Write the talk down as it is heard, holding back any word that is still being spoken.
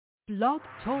Blog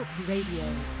Talk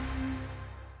Radio.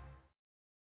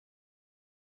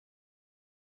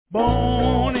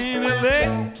 Born in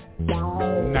L.A.,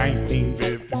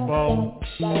 1954.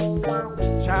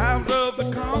 Child of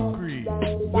the concrete,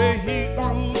 where he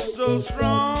grew so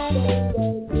strong.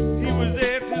 He was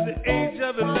there to the age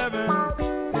of 11.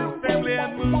 His family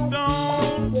had moved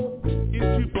on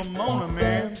into Pomona,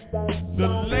 man, the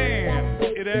land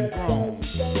it had grown.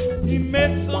 He met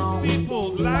some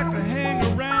people like to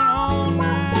hang around all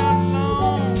night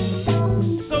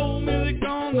long. Soul music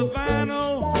on the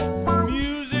vinyl,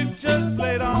 music just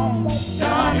played on.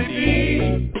 Donny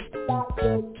D,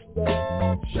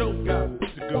 show got to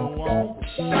go on.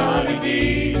 Donny D,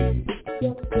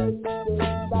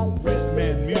 rhythm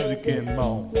and music and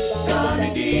more. Donny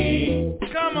D,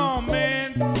 come on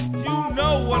man, you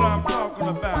know what I'm talking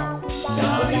about.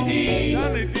 Donny D,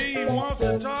 Donny D wants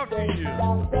to talk to you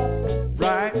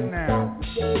right now.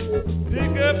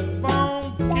 Pick up the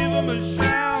phone, give him a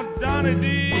shout. Donny D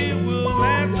will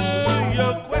answer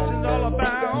your questions all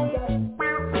about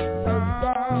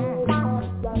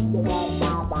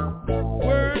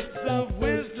words of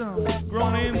wisdom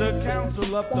grown in the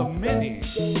council of the many.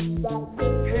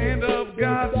 Hand of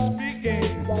God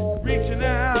speaking, reaching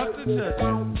out to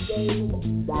touch you.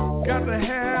 Got to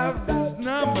have this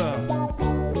number,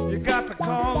 you got to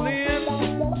call in.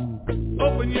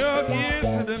 Open your ears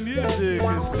to the music,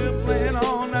 it's still playing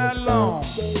all night long.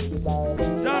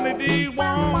 Donny D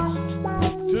wants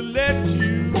to let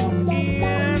you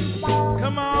in.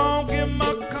 Come on, give him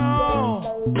a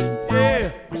call.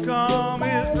 Yeah, call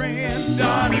his friend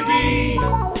Donny D.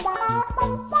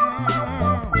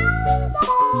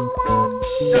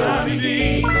 Donny D.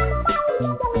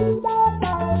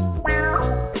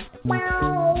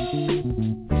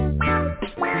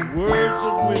 Words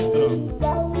of wisdom.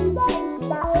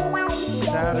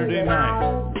 Saturday night.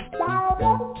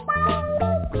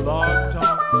 Blog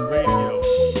Talk Radio.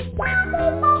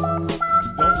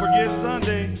 Don't forget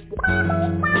Sunday.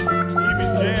 Keep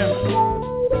it jamming.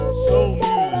 Soul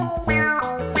music.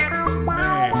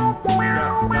 Man, you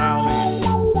got to dial in.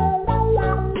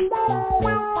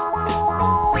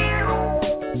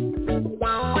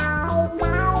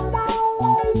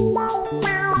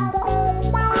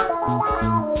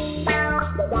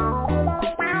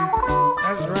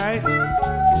 That's right.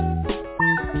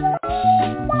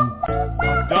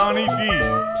 On Donny D,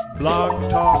 Blog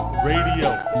Talk Radio.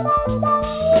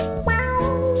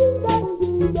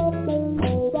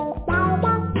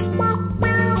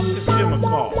 Just give him a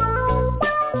call.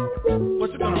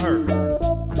 What's it gonna hurt?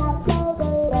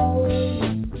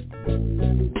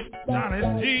 Donny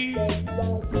D,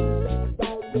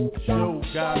 show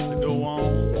got to go on.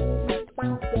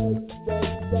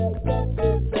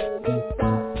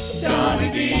 Donny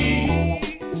D,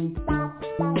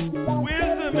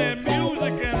 wisdom and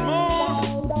music and more.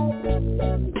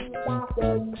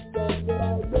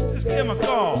 Just give him a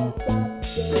call.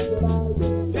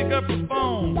 Pick up the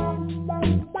phone.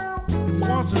 He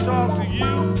wants to talk to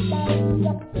you.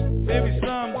 Maybe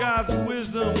some God's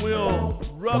wisdom will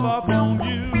rub off on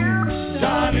you.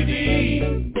 Donny D,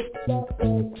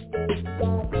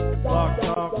 Blog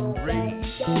Talk Radio.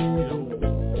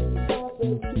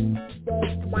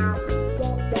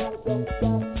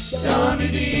 Donny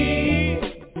D,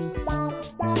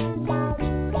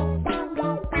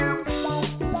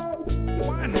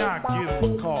 why not give him a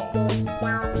call?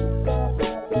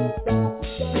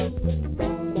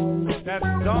 That's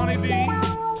Donny D.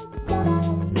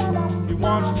 He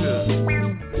wants to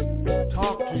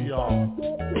talk to y'all.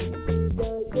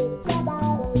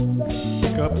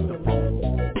 Pick up the phone.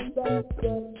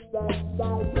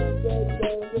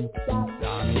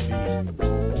 Donny D.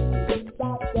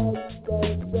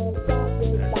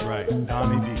 That's right,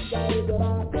 Donny D.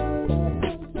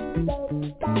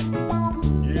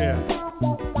 Yeah.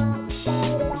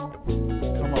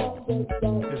 Come on.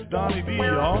 It's Donny D,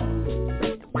 y'all.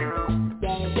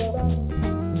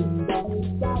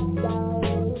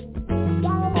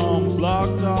 On Blog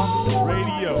Talk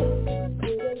Radio.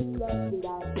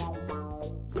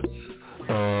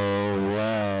 All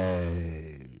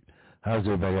right. How's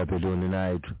everybody out there doing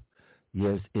tonight?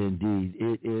 Yes, indeed.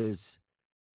 It is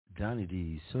Donny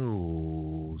D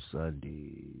Soul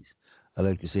Sundays. I'd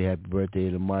like to say happy birthday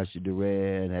to Marsha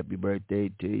Duran. Happy birthday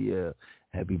to you.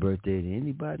 Happy birthday to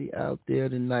anybody out there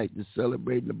tonight that's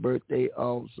celebrating a birthday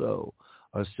also,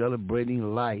 or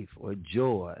celebrating life or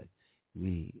joy.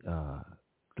 We are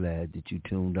glad that you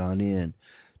tuned on in.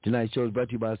 Tonight's show is brought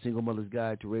to you by Single Mother's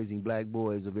Guide to Raising Black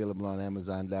Boys, available on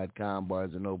Amazon.com,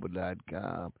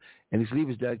 BarnesandNoble.com, and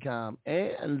Sleepers.com,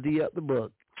 and the other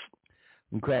book,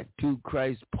 Crack to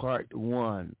Christ Part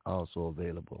 1, also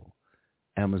available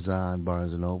Amazon,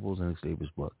 Barnes & Nobles, and Xavier's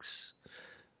Books.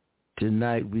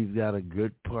 Tonight, we've got a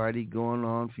good party going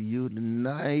on for you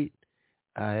tonight.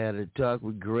 I had a talk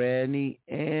with Granny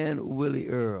and Willie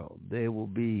Earl. They will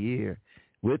be here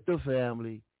with the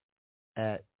family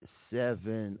at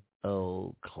 7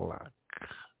 o'clock.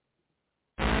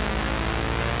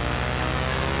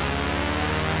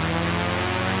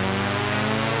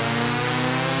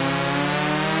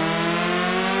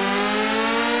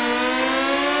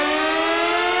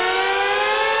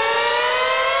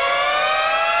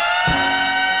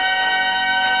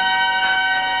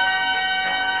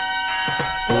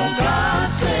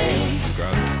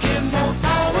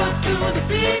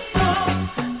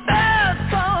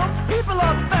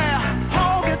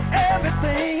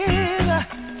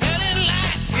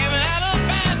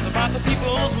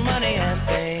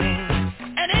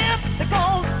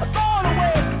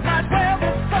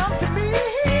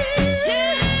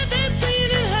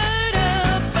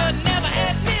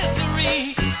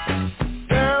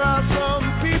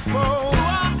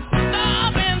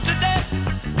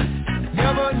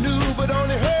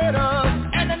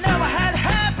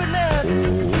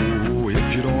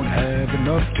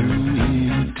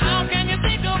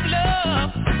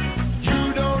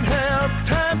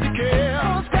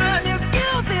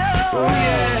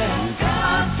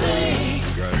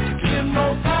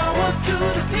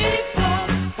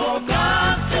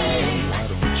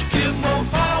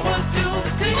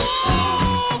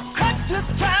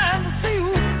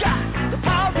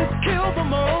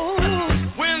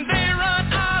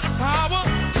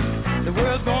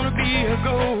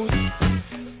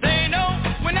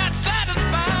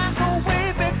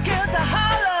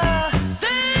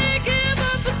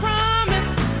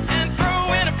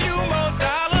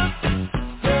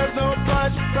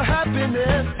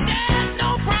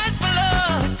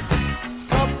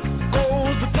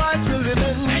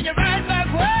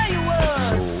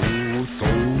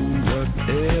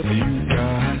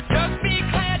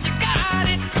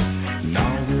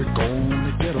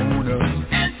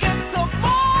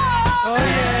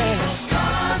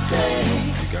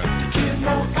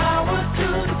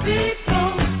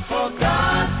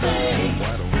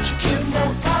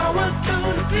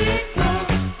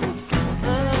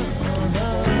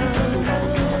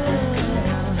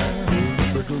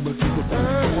 But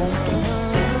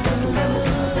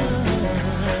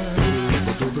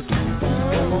the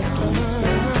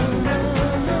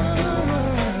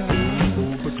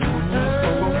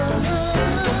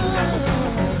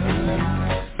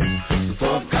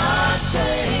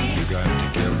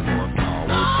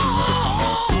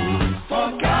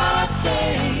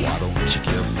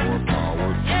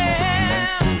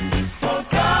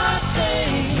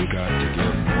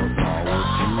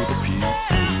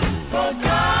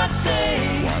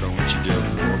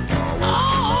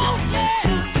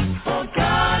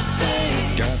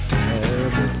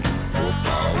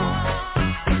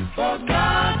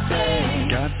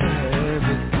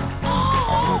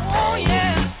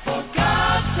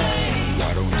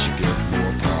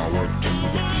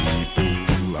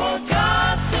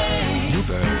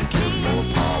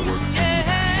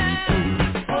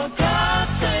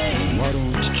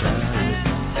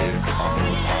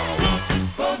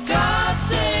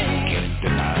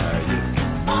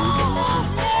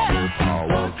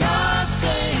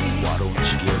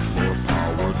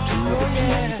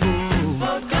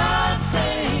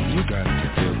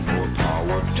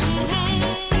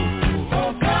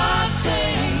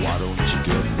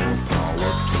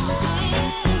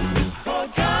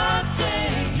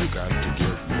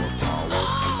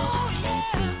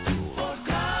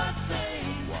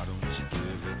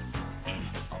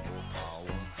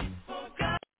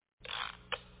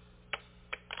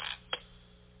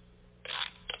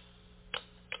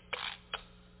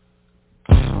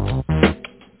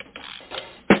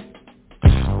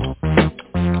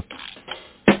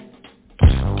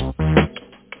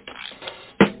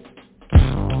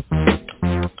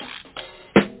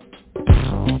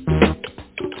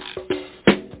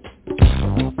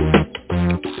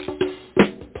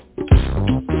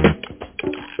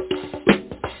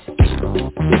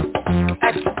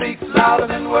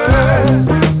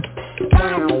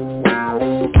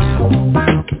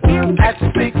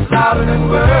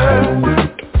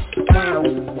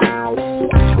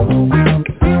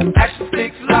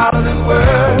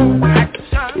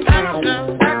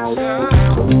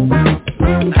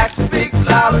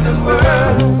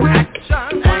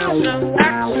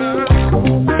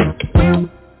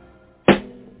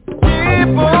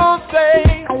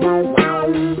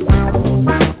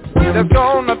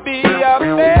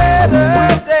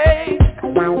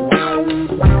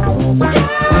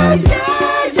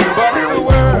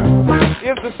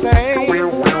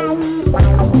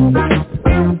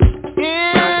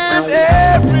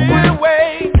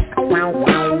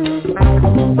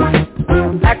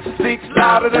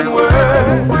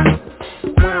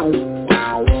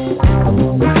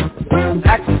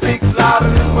Action speaks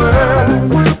louder than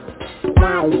words.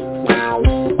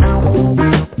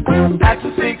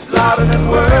 Action speaks louder than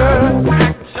words.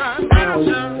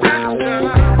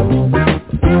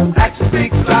 Action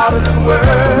speaks louder than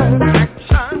words.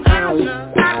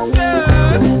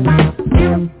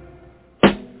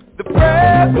 The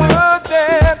president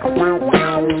says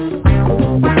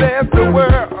the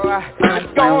world is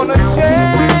gonna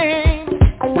change.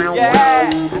 Yeah.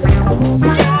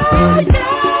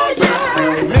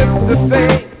 Mr.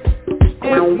 Say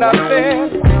is nothing.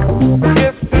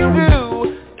 Mr. Do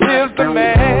is the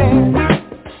man.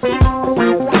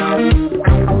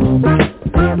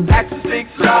 Action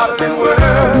speaks louder than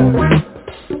words.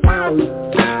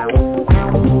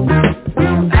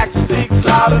 Action speaks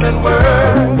louder than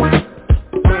words.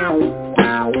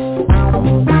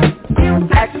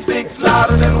 Action speaks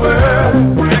louder than words.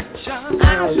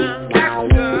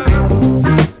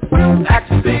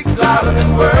 Action speaks louder than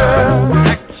words.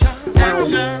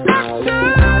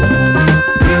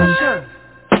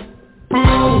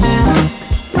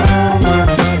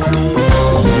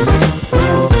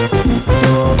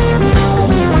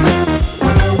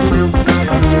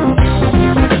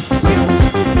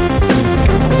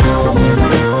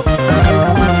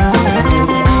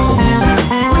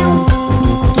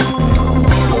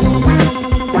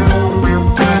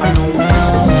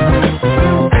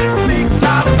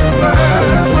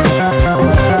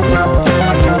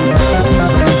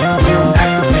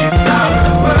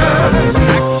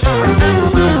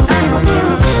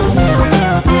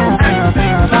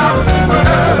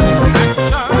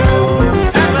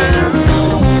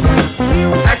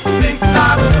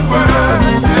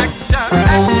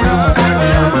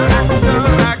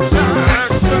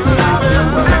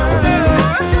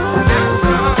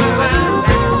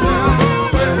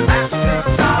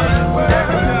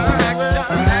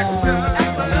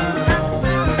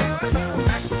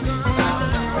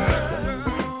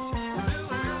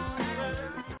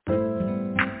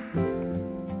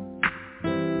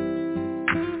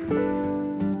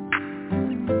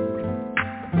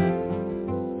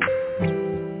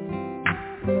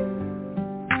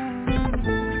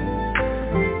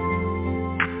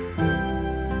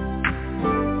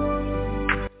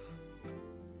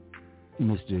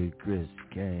 Mr. Chris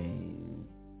Kane.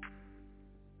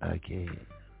 Again.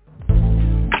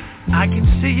 I can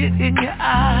see it in your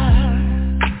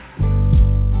eyes.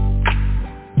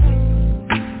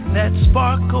 That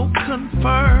sparkle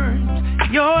confirms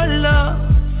your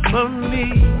love for me.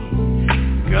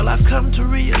 Girl, I've come to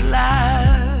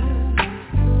realize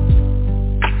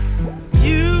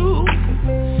you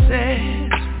set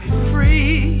me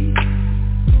free.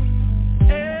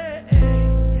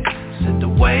 Said the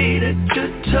way that you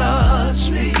touch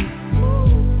me,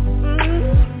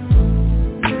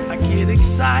 I get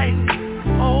excited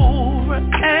over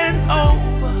and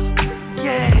over.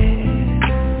 Yeah,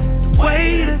 the way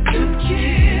that you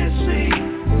kiss me,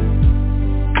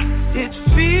 it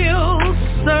feels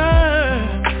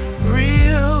surreal.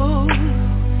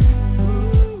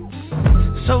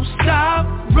 So stop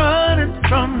running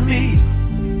from me.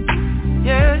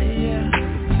 Yeah, yeah.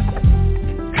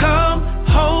 Come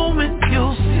home and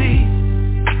you'll see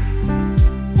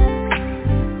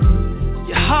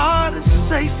your heart is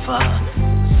safer.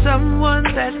 Someone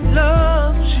that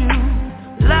loves you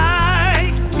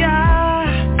like I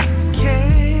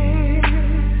can.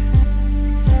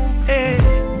 Hey.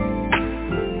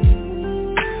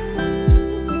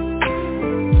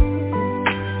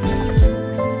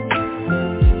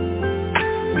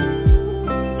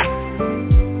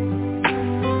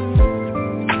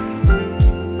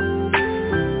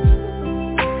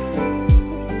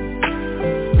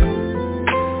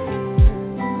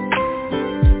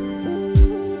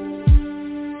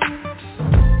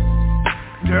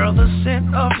 Girl, the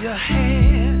scent of your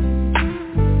hand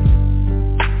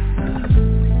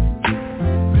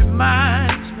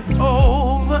reminds me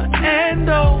over and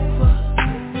over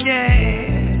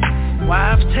again why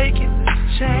I've taken this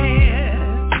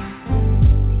chance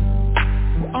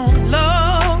on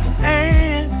love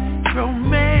and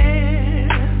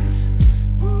romance.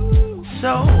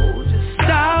 So just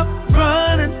stop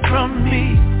running from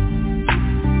me.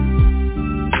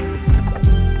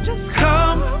 Just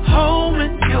come home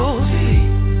and you'll see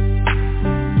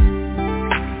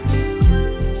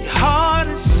your heart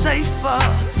is safer.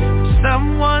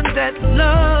 Someone that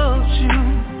loves you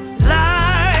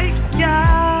like I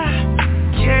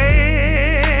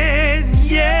can.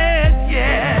 Yeah,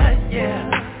 yeah, yeah.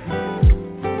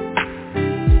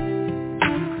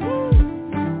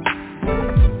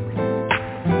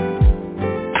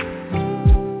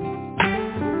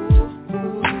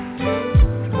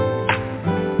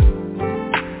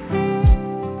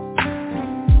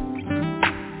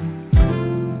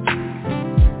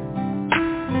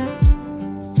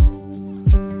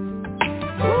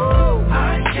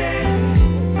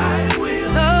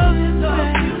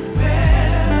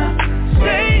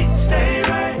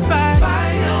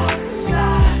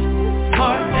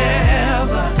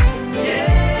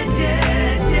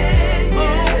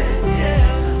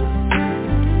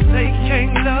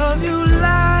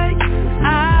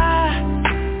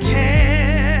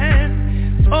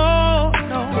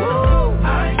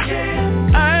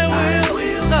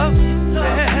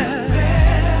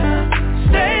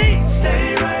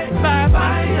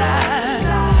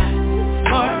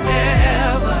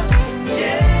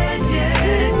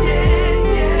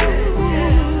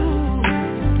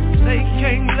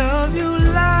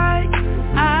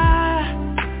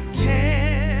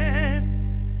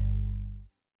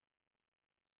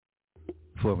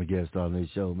 guest on this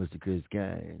show, Mr. Chris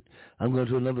Kane. I'm going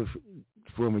to another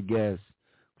former guest,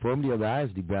 formerly of the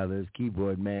Isley Brothers,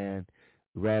 keyboard man,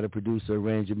 writer, producer,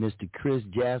 arranger, Mr. Chris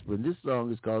Jasper. And this song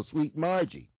is called Sweet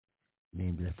Margie,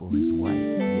 named that for his wife.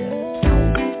 Yeah.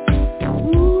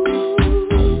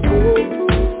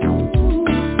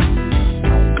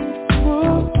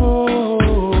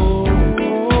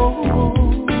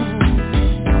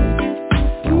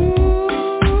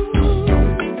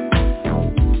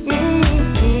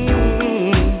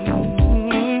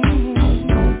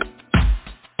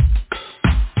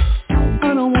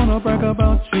 Brag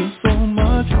about you so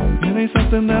much, it ain't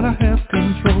something that I have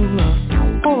control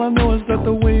of. All I know is that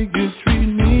the way you treat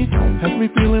me has me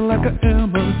feeling like I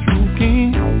am a true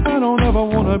king. I don't ever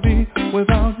wanna be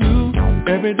without you.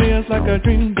 Every day is like a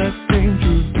dream that came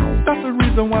true. That's the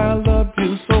reason why I love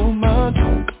you so much.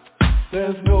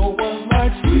 There's no one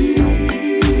like sweet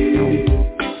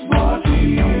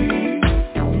Margie.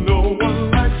 No one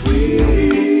like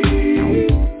sweet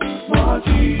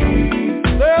Margie.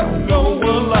 There's no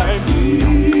one like me,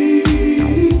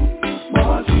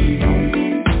 Margie.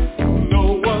 No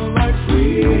one like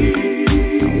sweet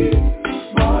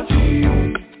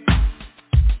Margie.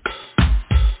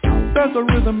 There's a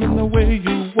rhythm in the way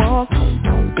you walk.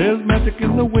 There's magic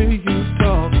in the way you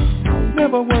talk.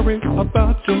 Never worry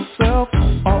about yourself.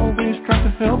 Always try to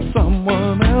help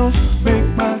someone else. Make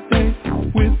my day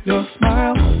with your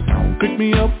smile. Pick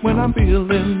me up when I'm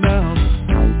feeling down.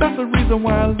 That's the reason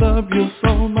why I love you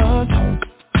so much.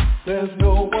 There's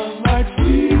no one like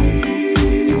sweet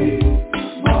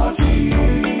Margie.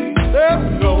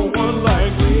 There's no one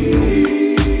like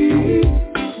sweet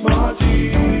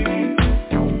Margie.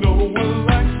 No one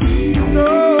like sweet, no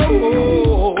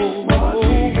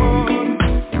one,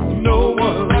 no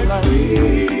one like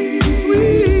sweet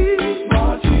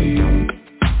Margie.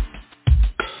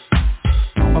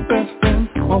 My best friend,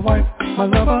 my wife, my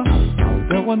lover.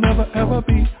 There will never ever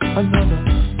be another.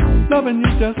 Loving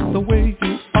you just the way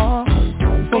you are.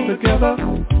 So together,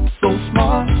 so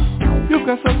smart. You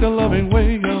got such a loving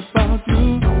way about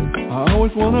you. I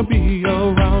always wanna be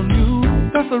around you.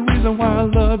 That's the reason why I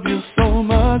love you so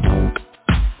much.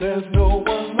 There's no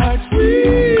one like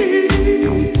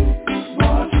sweet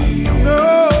Margie. No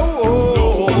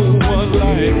one like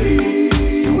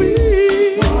sweet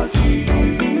Margie.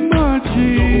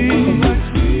 Margie. No one like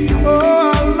sweet. Oh,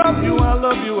 I love you, I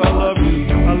love you, I love you.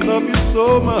 I love you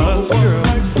so much, girl.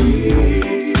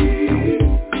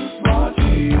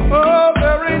 Oh,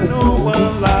 there ain't no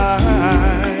one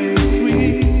like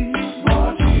sweet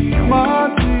Margie.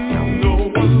 No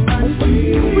one like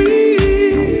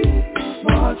sweet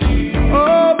Margie.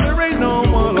 Oh, there ain't no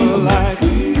one like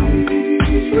sweet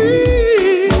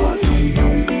Margie.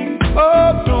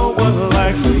 Oh, no one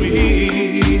like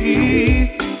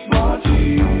sweet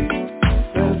Margie.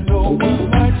 There's no one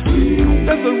like sweet.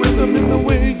 There's a rhythm in the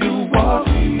way you walk.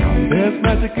 There's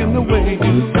magic in the way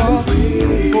you talk.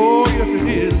 Oh, yes it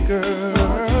is,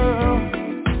 girl.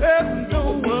 There's no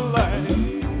one like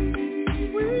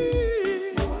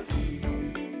sweet Margie.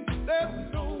 There's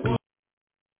no one.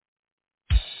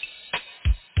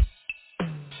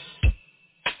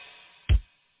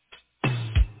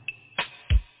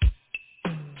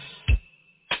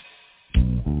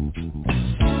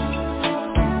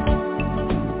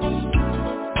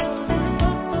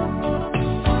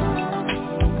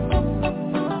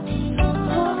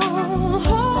 Oh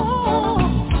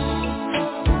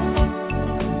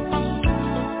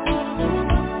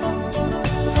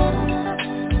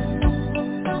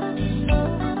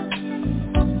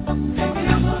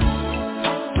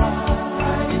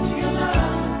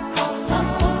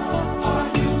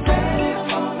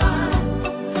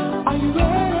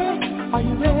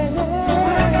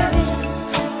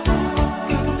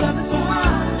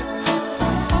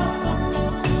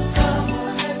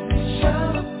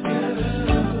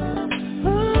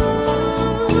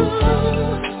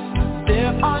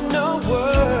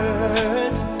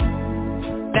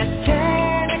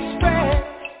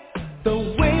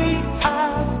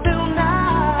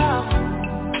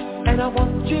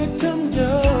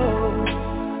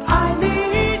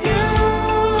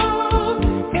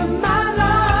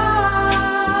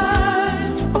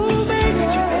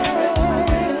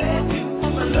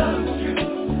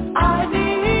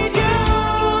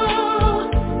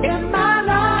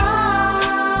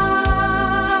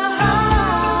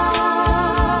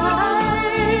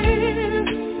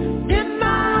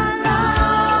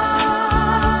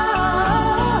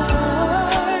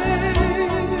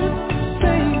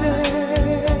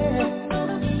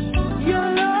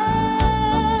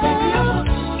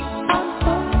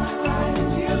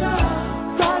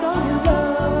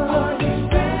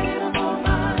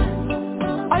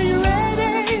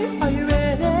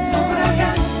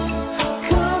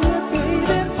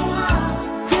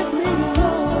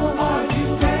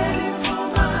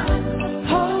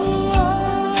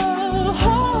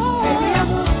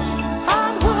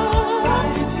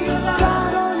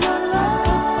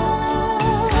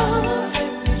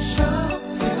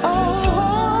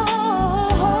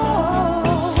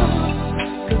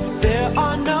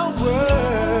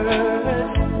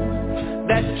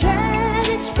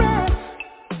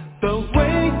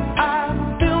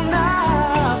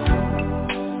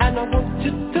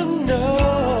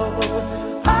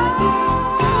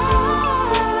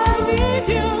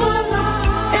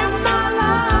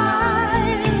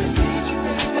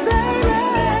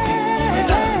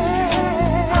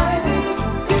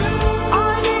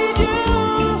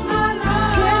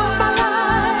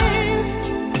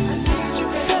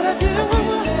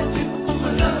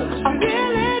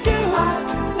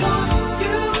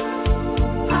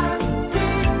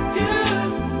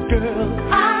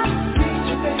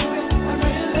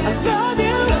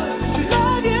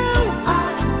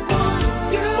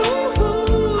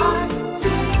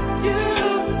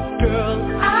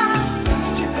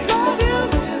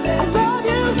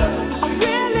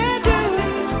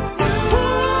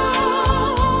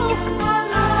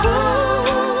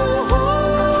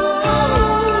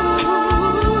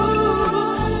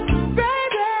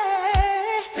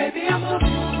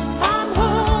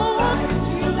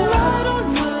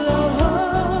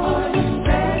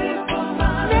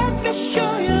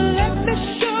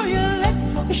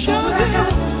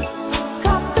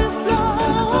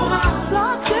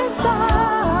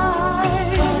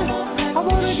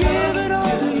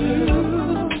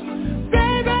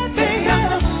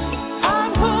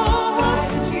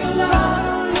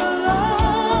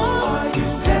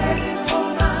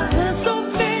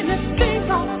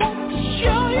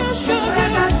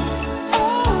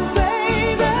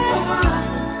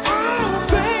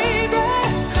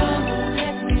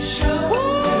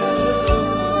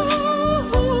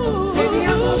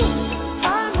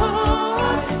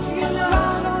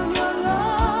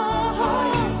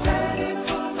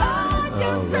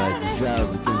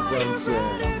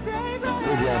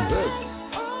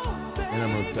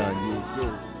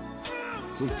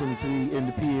 6:23 in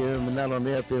the PM and not on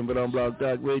the FM but on Blog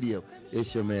Talk Radio.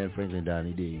 It's your man Franklin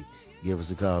Donny D. Give us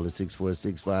a call at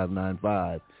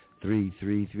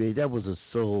 646-595-3338. That was a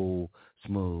soul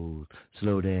smooth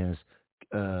slow dance,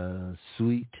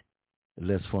 sweet.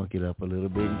 Let's funk it up a little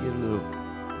bit and get a little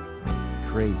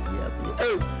crazy up here.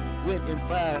 Earth, wind, and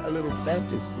fire, a little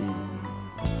fantasy.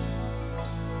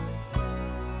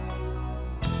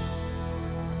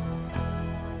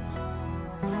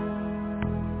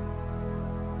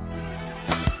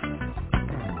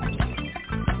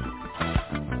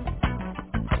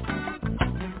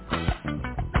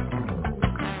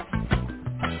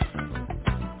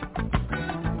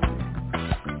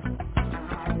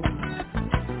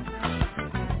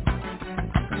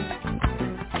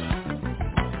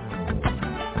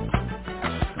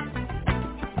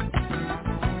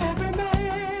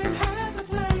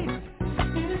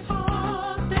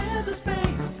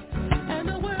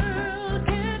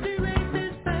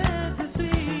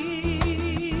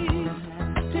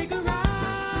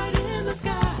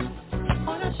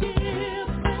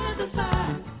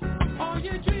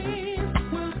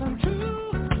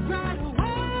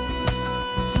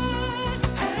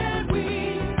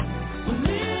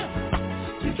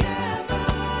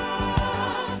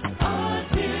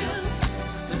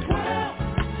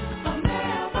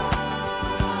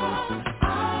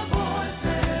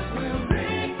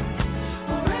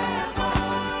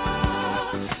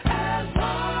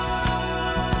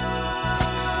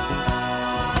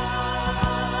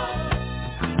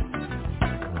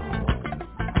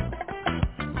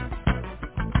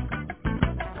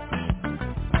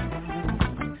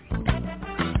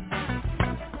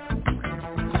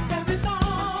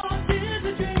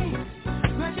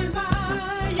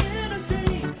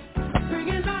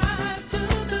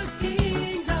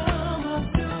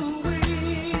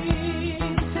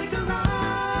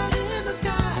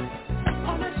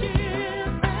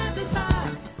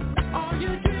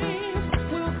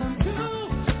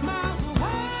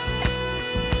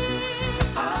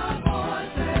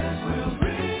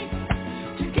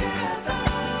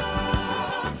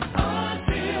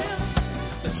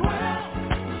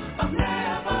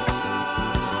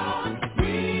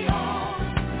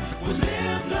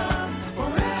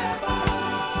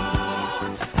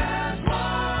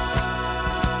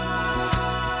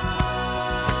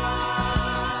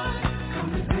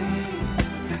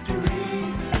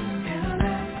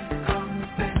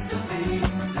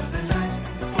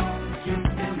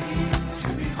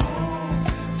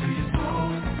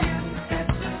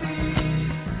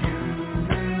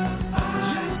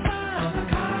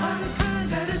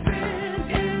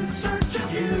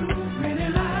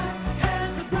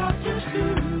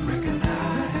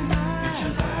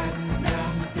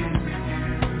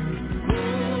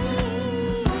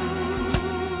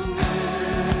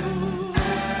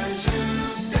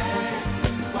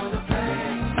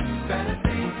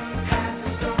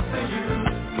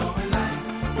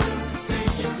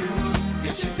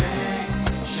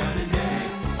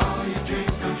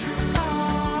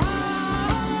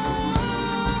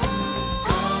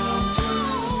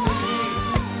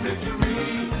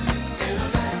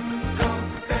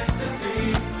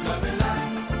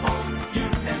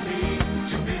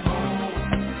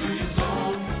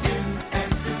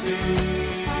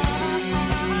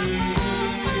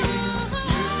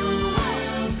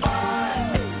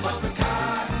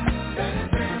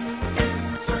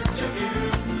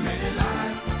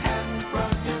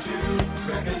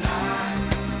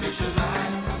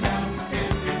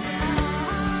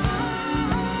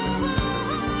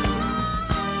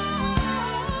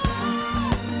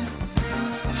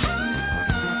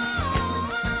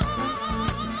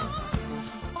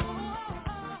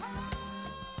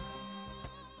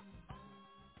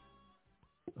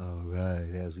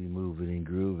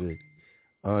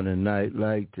 On a night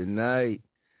like tonight,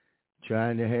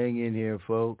 trying to hang in here,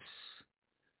 folks.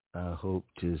 I hope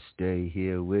to stay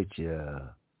here with you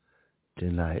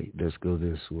tonight. Let's go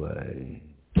this way.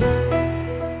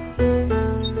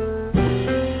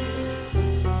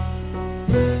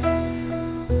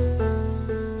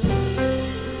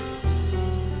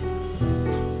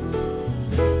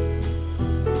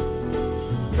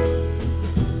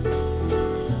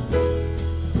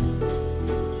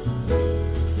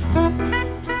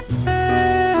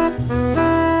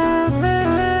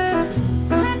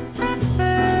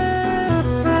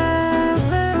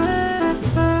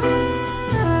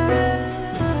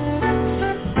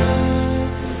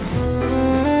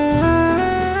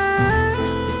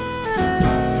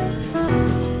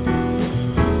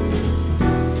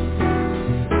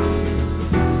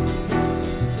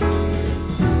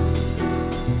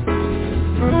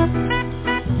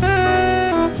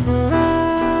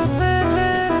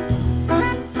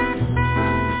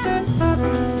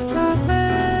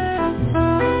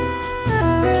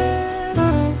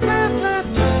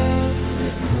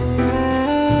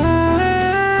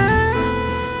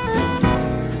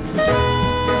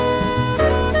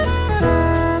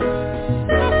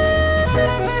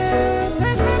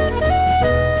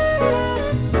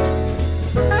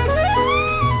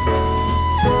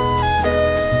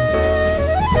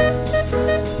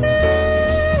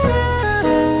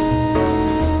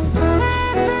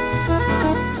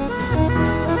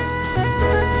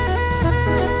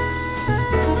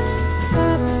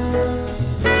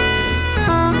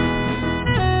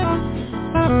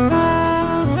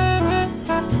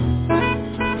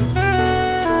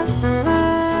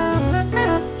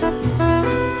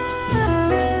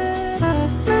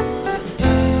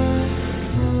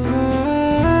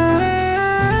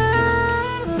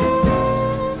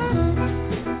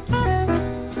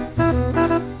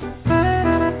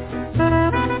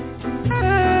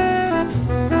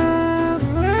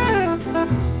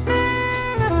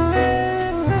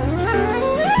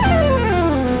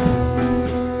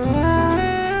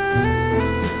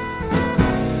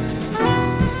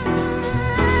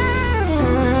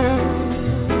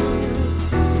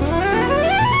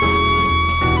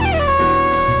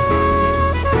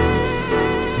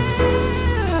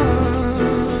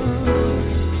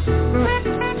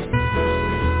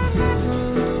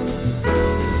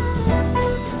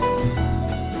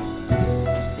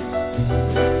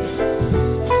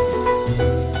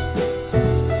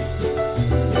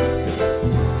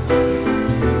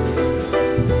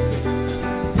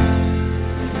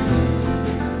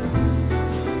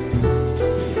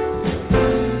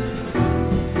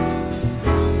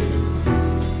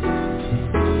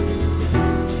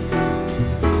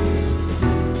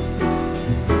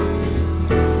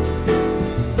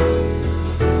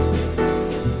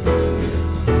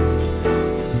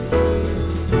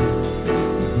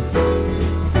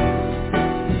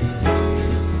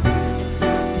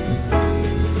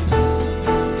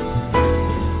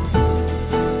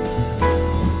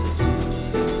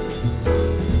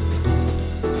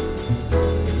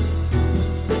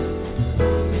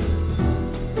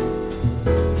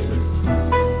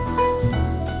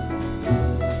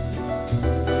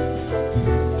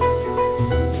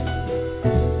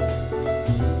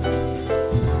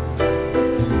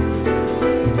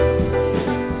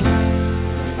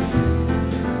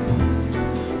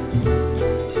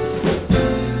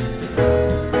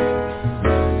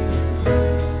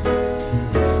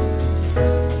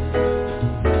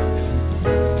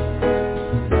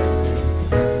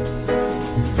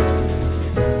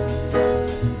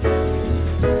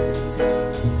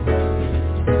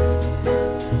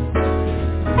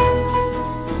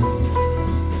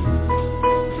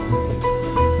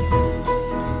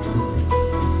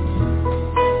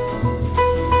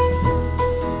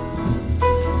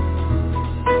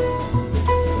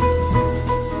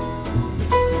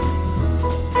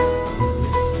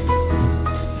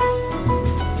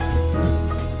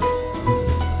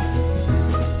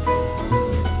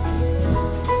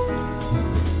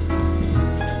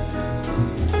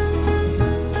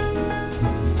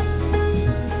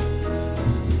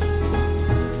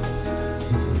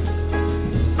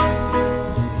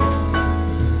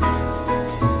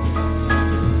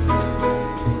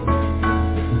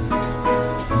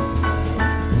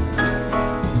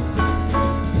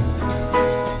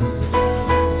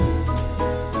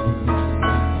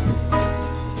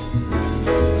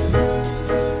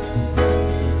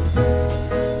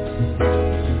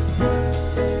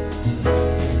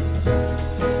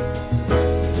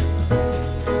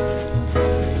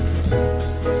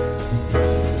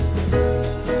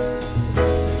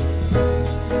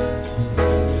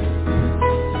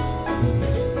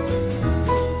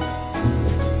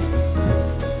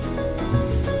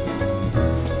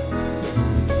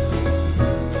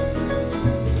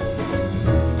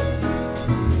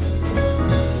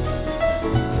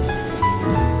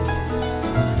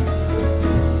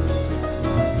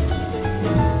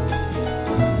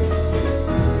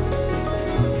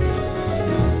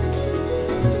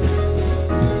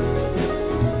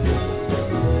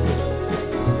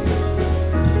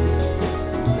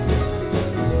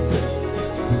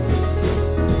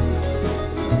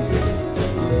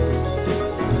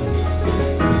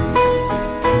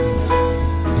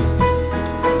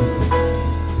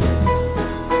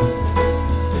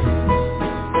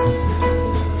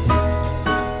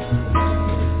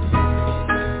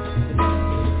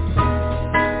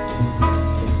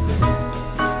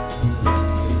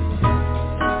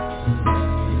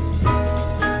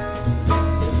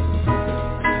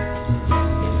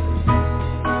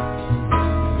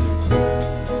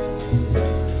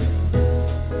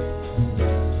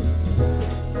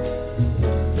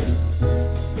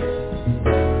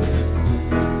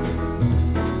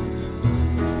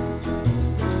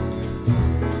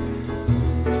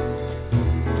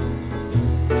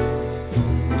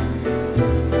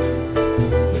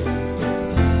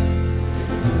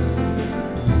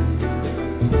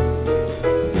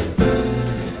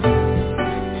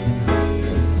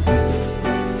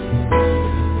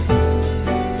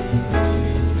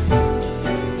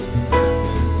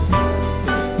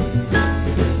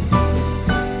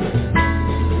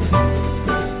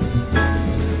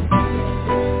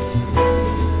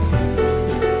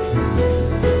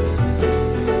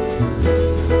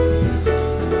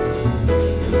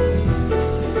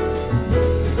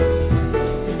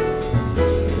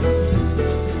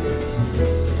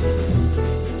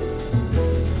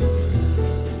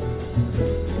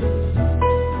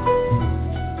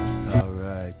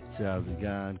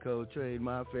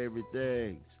 my favorite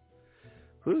things.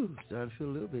 Whew, starting to feel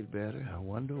a little bit better. I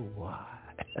wonder why.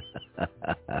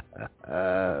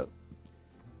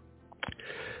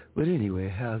 But anyway,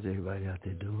 how's everybody out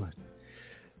there doing?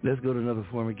 Let's go to another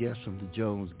former guest from the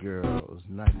Jones Girls,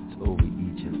 Nights Over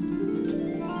Egypt.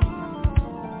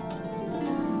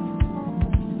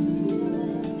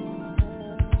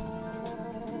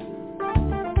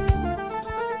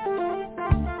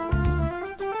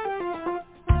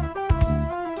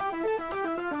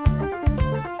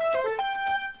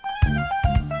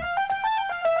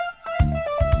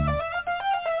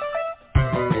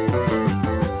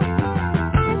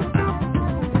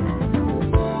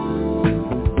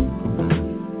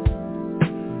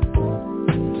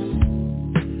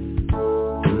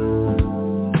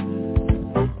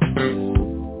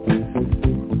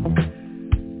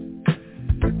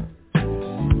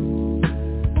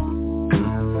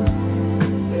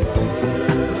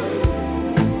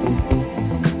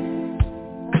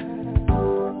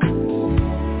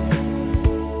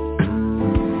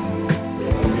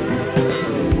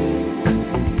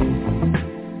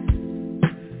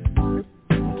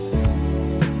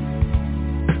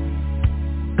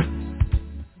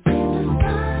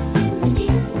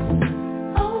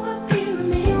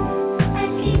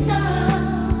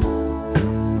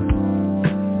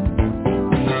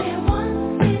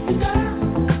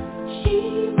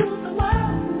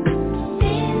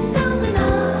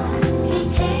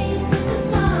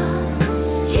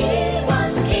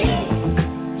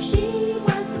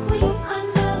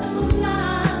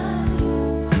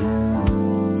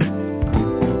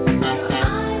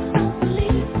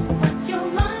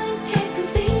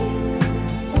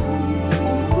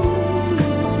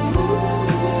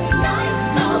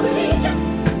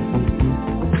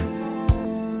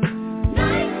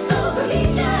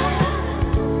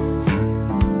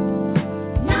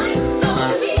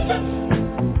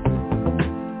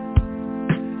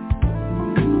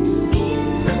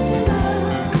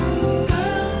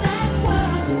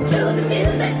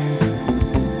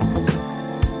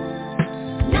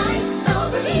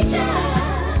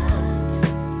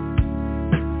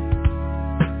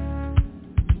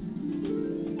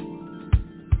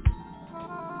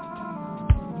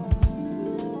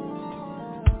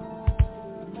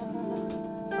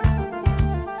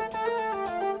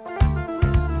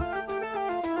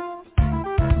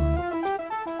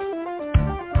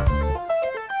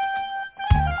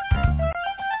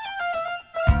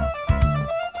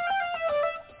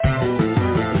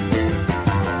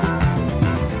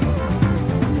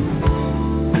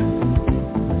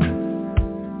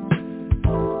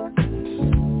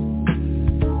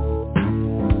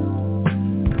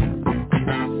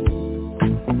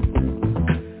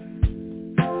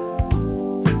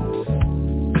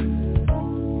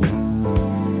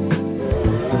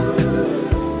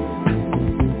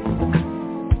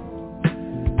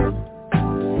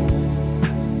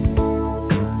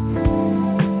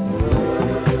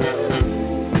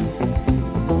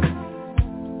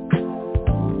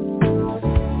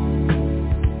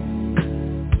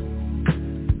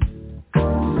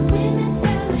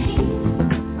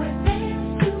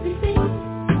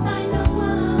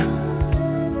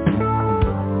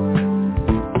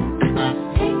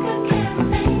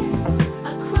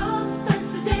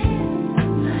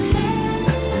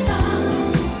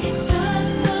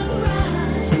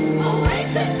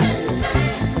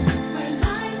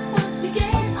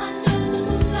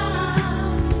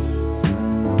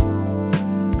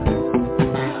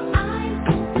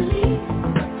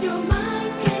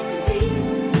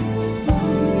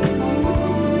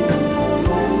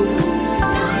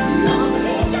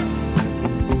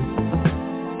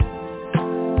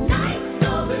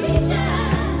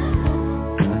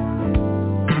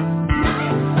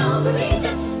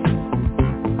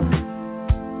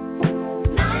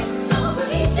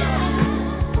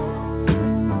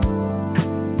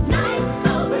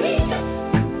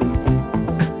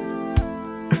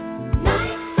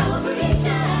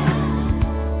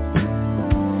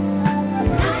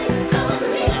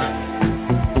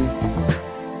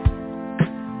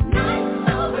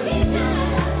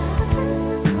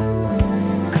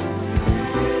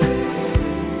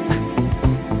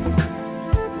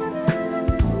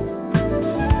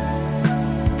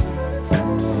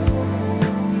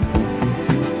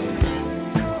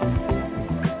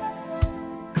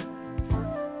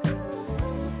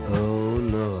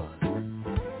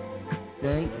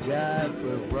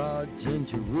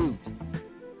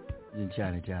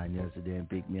 Chinatown yesterday and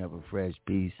picked me up a fresh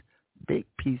big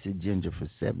piece of ginger for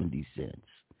 70 cents.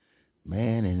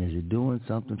 Man, and is it doing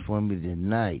something for me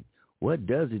tonight? What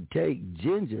does it take?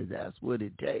 Ginger, that's what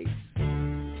it takes.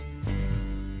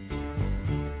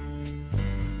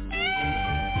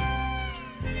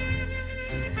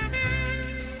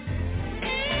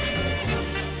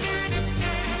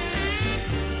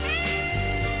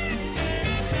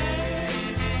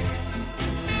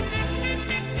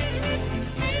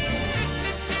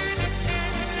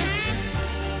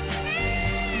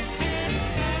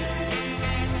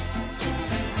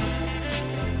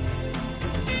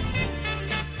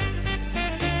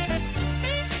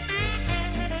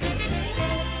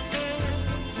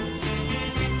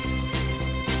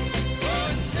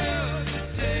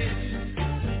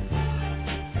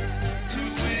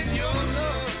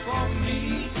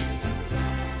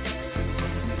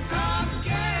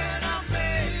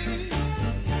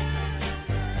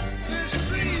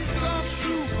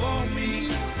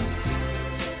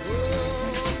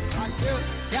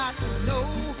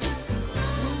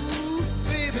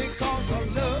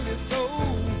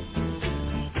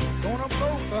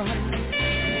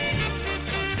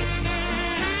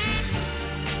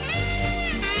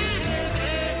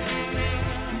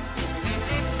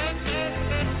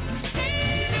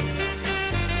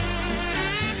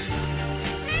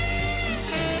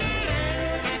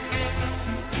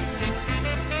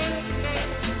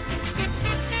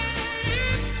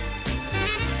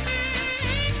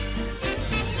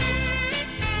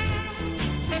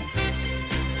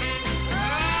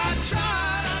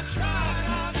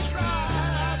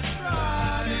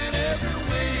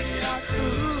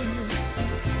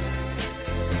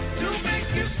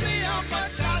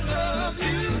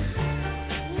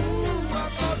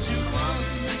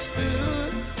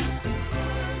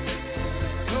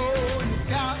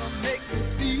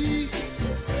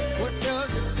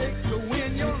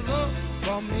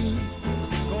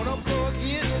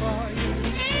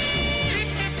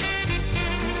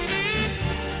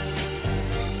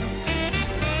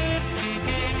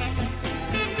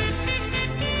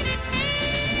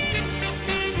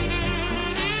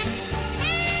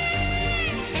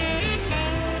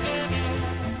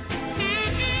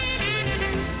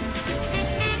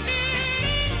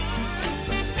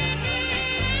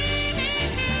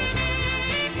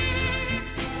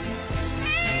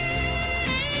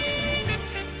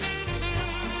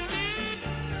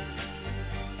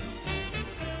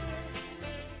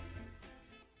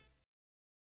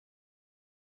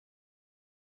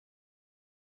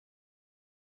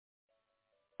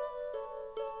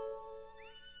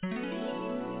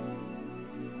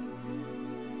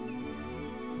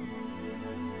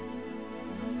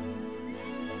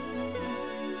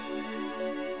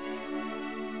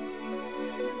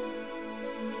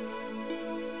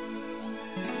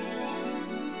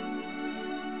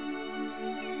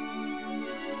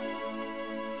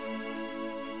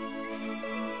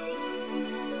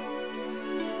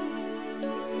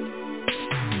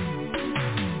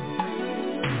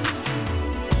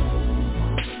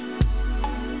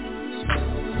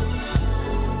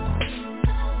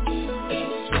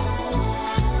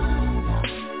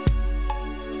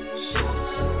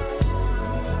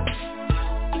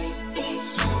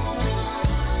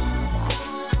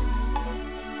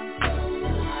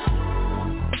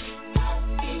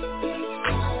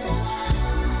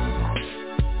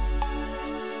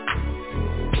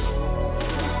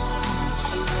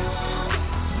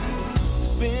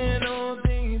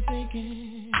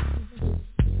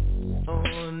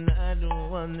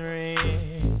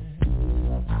 wondering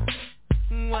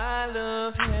why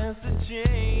love has to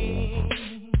change.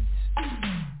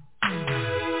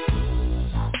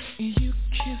 You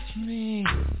kiss me,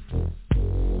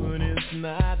 but it's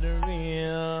not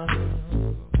real.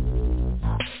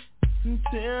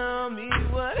 Tell me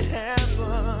what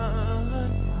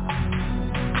happened.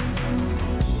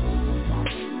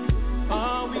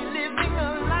 Are we living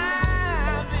a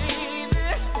lie, baby?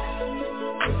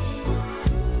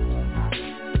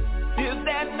 Is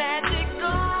that magic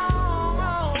gone?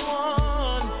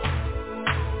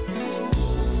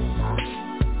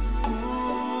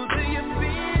 Ooh, do you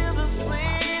feel the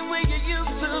same way you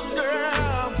used to,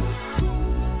 girl?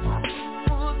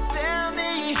 Ooh, tell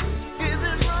me, is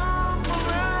it wrong for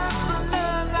us to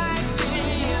love like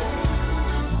this?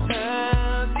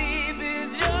 How deep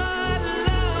is your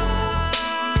love?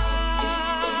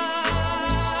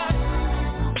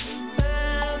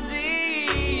 How deep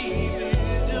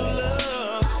is your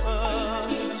love?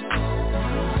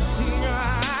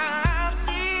 How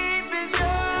deep is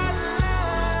your love?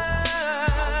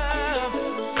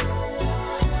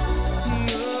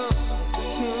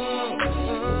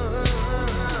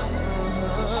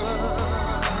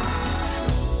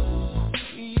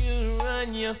 You run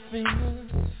your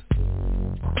fingers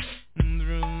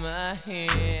through my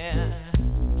hair.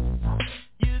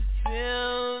 You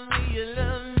tell me you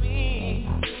love me.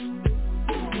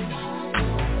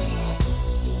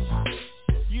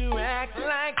 You act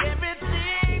like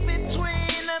everything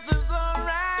between us is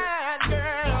alright,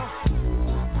 girl.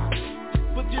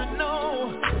 But you know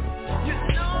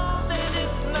that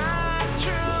it's not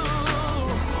true.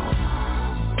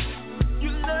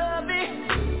 You love me,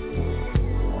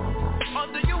 or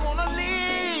do you wanna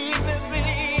leave me,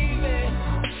 baby?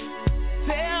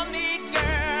 Tell me,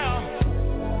 girl.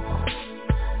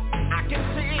 I can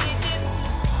see it.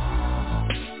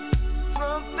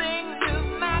 Something is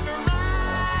not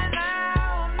right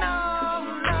now, no.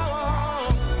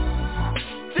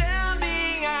 Tell me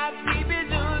how deep is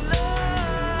your love?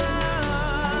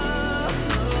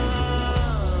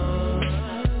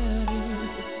 I love you.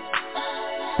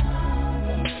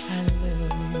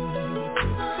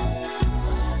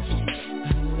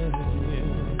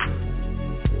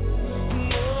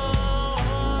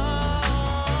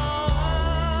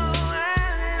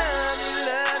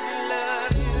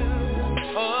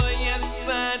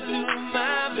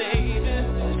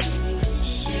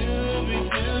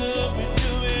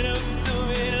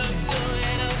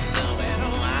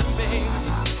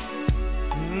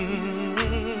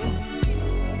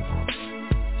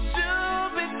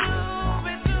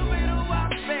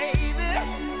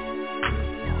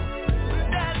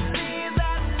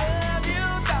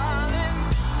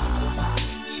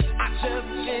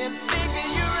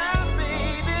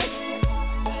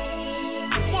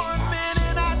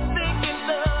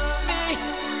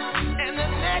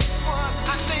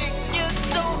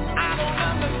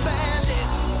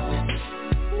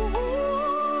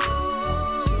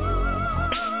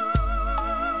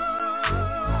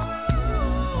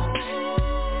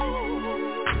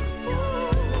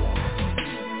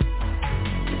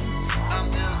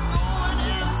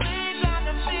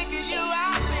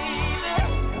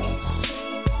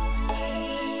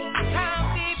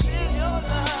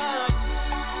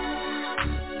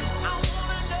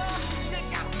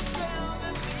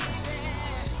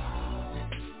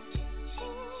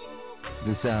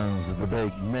 The sounds of the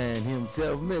big man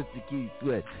himself, Mr. Keith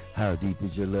Sweat. How deep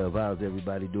is your love? How's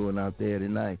everybody doing out there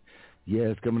tonight?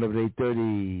 Yes, coming up at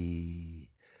 8:30.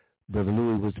 Brother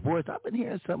Louis with sports. I've been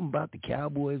hearing something about the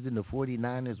Cowboys and the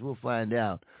 49ers. We'll find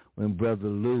out when Brother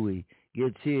Louis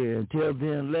gets here. Until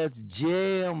then, let's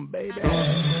jam, baby.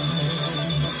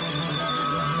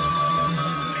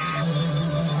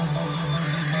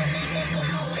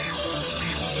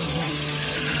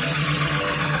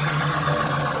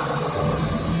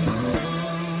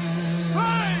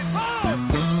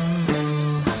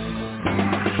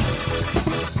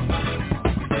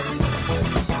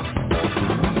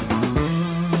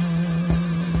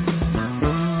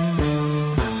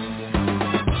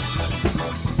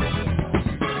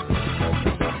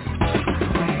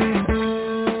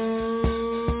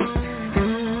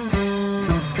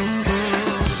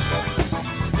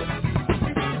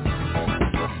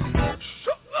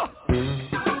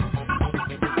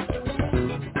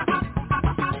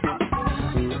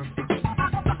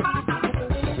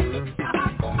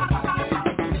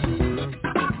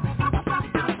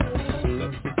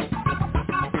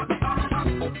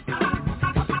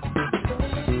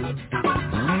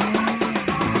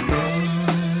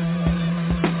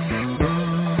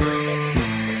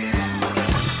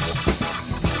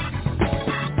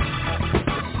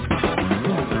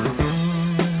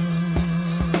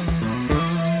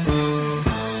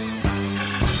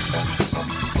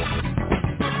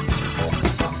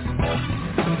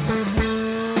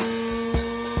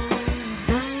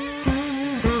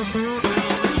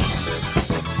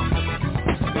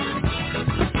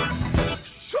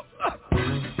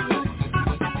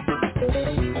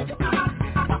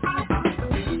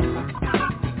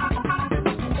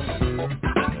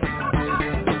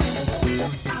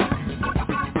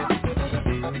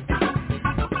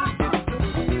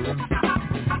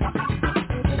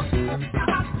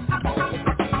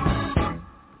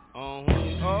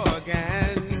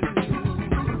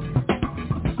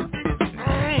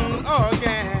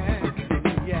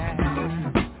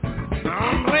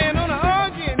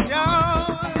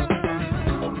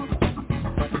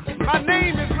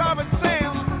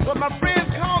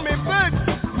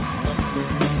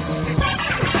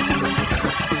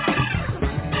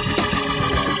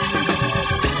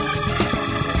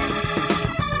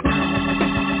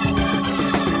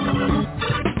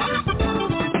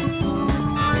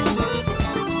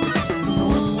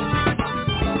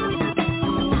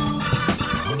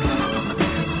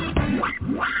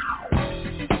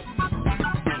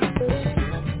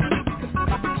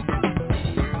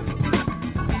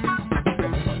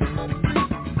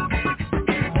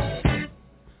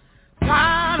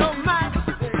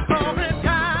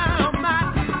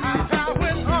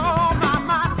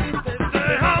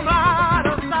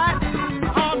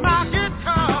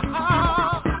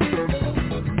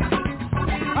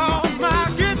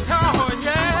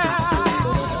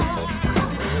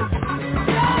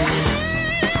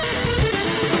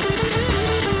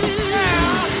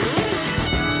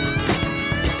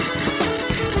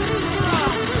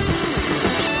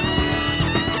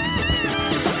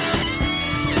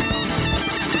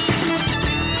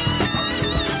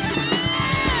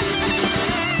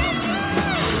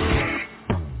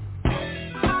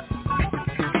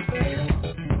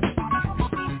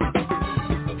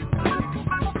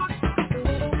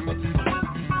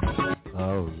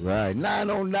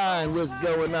 909, what's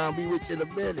going on? Be with you in a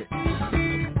minute.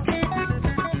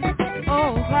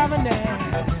 Oh,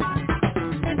 clarinet.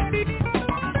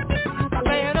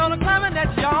 Playing on a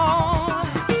clarinet, y'all.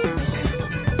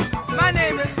 My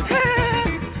name is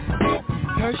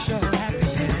Herschel Happiness.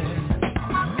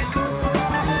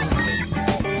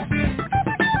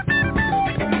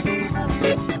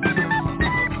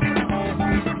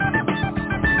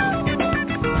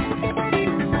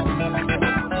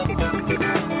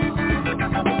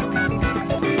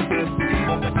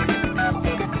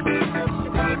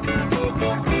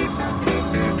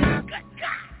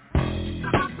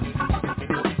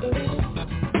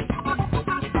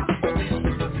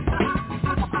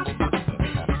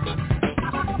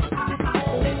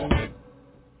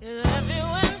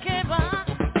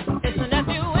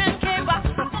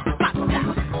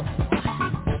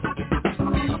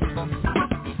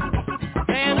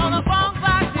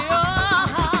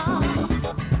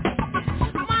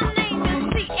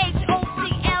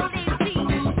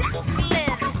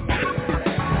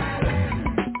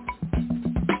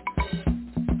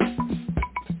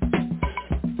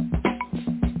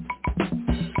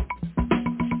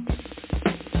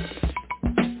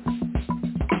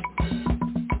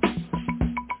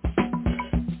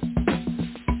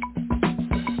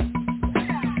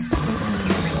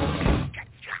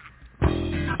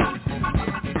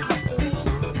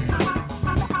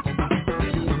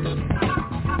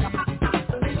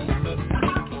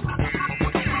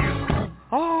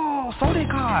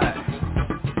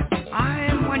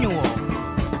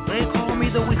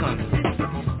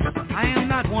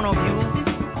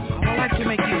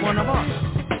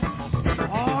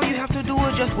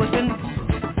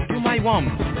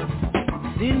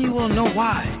 Then you will know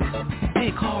why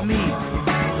they call me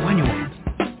Manuel.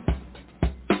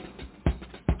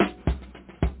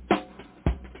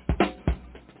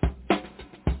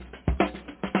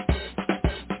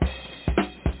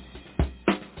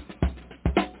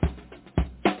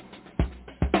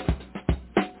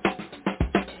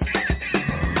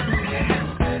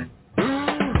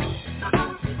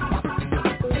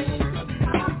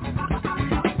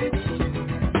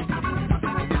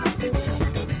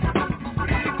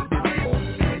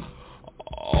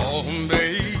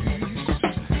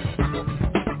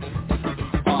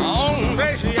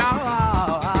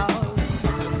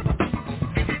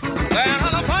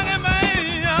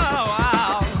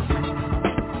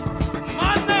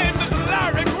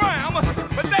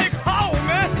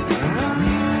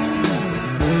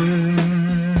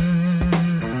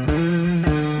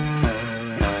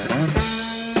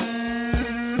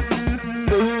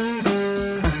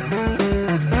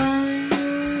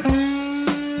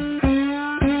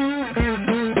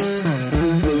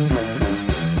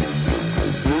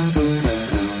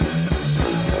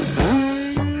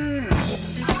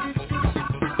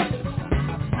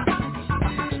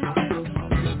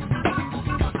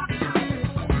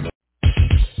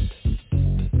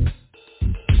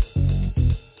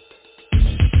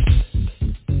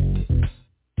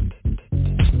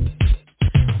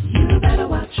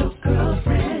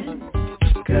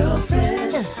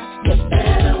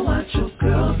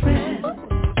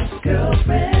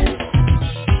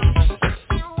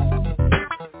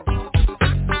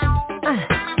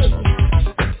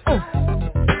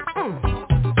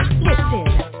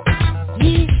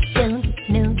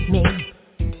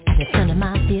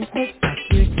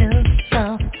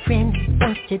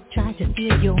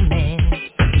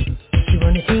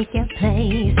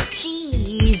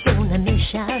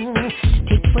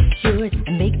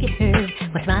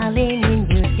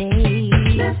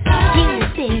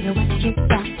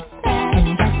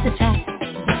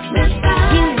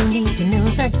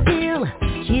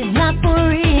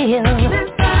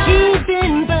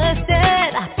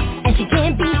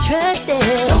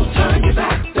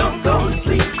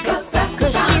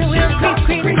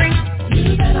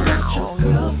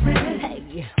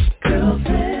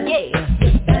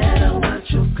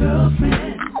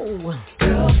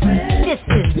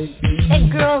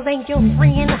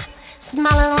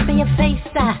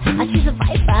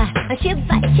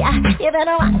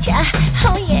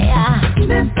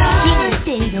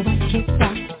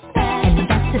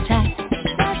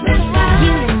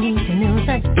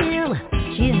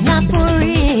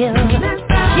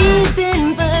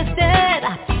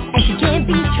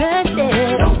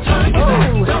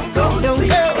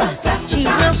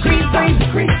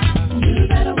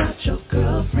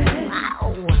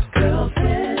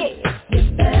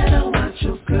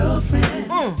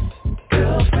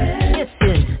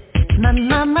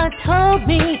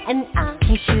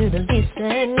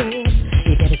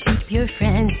 You better keep your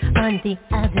friends on the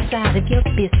other side of your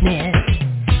business.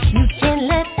 You can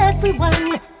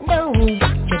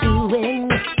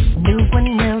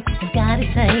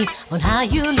how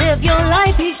you live your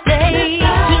life each day.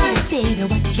 You say to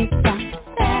what you got,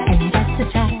 and that's a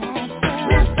fact.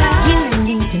 You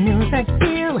need to know that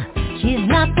still, she's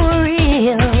not for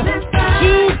real.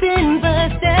 She's been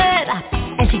busted,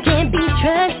 and she can't be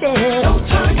trusted. Don't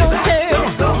turn,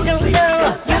 don't know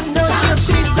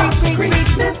she'll creep.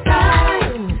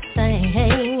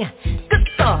 Sing, good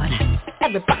God,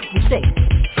 everybody sing.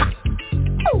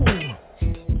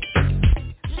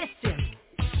 Listen,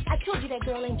 I told you that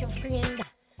girl ain't your friend.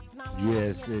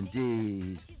 Yes,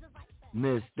 indeed.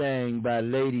 Miss Thing by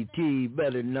Lady T,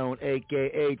 better known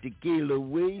a.k.a. Tequila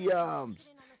Williams.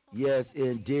 Yes,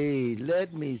 indeed.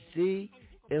 Let me see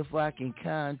if I can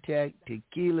contact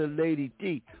Tequila Lady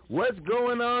T. What's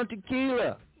going on,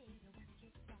 Tequila?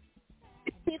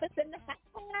 Tequila's in the house.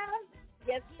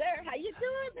 Yes, sir. How you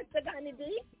doing, Mr. Donny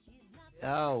D?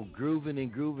 Oh, grooving,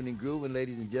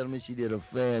 ladies and gentlemen. She did a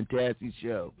fantastic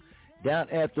show. Down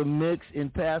at the Mix in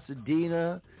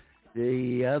Pasadena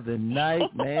the other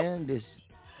night, man.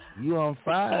 You on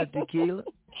fire, Tequila.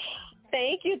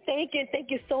 Thank you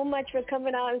so much for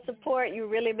coming out and support. You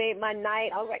really made my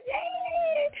night. I was like,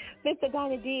 yay! Mr.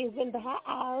 Donny D is in the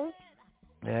house.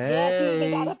 Hey. Yes, he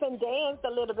even got up and danced a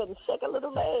little bit and shook a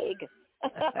little leg.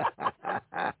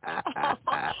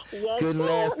 Yes, couldn't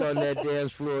last on that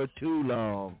dance floor too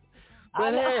long.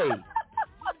 But hey,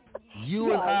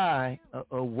 you and I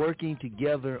are working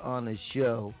together on a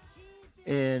show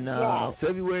in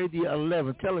February the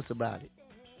 11th. Tell us about it.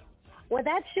 Well,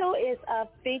 that show is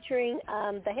featuring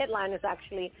the headliners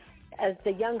actually as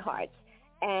the Young Hearts,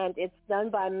 and it's done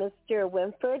by Mr.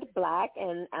 Winford Black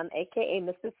and a.k.a.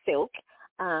 Mr. Silk.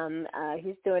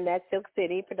 He's doing that, Silk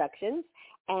City Productions,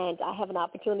 and I have an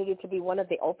opportunity to be one of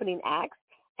the opening acts,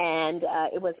 and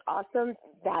it was awesome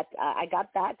that I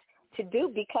got that to do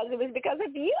because it was because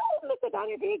of you, Mr.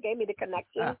 Donny D. Gave me the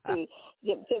connection to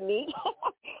meet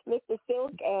Mr.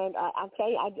 Silk, and I'll tell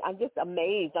you, I'm just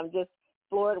amazed. I'm just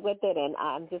floored with it, and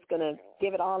I'm just going to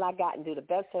give it all I got and do the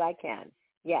best that I can.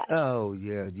 Yeah. Oh,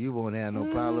 yeah, you won't have no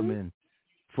problem. And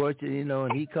fortunately,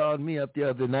 and he called me up the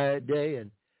other day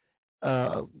and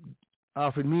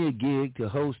offered me a gig to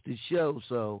host the show,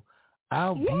 so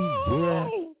I'll be there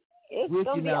with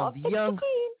you now.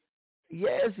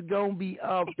 Yes, it's going to be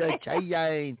off the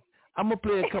chain. I'm going to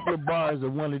play a couple of bars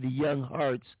of one of the Young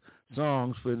Hearts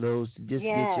songs for those to just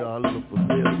get y'all a little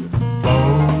familiar.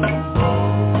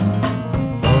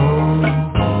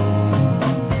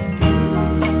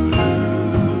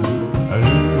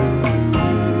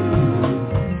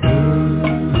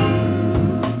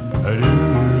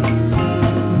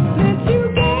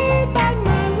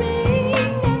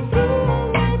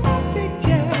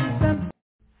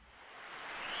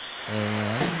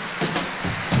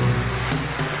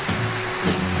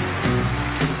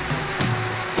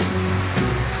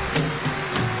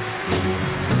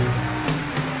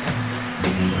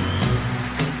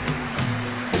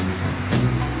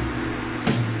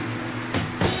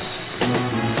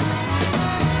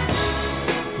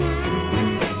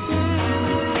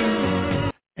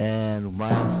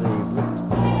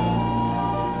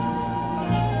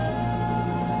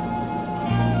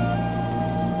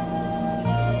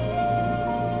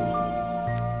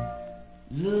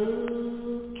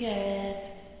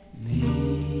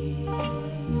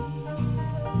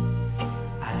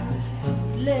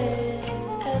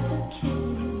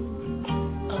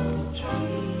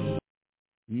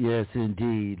 Yes,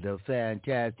 indeed. The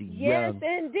fantastic Young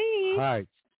Hearts.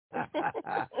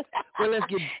 Well, let's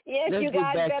get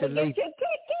back to get your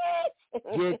tickets.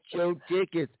 Get your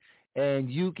tickets. And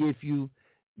if you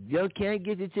can't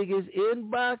get your tickets,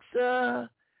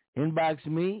 inbox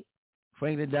me,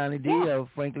 Franklin Donny D or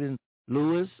Franklin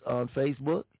Lewis on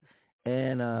Facebook.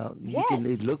 And you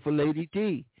can look for Lady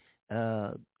T.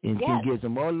 And can get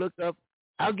some more. Look up.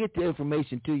 I'll get the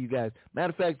information to you guys.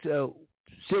 Matter of fact,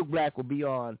 Silk Black will be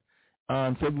on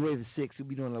February the 6th.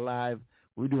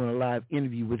 We're doing a live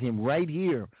interview with him right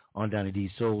here on Donny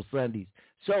D's Soul Sundays.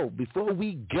 So before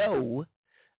we go,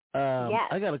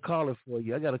 I got a caller for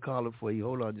you.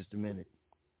 Hold on just a minute.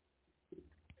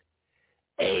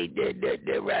 Hey,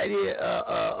 that right here.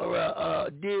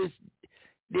 This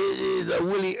is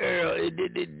Willie Earl.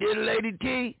 This Lady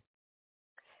T.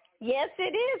 Yes,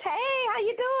 it is. Hey, how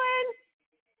you doing?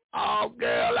 Oh,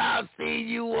 girl, I'll see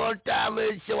you one time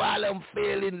and show how I'm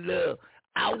feeling love.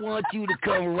 I want you to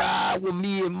come ride with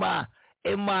me in my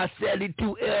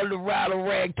 72 Eldorado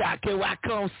ragtop. Can I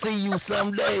come see you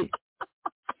someday?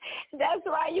 That's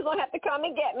right. You're going to have to come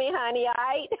and get me, honey, all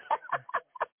right?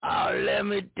 Oh, let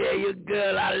me tell you,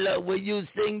 girl, I love when you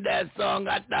sing that song.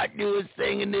 I thought you were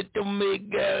singing it to me,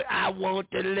 girl. I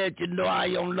want to let you know I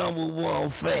am number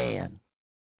one fan.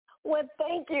 Well,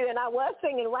 thank you. And I was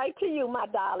singing right to you, my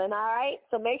darling, all right?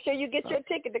 So make sure you get your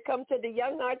ticket to come to the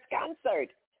Young Hearts concert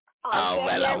on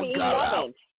February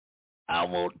 11th. I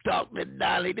won't talk to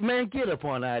Dolly. Man, get up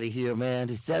on out of here,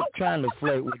 man. Stop trying to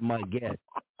flirt with my guest.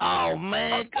 Oh,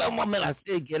 man, come on, man. I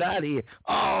said get out of here.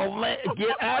 Oh, man,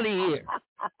 get out of here.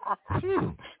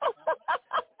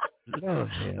 Lord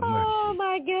have mercy. Oh,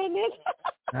 my goodness.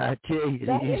 I tell you,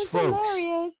 that these is folks.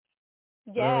 Hilarious.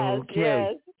 Yes, okay.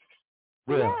 yes.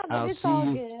 Well, yeah, but I'll it's see all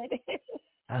you.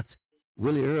 good.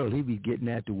 Willie Earl, he be getting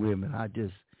at the women.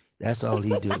 That's all he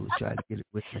do is try to get it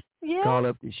with them. Yeah, Call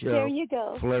up the show. There you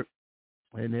go. Flirt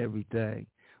and everything.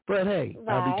 But hey,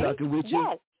 right. I'll be talking with you.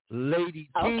 Yes. Lady T.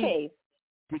 Okay.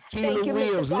 Tequila Thank you,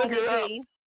 Williams. Mr. Look her up.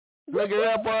 Look her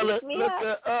up on the, look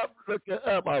her up. Look her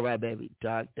up. All right, baby.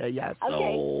 Talk to y'all soon.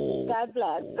 Okay. God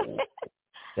bless.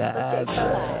 God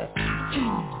bless.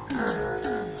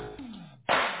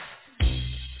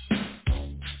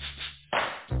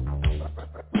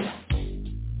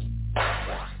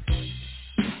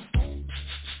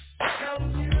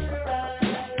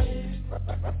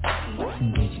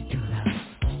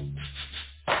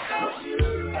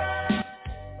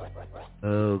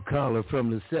 Oh, caller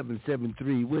from the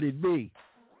 773. Would it be?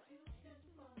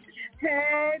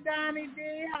 Hey, Donny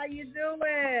D, how you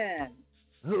doing?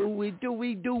 Who we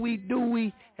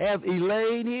have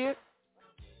Elaine here?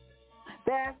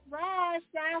 That's right,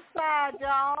 Southside,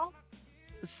 y'all.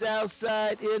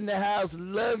 Southside in the house.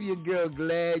 Love you, girl.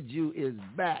 Glad you is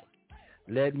back.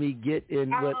 Let me get in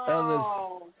what others.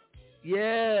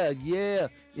 Yeah.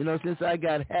 You know, since I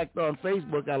got hacked on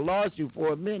Facebook, I lost you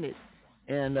for a minute.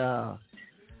 And,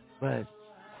 but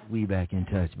we back in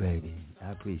touch, baby.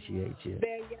 I appreciate you.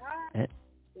 There you are. And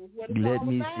that's what it's let all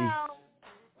me about.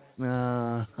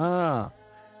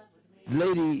 see.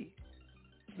 Lady,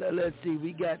 let's see.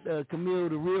 We got Camille,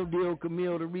 the real deal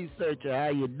Camille, the researcher. How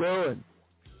you doing?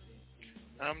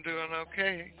 I'm doing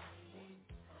okay.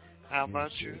 How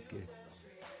about you? Good.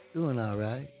 Doing all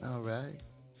right.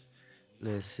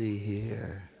 Let's see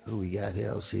here. Who we got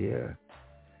else here?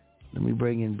 Let me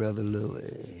bring in Brother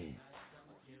Louis.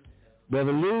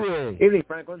 Brother Louis. Evening,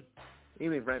 Franklin.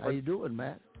 How you doing,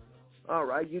 Matt? All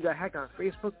right. You got hacked on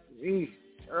Facebook? Eesh,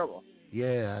 terrible.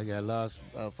 Yeah, I got lost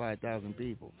 5,000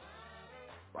 people.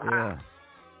 Wow.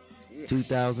 Yeah.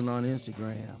 2,000 on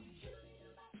Instagram.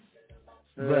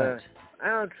 But I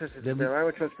don't trust it. I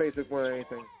would trust Facebook more than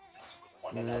anything.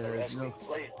 No.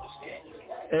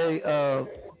 Hey,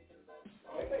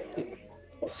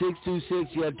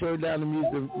 626, you got to turn down the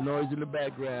music noise in the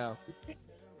background.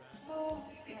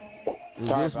 Is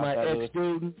this my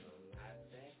ex-student?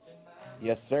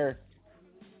 Yes, sir.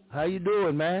 How you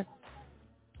doing, man?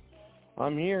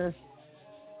 I'm here.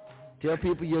 Tell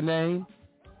people your name.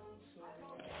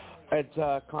 It's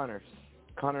Connor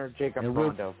Jacob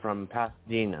Rondo from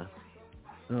Pasadena.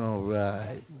 All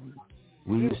right.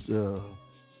 We used to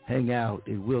hang out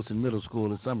at Wilson Middle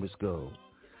School and summer school.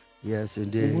 Yes,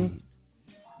 indeed. Mm-hmm.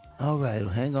 All right,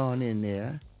 well, hang on in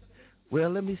there. Well,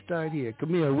 let me start here.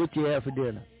 Camille, what you have for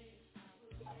dinner?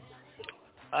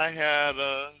 I had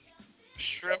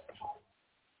shrimp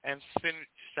and spinach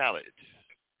salad.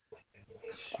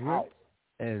 Shrimp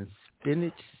and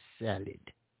spinach salad.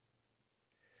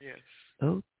 Yes.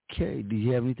 Okay. Do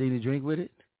you have anything to drink with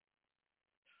it?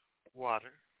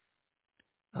 Water.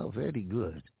 Oh, very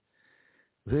good.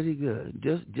 Very good.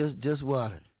 Just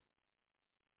water.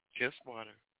 Just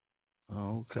water.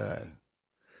 Okay.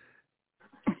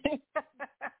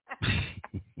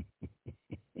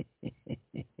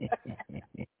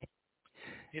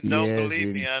 You don't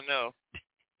believe me, I know.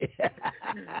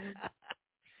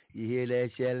 You hear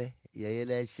that, Shelley?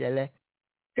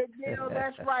 Camille,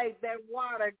 that's right. That's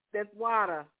water.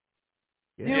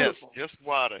 Yes, just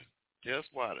water.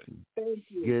 Thank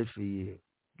you.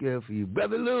 Good for you.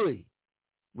 Brother Louis,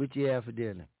 what you have for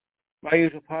dinner? My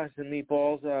usual pasta and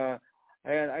meatballs.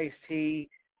 I had iced tea.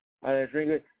 I drink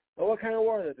it. Oh, what kind of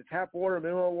water? The tap water,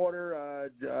 mineral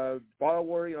water, bottled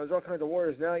water. You know, there's all kinds of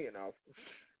waters now, you know.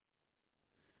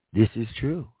 This is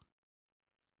true.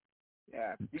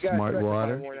 Yeah, you got smart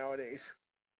water more nowadays.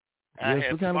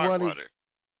 Yes, what kind of water?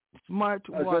 Smart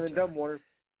water. Better than dumb water.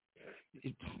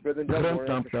 Better than dumb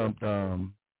water.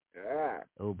 Yeah.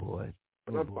 Oh boy.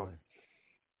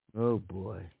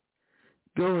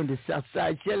 Going to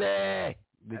Southside Chile.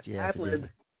 What you have for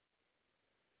dinner?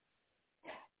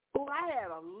 Oh, I had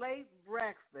a late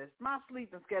breakfast. My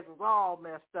sleeping schedule's all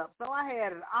messed up. So I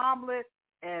had an omelet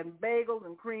and bagels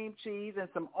and cream cheese and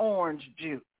some orange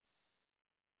juice.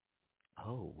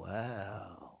 Oh,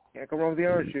 wow. Can't go wrong with the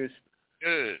orange juice.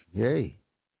 Good. Yay.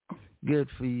 Good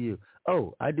for you.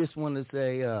 Oh, I just want to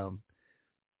say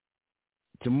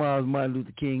tomorrow's Martin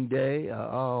Luther King Day.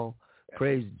 All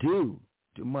praise due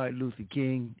to Martin Luther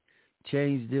King.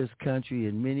 Changed this country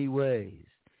in many ways.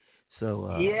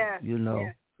 So, you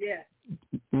know,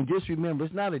 and just remember,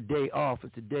 it's not a day off,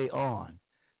 it's a day on.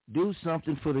 Do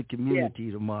something for the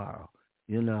community tomorrow,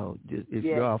 you know, if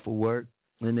you're off of work.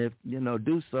 And if, you know,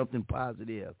 do something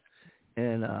positive.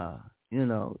 And, you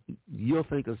know, you'll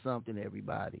think of something,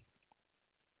 everybody.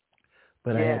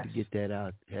 But I had to get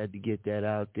that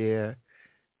out there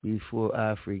before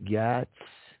I forgot.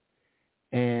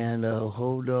 And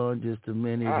hold on just a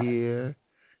minute here.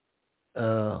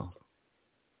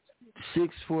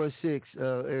 646,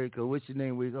 Erica, what's your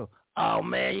name? We go. Oh,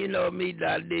 man, you know me,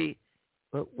 Donny.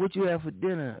 What you have for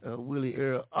dinner, Willie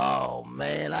Earl? Oh,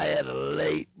 man, I had a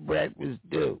late breakfast,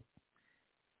 too.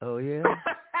 Oh, yeah?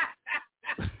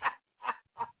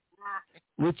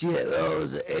 What you had? Oh, it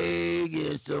was an egg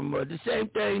and some, the same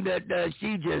thing that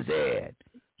she just had.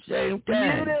 Same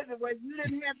time. You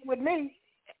didn't have it with me.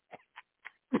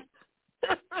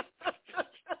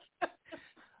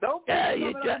 Don't be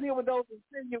coming up here with those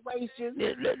insinuations.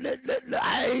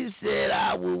 I ain't said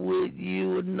I was with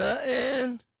you or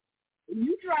nothing.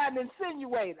 You tried to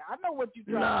insinuate. I know what you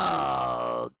tried to do.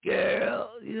 No, girl.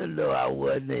 You know I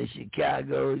wasn't in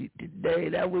Chicago today.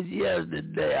 That was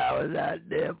yesterday. I was out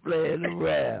there playing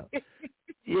around.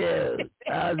 Yeah,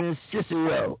 I was in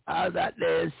Cicero. I was out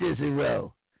there in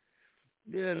Cicero.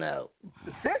 You know.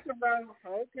 Cicero?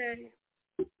 Okay.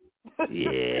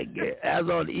 Yeah, girl. I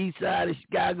was on the east side of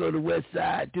Chicago, the west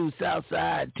side too, south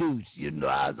side too. You know,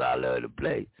 I was all over the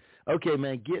place. Okay,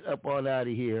 man, get up on out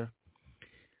of here.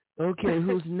 Okay,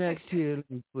 who's next here?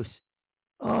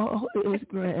 Oh, it's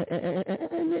Granny.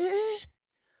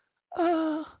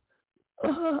 I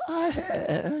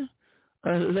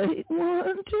had a late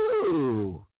one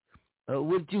too.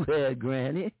 What you had,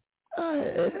 Granny? I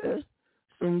had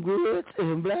some grits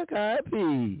and black-eyed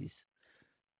peas.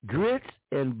 Grits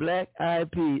and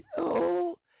black-eyed peas.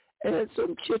 Oh, and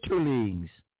some chitterlings.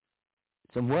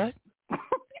 Some what?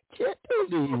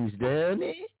 Chitterlings,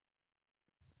 Danny.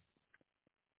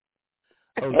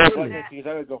 Oh, really?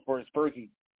 I would go for a Spurky.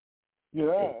 Yeah.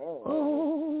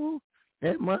 Oh,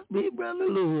 that must be Brother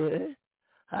Louis.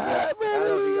 Hi, Yeah,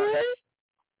 Brother Louis.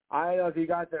 I don't know if you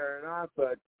got there or not,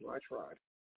 but I tried.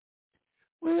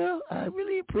 Well, I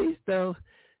really appreciate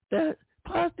that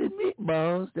pasta and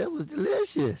meatballs. That was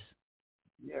delicious.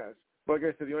 Yes. Like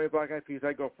I said, the only black-eyed peas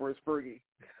I go for is Spurky.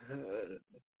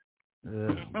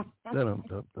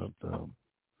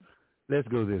 Let's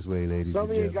go this way, ladies.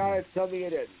 Some of you guys tell me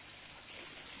it is.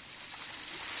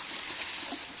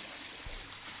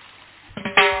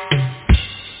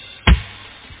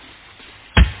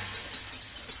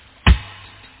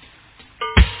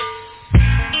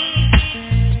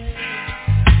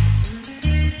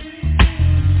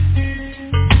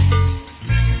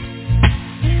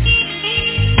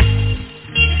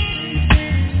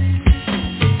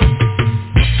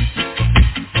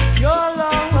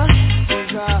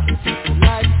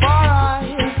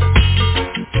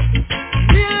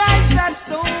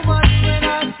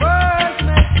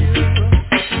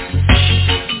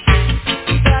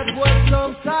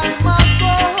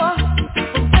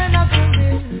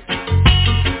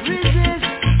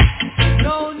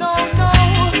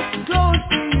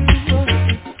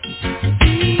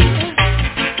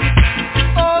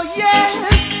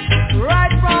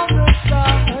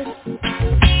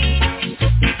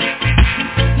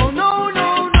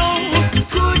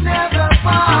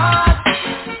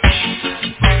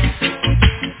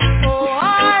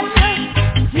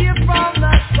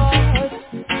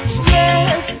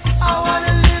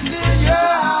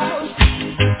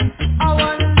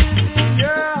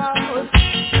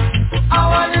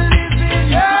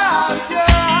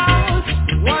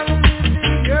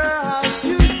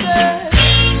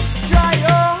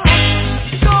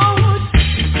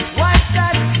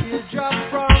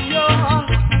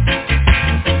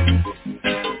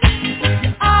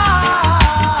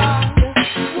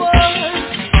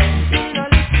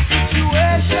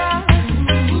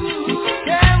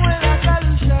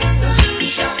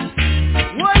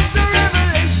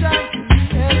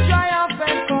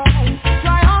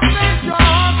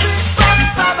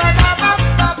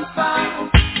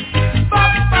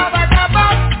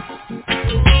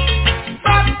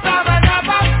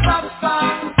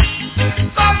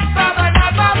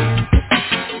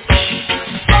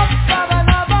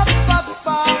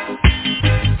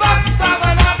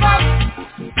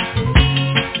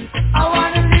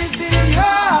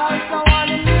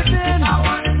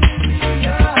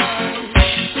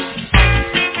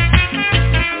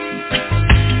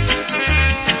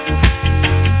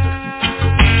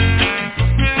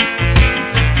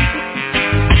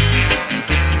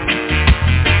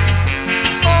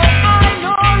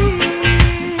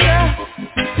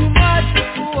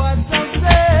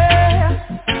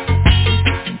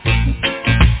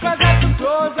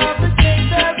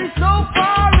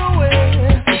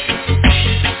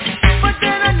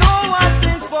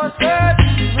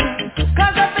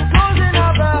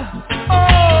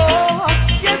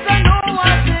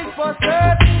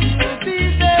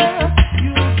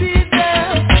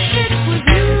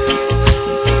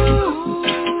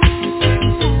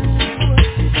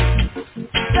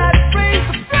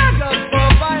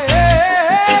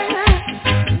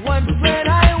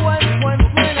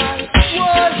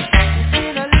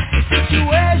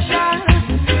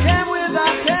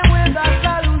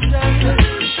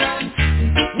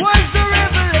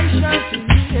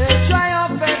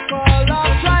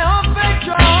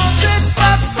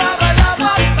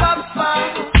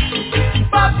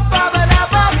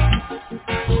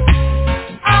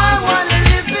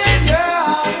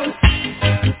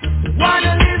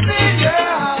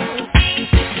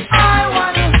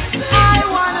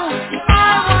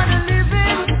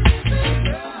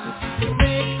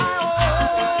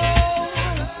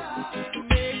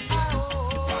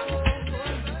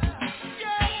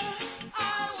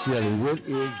 what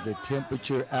is the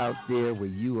temperature out there where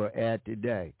you are at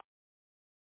today?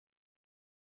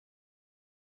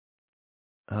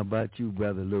 How about you,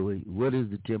 Brother Louis? What is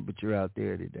the temperature out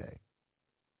there today?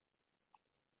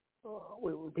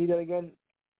 Wait, repeat that again.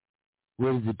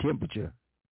 What is the temperature?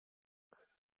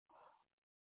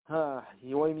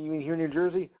 You mean here in New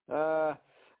Jersey?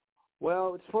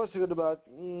 Well, it's supposed to get about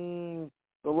the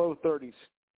low 30s.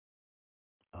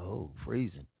 Oh,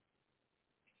 freezing.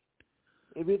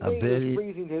 If you think it's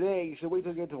freezing today, you should wait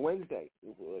till you get to Wednesday.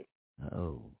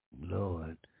 Oh,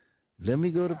 Lord. Let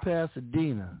me go to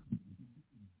Pasadena.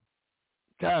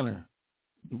 Connor,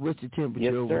 what's the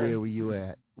temperature over there where you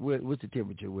at? What's the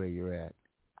temperature where you're at?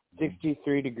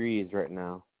 63 degrees right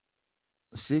now.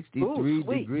 63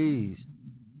 degrees.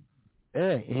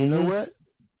 Hey, you know what?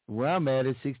 Where I'm at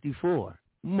is 64.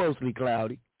 Mostly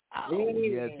cloudy. Oh,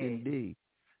 yes, indeed.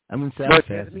 I'm in South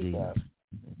Pasadena.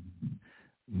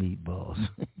 Meatballs.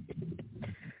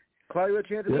 Cloudy with a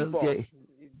chance of meatballs. Okay.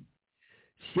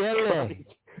 Shelley.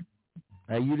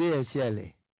 Are you there,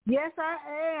 Shelley? Yes, I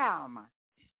am.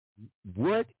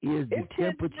 What is the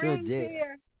temperature there?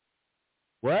 Here.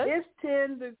 What? It's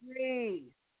 10 degrees.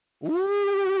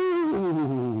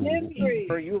 Ooh. 10 degrees.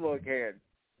 For you, little kid.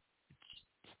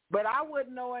 But I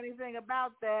wouldn't know anything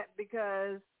about that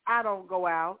because I don't go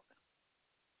out.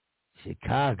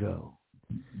 Chicago.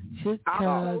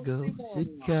 Chicago.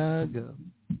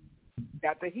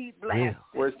 Got the heat blast. Yeah.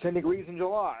 Where it's 10 degrees in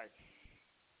July.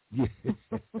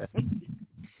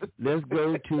 Let's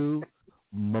go to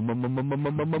Mo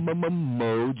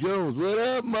Jones. What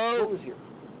up, Mo?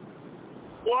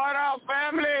 What up,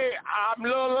 family? I'm a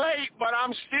little late, but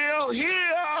I'm still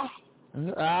here.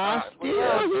 I'm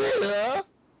still here.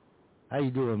 How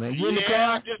you doing, man? You in the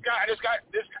car?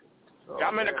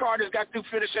 I'm in the car. Just got through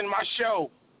finishing my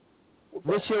show.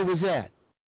 What show was that?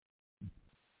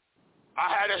 I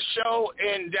had a show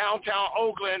in downtown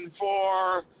Oakland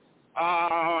for,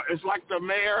 it's like the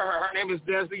mayor. Her name is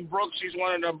Desi Brooks. She's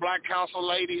one of the Black Council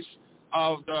ladies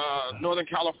of Northern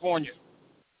California.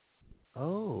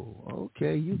 Oh,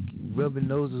 okay. You rubbing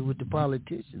noses with the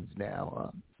politicians now,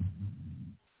 huh?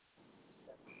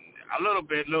 A little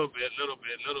bit.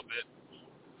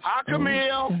 Hi,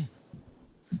 Camille.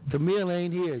 Camille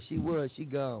ain't here. She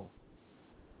gone.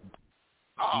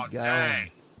 Oh,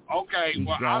 dang. Okay,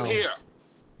 well, I'm here.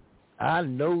 I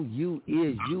know you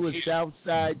is. You a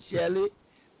Southside Shelley,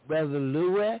 Brother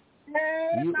Louis.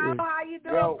 Hey, Mama, how you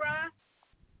doing, bro?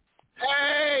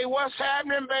 Hey, what's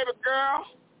happening, baby girl?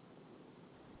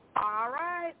 All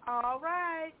right.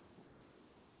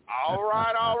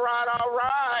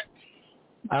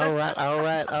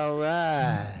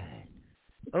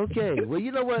 Okay, well,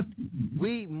 you know what?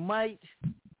 We might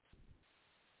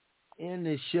end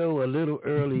the show a little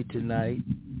early tonight.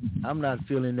 I'm not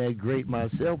feeling that great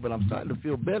myself, but I'm starting to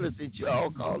feel better since you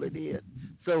all called it in.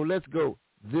 So let's go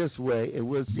this way, and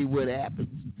we'll see what happens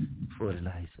for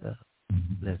tonight. So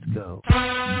let's go.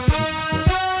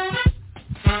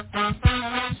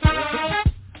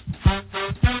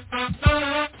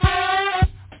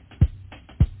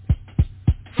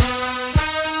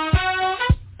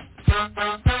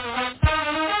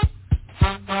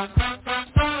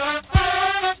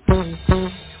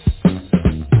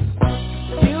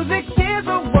 Music is a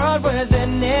word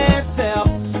within itself,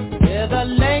 with a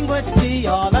language we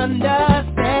all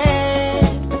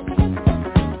understand,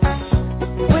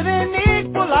 with an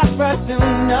equal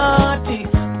opportunity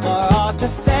for all to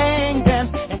sing,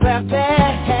 dance, and clap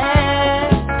their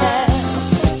hands.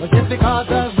 Well, just because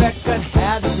a record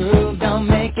has a groove, don't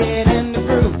make it in the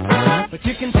groove, but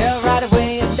you can tell right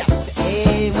away it's just the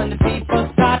A when the people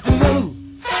start to move.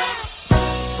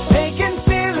 They can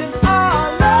feel it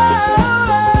all over.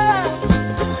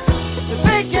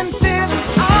 They can feel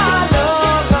it all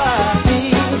over.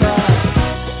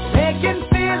 They can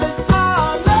feel it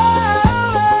all over.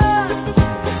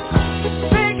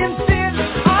 They can feel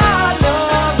it all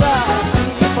over.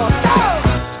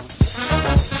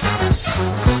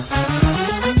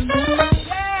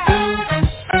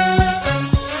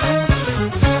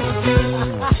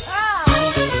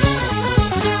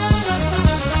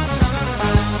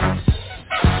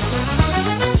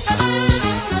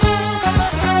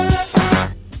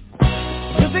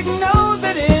 Music knows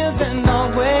it is and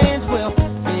always will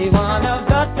be one of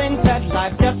the things that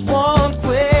life just won't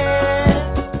quit.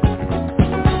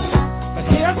 But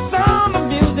here's some of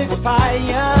music's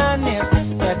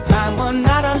pioneers that time will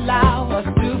not allow us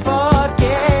to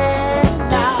forget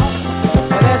now.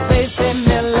 But as they say,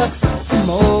 Miller,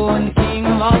 Mo, and King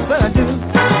will also do.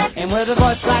 And with a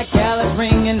voice like Alice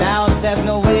ringing out, there's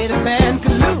no way the band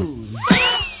could lose.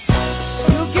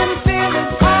 You can feel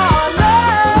it all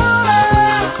over.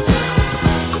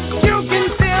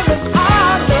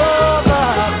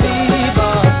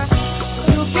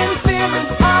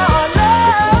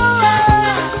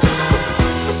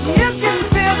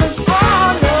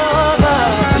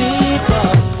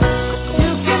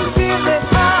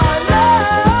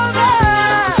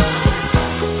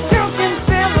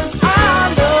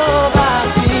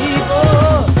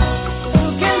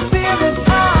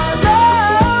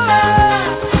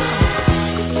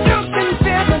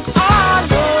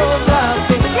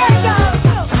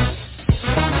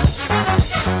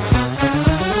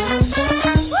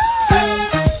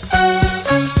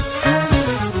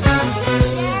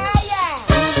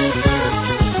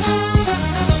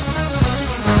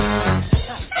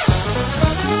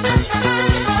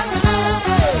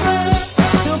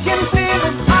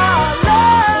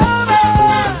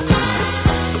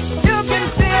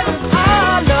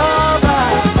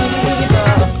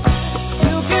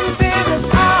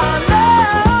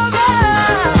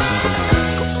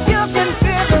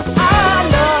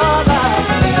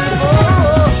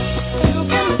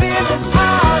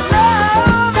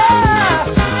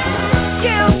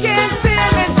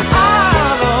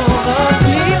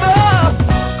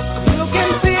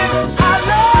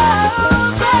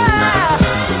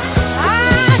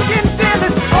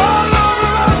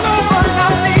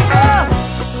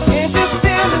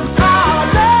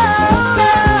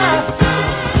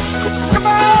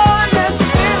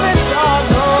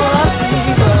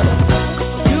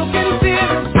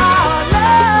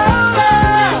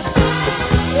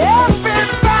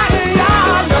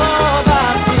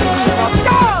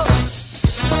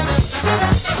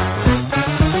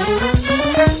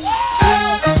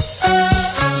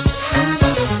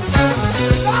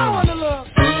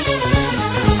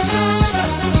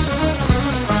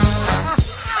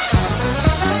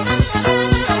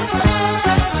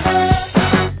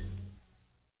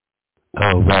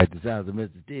 sounds of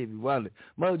Mr. Stevie Wonder.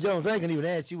 Mo Jones, I can even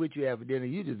ask you what you had for dinner.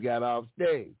 You just got off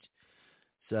stage.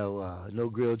 So, no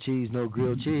grilled cheese,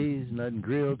 nothing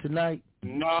grilled tonight?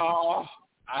 No,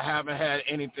 I haven't had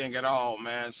anything at all,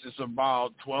 man, since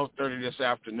about 12:30 this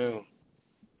afternoon.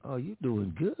 Oh, you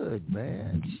doing good,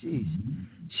 man. Jeez.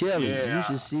 Shelly, you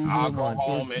should see him on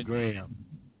Instagram.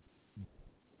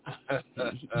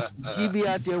 He be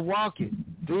out there walking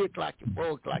 3 o'clock and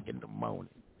 4 o'clock in the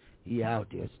morning. He out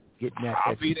there getting that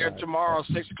I'll exercise. be there tomorrow,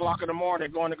 6 o'clock in the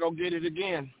morning, going to go get it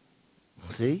again.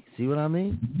 See what I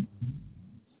mean?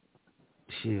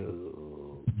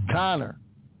 Shoot. Connor.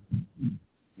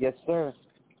 Yes, sir.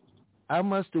 I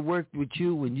must have worked with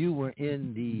you when you were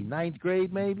in the 9th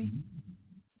grade, maybe?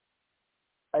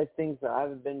 I think so. I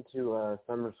haven't been to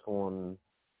summer school in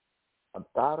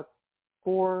about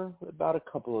a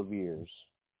couple of years.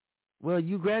 Well,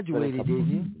 you graduated, didn't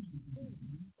you?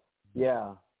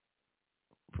 Yeah.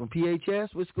 From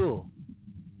PHS? What school?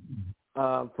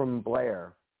 From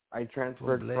Blair. I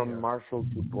transferred from Marshall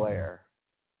to Blair.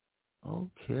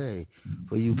 Okay.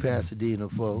 For you Pasadena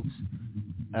folks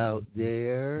out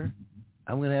there,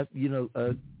 I'm going to have,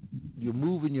 you're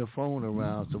moving your phone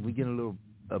around, so we get a little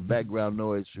background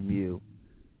noise from you.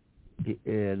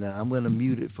 And I'm going to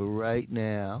mute it for right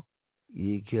now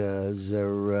because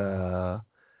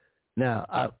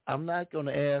now I'm not going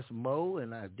to ask Mo,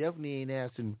 and I definitely ain't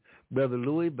asking Brother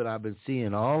Louis, but I've been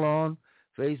seeing all on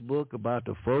Facebook about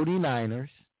the 49ers.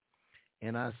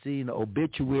 And I seen the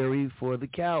obituary for the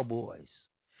Cowboys.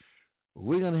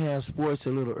 We're going to have sports a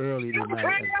little early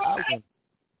tonight.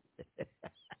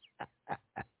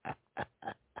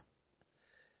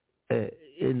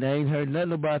 And I ain't heard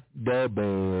nothing about the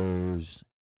Bears.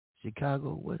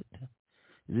 Chicago, what?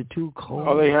 Is it too cold?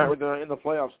 Oh, they have in the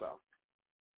playoffs, though.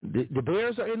 The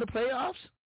Bears are in the playoffs?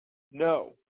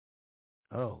 No.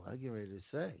 Oh, I get ready to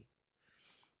say.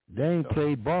 They ain't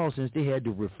played ball since they had the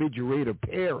refrigerator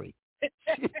Perry.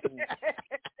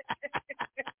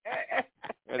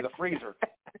 And the freezer.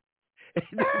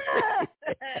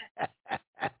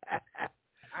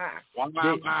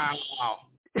 Wow.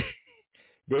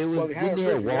 They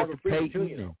had Walter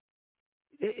Payton.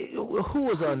 Who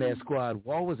was on that squad?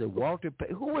 Was it Walter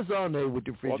Payton? Who was on there with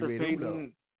the refrigerator?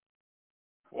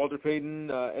 Walter Payton,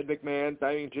 Ed McMahon,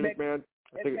 Jim McMahon.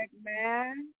 Ed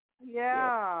McMahon?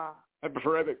 Yeah. I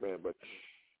prefer Ed McMahon, but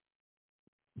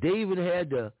they even had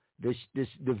the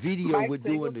video Mike with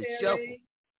doing the Singletary. shuffle.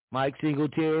 Mike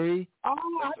Singletary. Oh,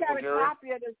 I got a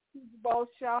copy of the Super Bowl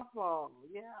shuffle.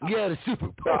 Yeah. Yeah, the Super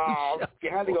Bowl shuffle. You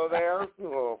had to go there.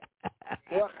 Oh,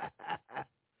 yeah.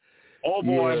 Oh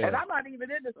boy. Yeah. And I'm not even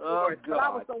in the sports, but I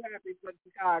was so happy for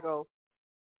Chicago.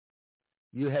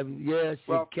 You have,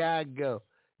 Chicago.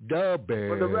 The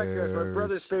Bears. For the record, my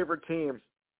brother's favorite team.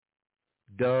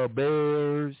 The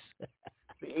Bears.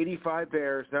 The 85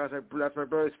 Bears. That's my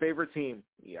brother's favorite team.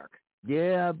 Yuck.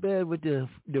 Yeah, I bet with the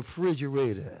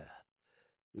refrigerator.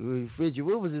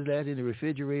 What was his last name? The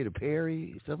refrigerator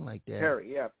Perry? Something like that.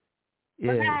 Perry, yeah.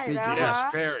 Yeah,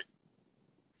 Yes, Perry.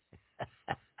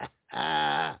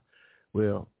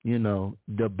 Well,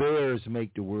 the Bears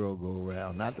make the world go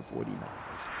round, not the 49ers.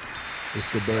 It's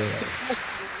the Bears.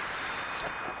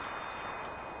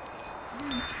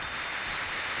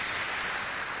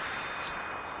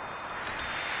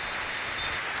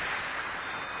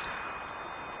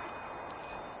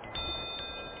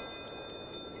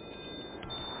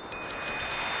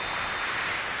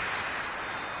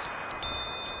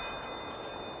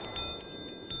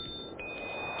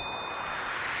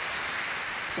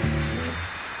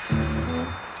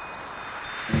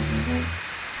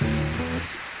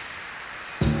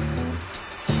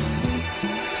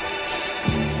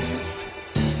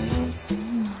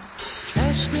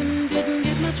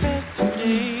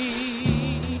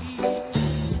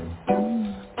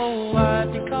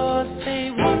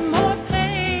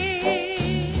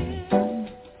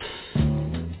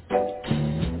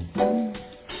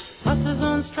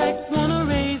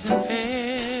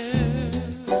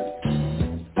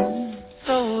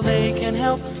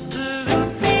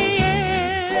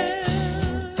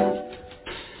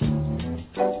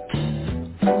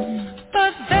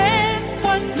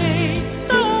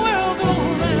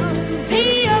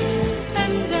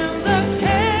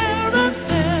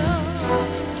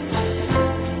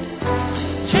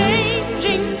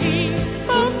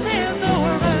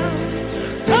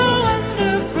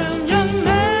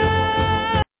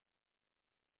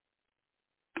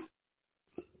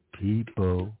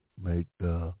 People make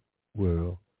the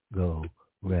world go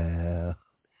round.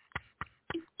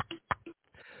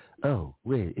 Oh,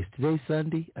 wait, is today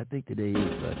Sunday? I think today is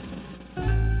Sunday.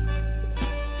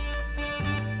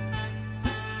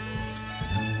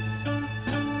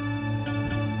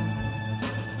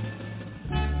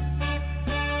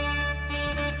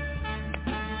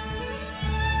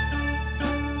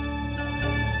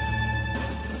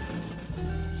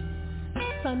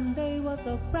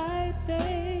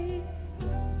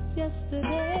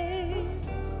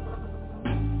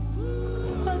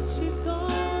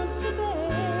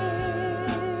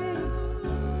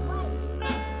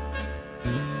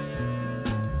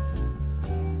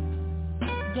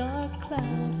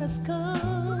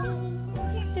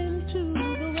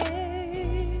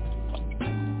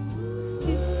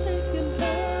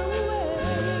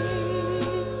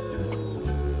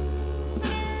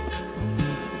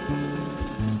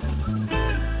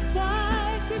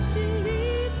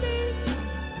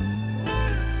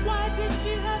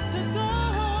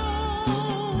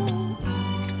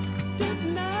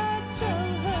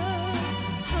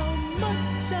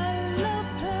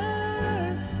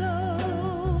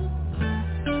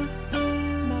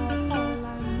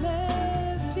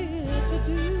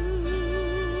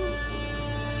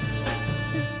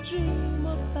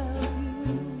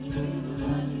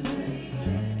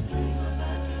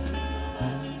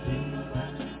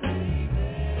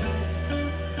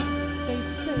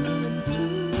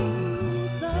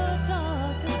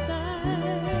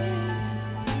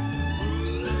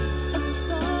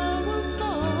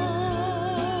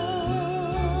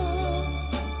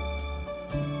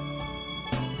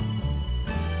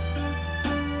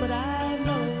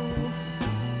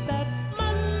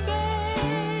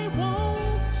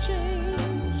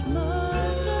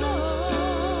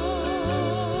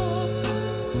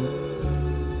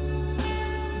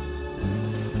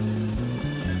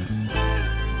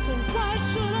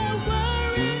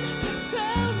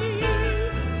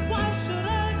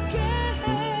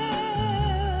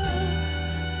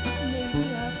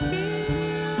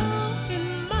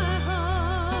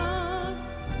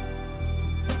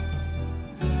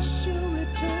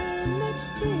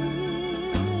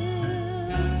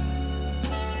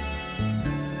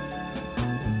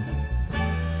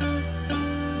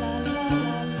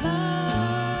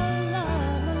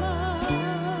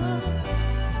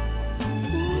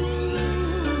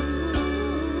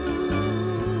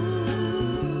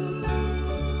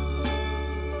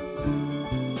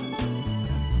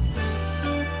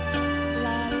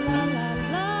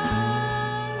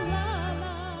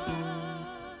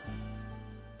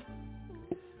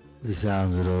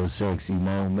 sounds of those sexy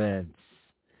moments.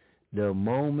 The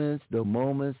moments of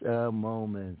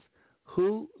moments.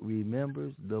 Who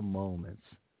remembers the moments?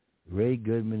 Ray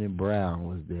Goodman and Brown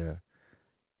was their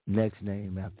next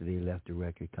name after they left the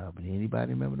record company.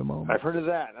 Anybody remember the moments? I've heard of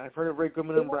that. I've heard of Ray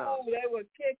Goodman and Brown. Oh, they would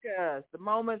kick us. The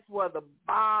moments were the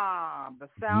bomb. The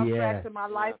soundtrack to my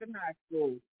life in high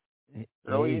school.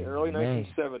 Early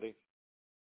 1970.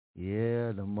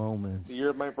 Yeah, the moments. The year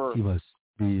of my birth. She must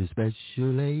be a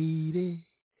special lady.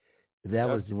 That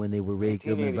was when they were Ray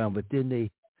Goodman and Brown. But then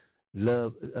they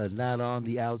loved Not on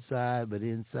the Outside, but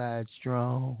Inside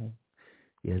Strong.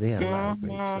 Yeah, they had a lot of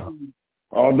great songs.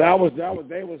 Oh, they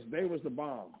was the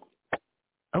bomb.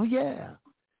 Oh yeah,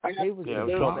 they was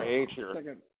the bomb. My age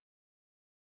here.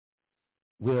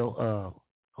 Well,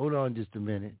 hold on just a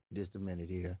minute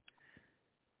here.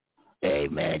 Hey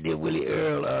man, did Willie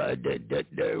Earl is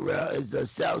the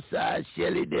Southside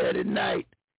Shelly there tonight?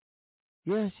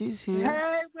 Yeah, she's here.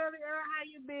 Hey Willie Earl, how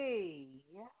you be?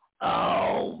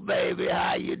 Oh baby,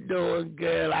 how you doing,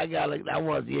 girl? I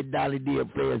want to see Dolly D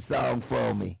play a song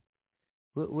for me.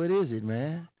 What is it,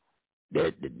 man?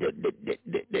 It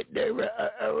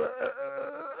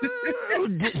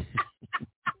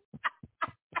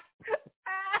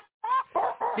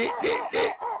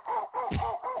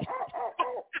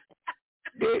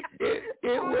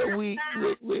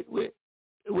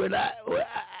when I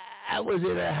was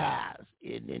in her house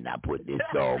and then I put this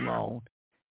song on.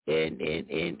 And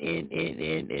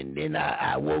then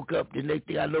I woke up. The next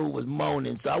thing I know it was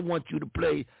morning. So I want you to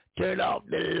play Turn Off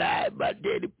the Light by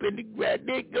Daddy Pendergrass.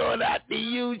 They going out to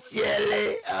you,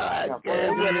 Shelly. Oh,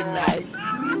 God, what a night.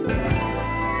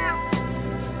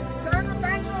 Turn it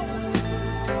back on.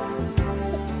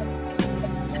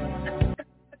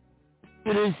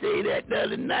 You didn't say that the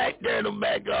other night. Turn them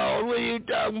back on. What are you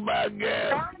talking about,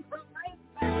 girl?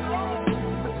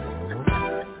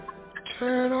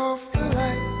 Turn off the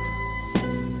light.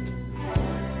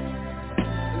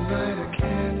 Light a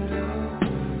candle.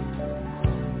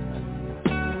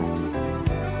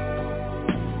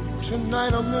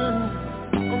 Tonight I'm in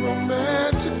a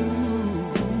romantic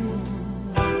mood.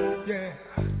 Yeah.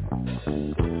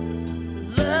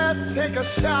 Let's take a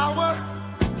shower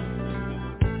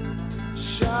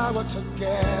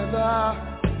together.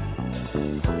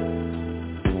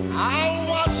 I'll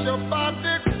wash your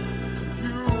body,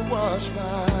 you wash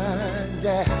mine.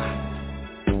 Yeah.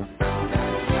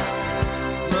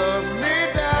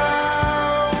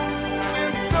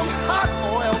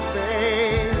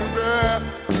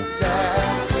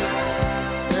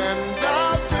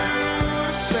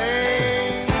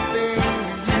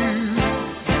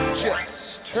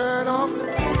 Turn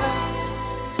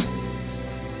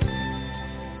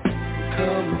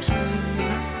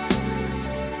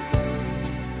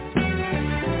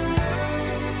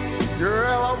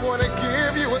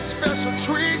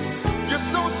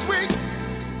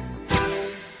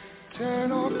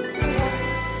off the light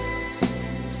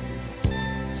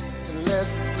and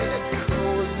let's get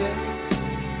cozy.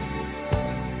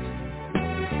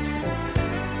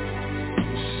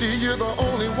 See, you're the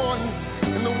only one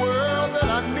in the world that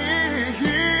I need.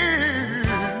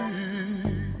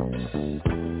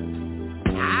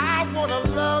 I wanna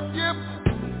love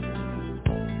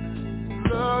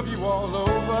you all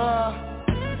over.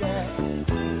 Yeah.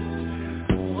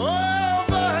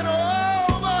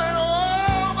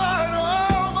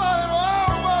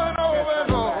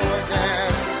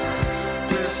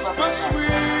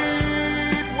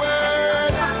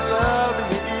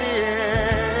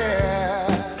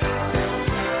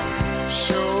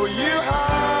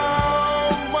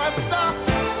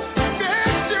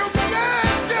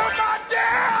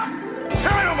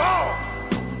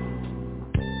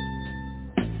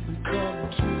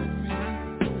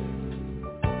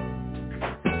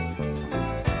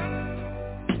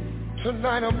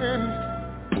 Tonight I'm in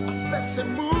a sexy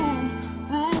mood,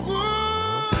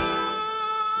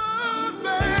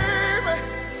 baby.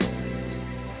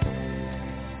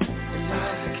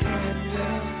 Light a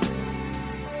candle.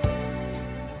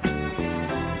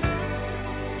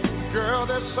 Girl,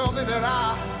 there's something that I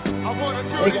want to do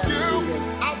to you.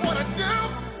 I want to do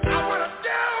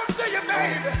to you,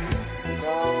 baby.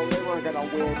 No, they weren't going to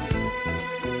win.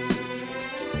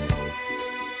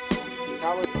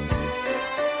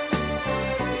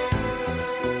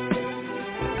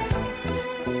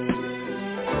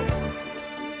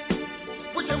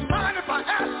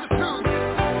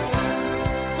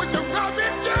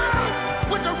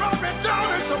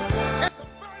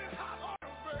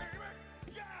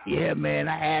 Yeah, man,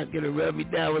 I asked her to rub me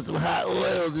down with some hot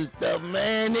oils and stuff.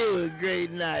 Man, it was a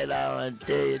great night. I want to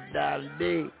tell you, Dolly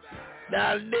D.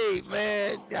 Donnyds,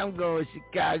 man. I'm going to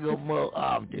Chicago more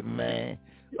often, man.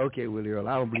 Okay, Willie Earl,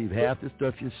 I don't believe half the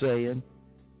stuff you're saying.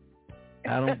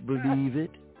 I don't believe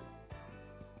it.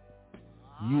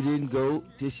 You didn't go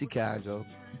to Chicago.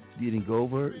 You didn't go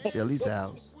over to Shelly's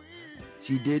house.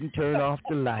 She didn't turn off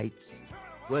the lights.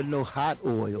 Wasn't no hot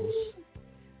oils.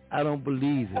 I don't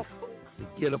believe it. So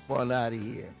get up on out of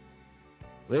here.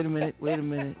 Wait a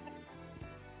minute.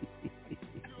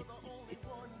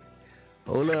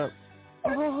 Hold up.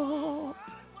 Oh,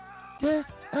 yeah,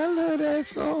 I love that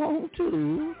song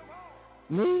too.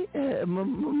 Me and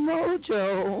Mo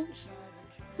Jones,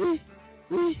 we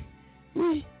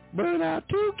burn out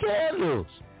 2 candles.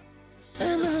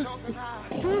 And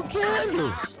 2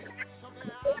 candles.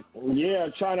 Yeah,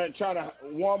 trying to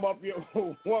warm up your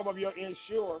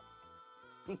Ensure.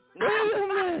 Wait a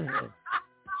minute.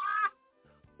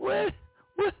 Wait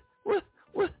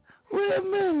a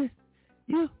minute.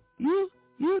 You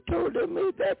told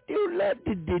me that you loved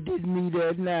me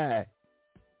that night.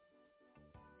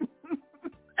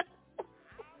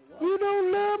 You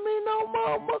don't love me no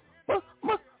more,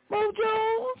 Mo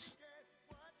Jones?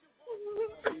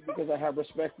 Because I have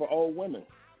respect for old women.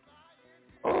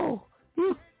 Oh,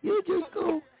 you just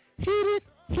go hit it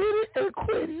and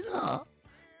quit it, huh?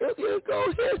 You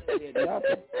go hit it.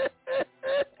 Nothing.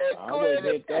 I wouldn't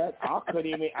hit that. I couldn't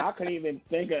even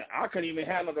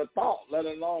handle the thought, let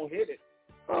alone hit it.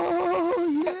 Oh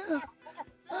yeah,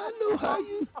 I know how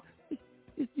you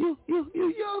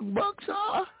young bucks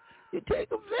are. You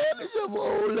take advantage of an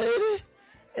old lady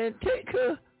and take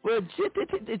her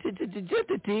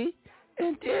virginity,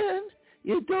 and then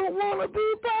you don't want to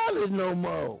be bothered no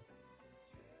more.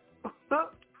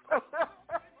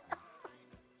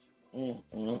 Yeah.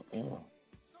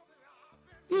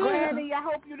 Granny, I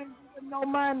hope you didn't give him no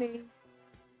money.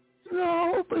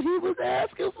 No, but he was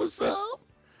asking for some.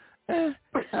 And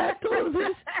I told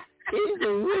him he's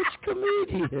a rich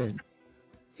comedian.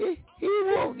 He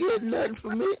won't get nothing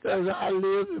from me because I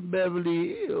live in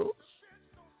Beverly Hills.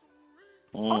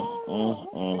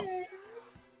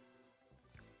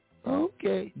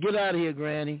 Okay. Get out of here,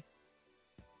 Granny.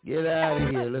 Get out of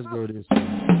here. Let's go this way.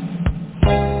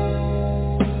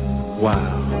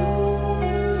 Wow.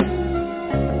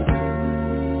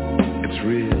 It's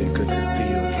really good to see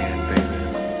you again, baby.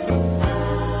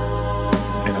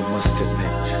 And I must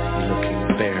admit, you're looking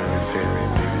very, very,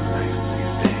 very nice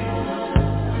these days.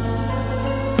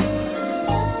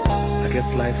 I guess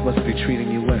life must be treating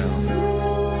you well.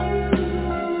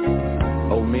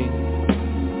 Oh, me?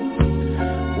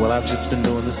 Well, I've just been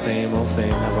doing the same old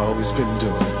thing I've always been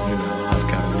doing. You know, I've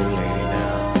got a new lady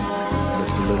now. And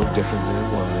it's a little different than it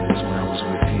was when I was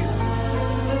with you.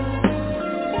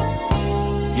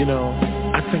 You know,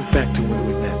 I think back to when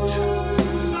we met.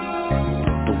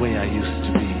 The way I used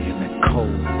to be and that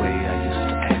cold way I used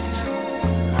to act.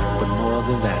 But more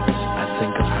than that, I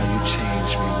think of how you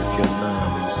changed me with your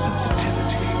love and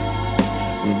sensitivity.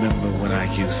 Remember when I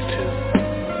used to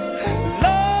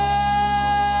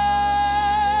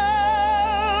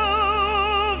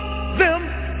love them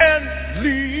and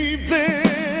leave them.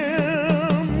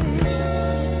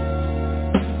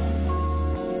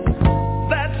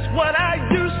 That's what I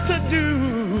used to do.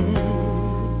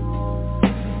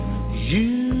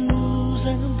 Use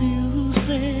and abuse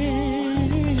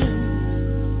them.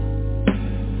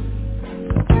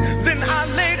 Then I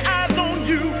laid eyes on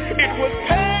you. It was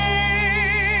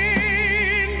pain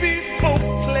before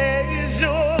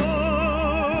pleasure.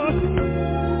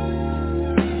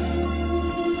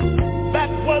 That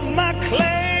was my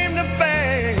claim to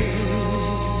fame.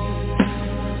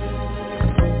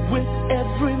 With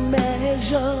every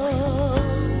measure,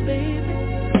 baby,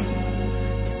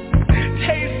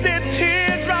 tasted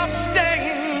teardrop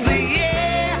stains,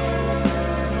 yeah.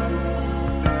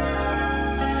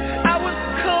 I was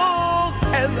cold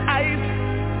as ice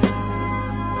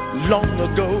long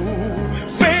ago,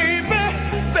 baby,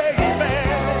 baby.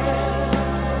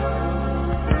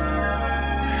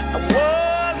 I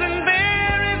wasn't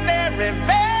very, very,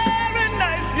 very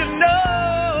nice, you know.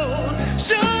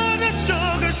 Sugar,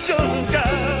 sugar,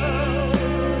 sugar.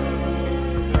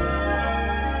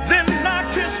 Then I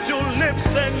kissed your lips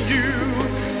and you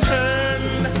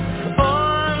turned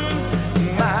on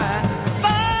my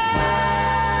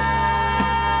fire,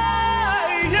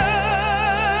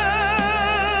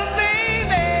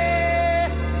 baby.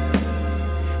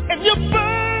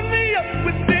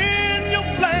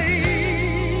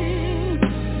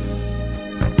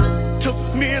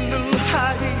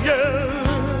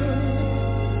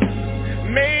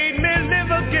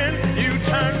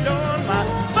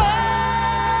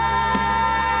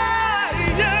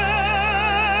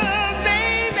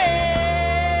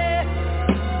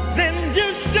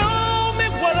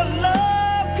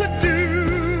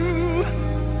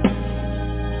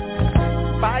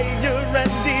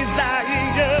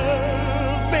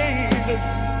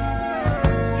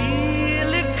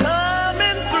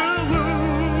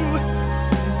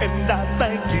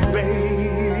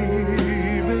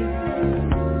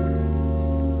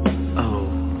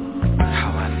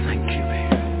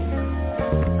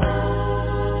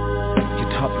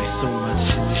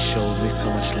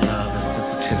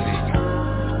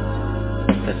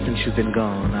 you've been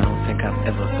gone, I don't think I've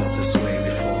ever felt this way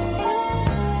before.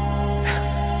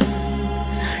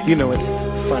 You know,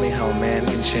 it's funny how a man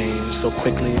can change so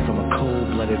quickly from a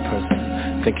cold-blooded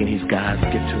person thinking he's God's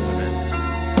gift to him.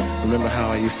 And remember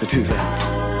how I used to do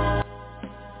that?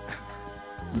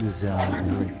 This is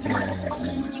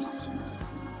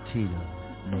Tina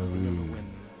Marie,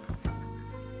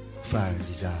 Fire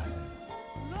Desire.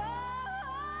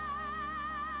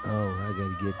 Oh, I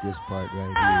gotta get this part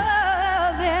right here.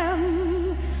 Love them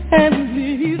and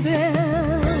leave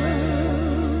them.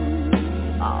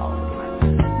 Oh,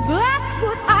 that's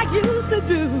what I used to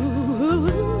do.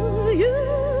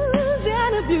 Use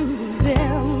and abuse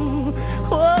them.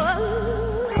 Oh,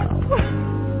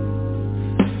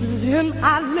 then I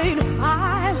laid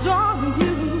eyes on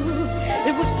you.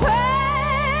 It was pain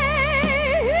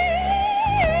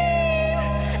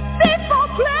before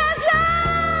pleasure.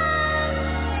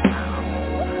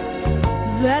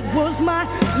 That was my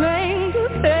claim to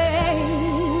fame.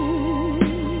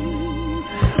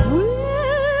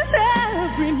 With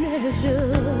every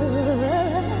measure,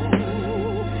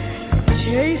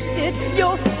 tasted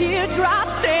your teardrop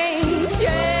stains.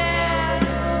 Yeah,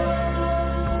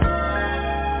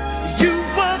 You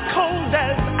were cold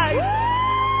as ice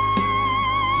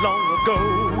long ago.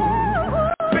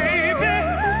 Baby,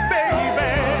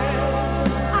 baby.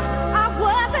 I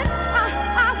wasn't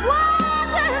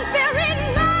very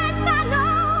nice, I know.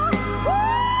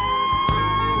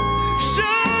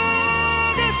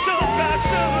 Sugar, sugar,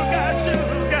 sugar,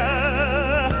 sugar.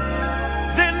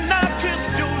 Then I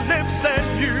kissed your lips and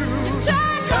you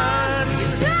turned on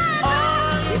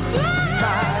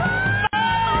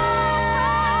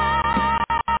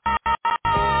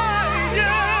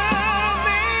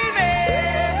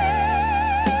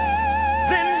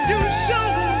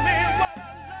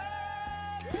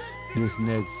This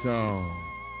next song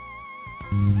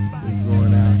is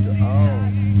going out to all.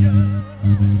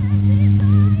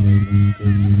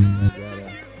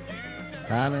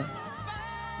 Hannah,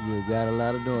 you got a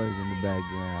lot of noise in the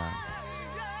background,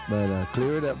 but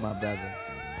clear it up, my brother.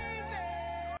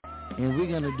 And we're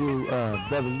gonna do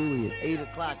Brother Louie at 8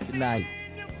 o'clock tonight.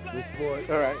 This boy.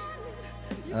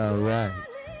 All right.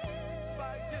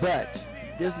 But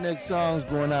this next song's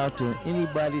going out to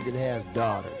anybody that has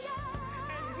daughters.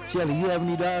 Shelly, you have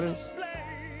any daughters?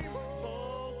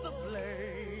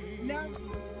 No.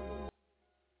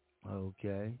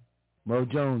 Okay. Mo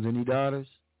Jones, any daughters?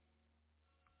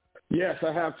 Yes,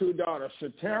 I have two daughters,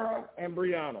 Shatara and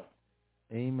Brianna.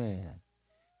 Amen.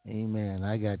 Amen.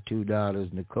 I got two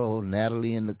daughters,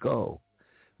 Natalie and Nicole.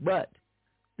 But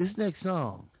this next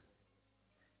song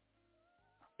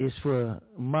is for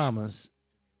mamas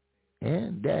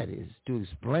and daddies to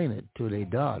explain it to their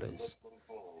daughters.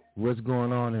 What's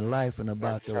going on in life and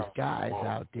about those guys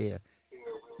out there.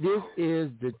 This is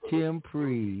the Tim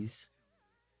Prees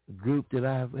group that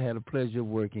I've had a pleasure of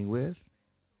working with.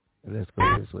 Let's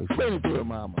go this way. Explain it to her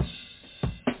mama.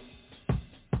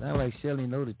 Sound like Shelly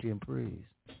know the Tim Prees.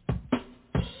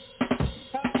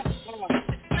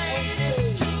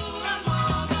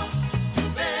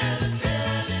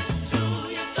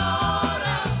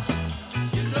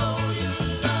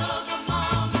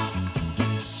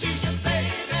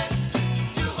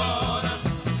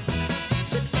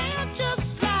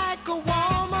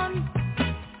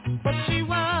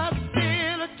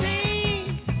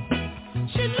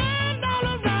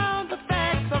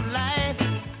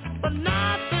 but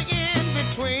not the in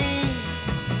between.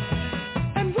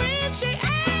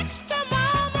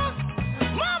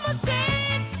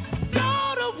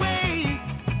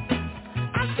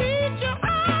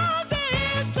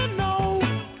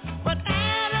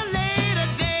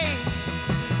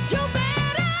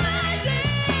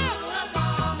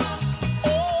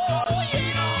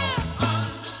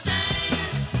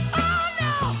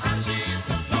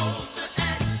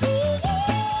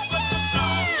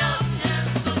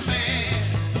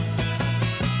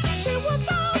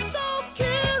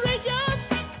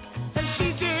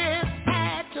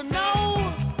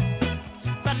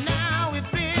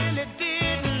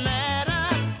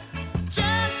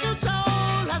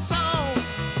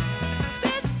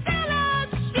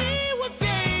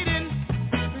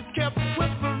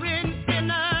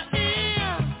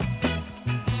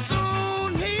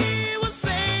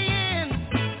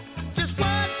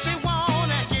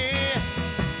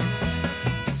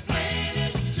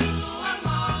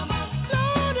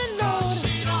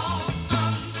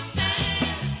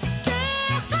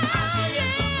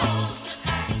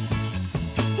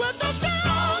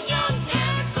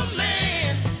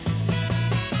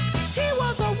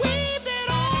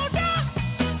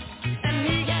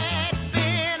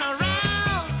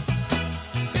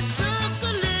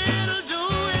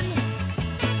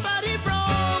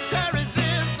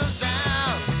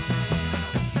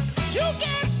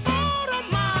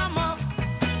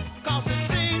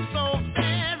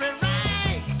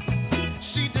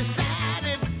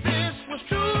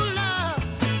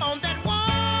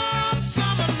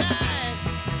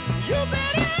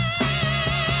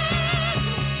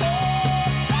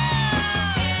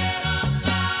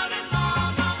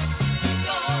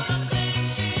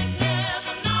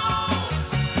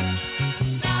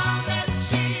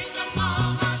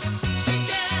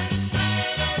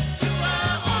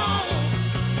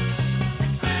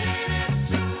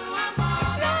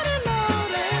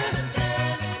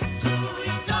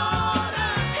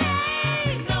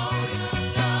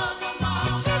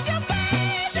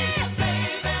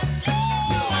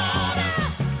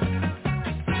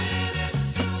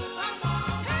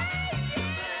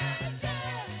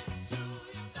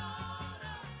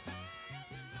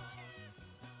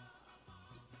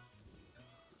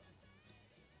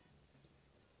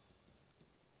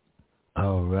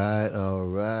 All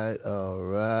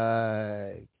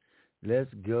right. Let's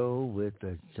go with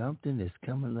something that's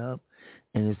coming up,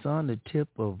 and it's on the tip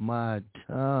of my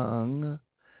tongue.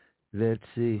 Let's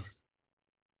see.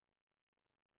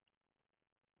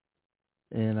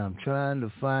 And I'm trying to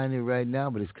find it right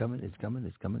now, but it's coming.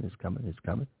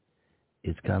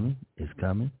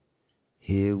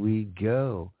 Here we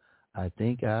go. I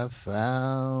think I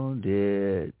found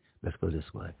it. Let's go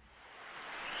this way.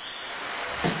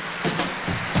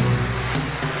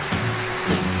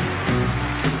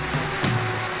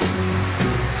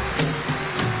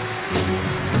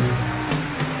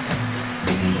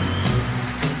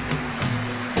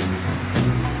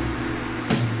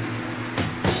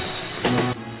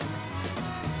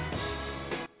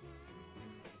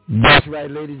 That's right,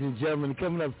 ladies and gentlemen.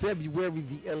 Coming up February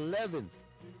the 11th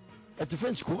at the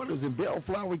French Quarters in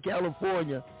Bellflower,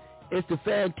 California, it's the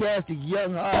fantastic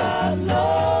Young Heart. My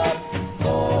love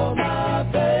for my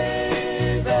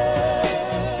baby.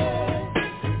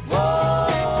 Oh,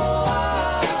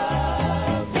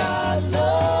 I've got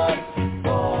love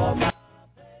for my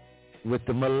baby. With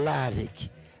the melodic,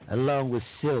 along with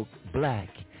Silk Black,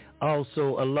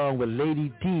 also along with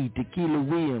Lady D, Tequila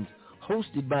Williams,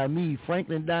 hosted by me,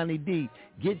 Franklin Donny D.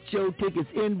 Get your tickets,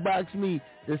 inbox me,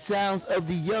 the sounds of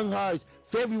the Young Hearts,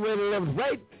 February 11th,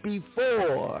 right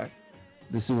before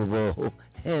the Super Bowl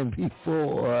and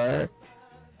before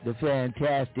the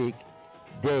fantastic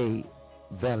day,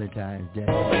 Valentine's Day.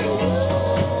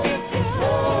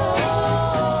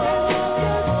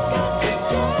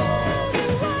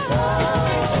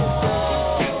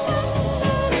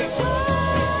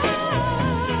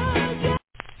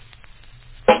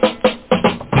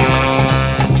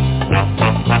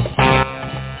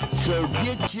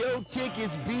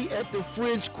 Be at the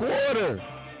French Quarter,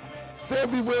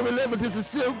 February 11th. This is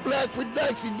Silk Black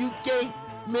Production. You can't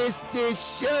miss this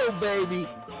show, baby.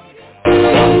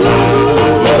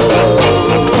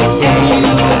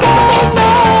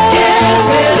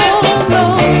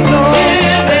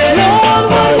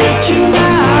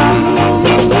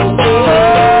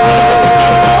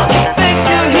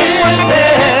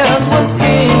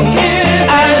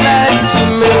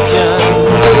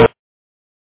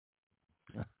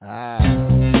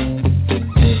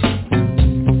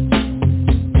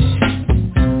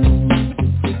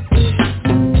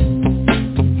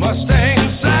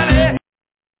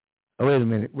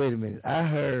 Wait a minute. I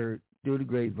heard through the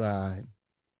grapevine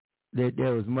that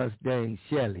there was Mustang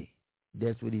Shelley.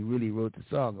 That's what he really wrote the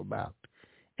song about.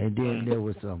 And then there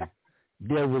was some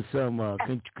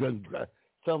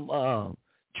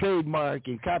trademark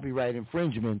and copyright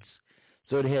infringements,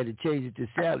 so they had to change it to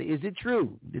Sally. Is it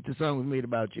true that the song was made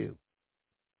about you?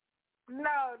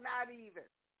 No, not even.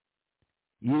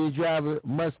 You didn't drive a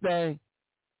Mustang?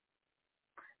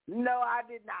 No, I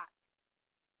did not.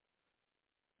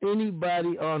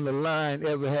 Anybody on the line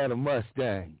ever had a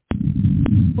Mustang?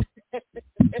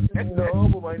 No,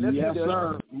 but my nephew yes, does.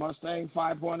 sir. Mustang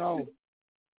 5.0.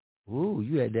 Ooh,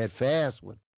 you had that fast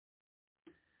one.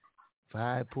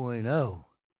 5.0.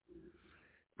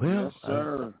 Well, yes,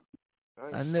 sir.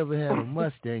 I never had a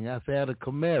Mustang. I've had a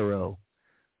Camaro,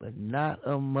 but not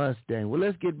a Mustang. Well,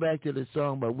 let's get back to the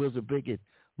song by Wilson Pickett,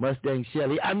 Mustang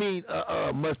Shelley.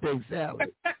 Mustang Sally.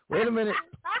 Wait a minute.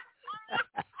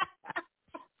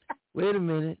 Wait a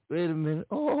minute.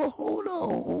 Oh, hold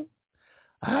on.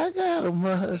 I got a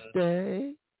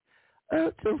Mustang.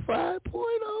 It's a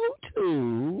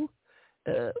 5.02.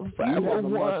 501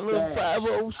 or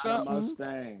 50 something.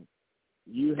 Mustang.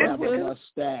 You have a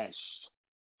mustache.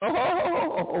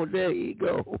 Oh, there he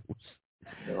goes.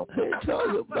 Talk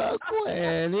about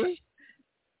Granny.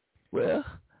 Well,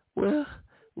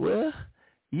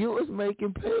 you was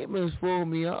making payments for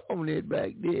me on it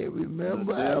back there,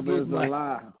 remember? The devil is a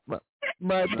lie.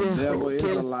 My devil is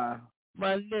a lie.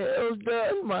 My nails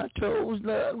done, my toes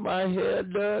done, my hair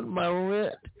done, my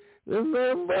rent.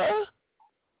 Remember?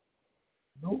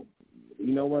 Nope.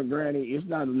 You know what, Granny? It's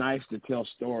not nice to tell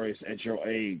stories at your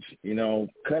age. You know,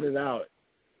 cut it out.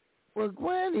 Well,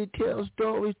 Granny tells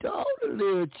stories to all the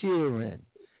little children.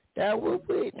 That's what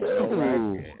we do.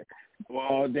 Right.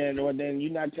 Well, then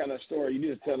you're not telling a story.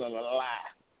 You're just telling a lie.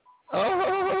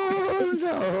 Oh,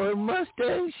 no,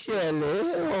 Mustang Shelley.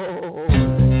 Oh.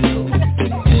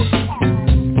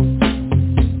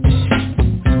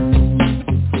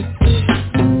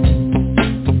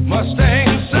 Mustang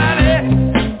Sally.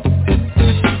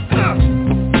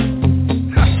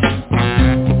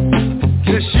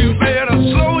 Guess you better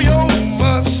slow your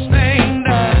Mustang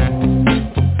down.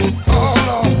 Oh,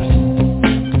 Lord.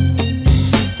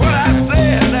 What I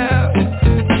said now.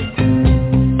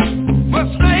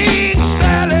 Mustang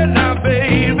Sally now,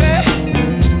 baby.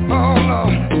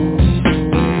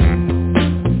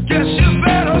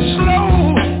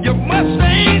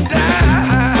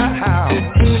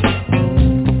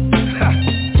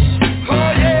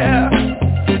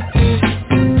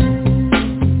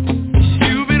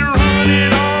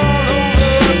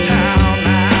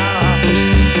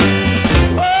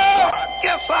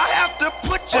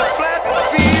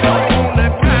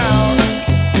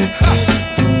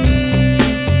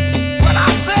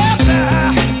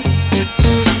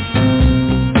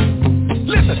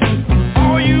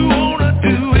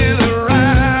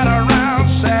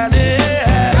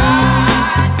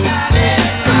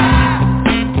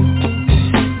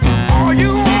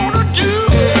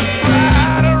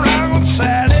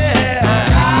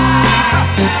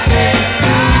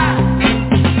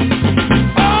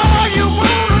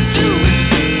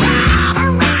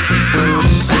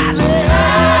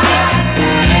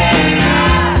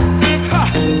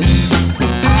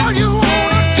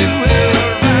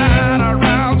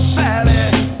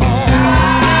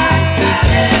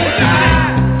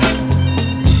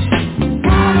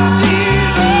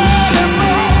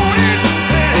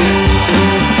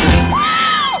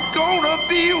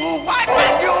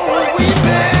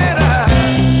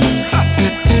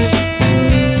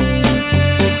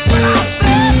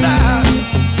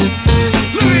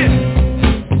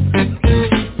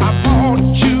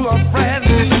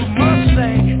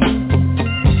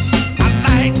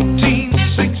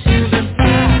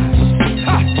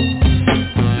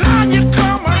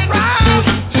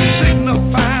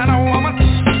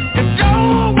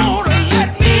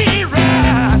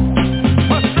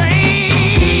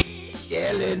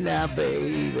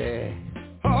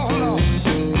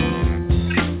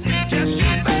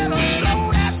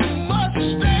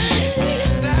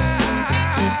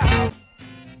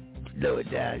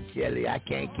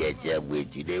 catch up with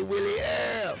you. They really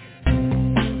have.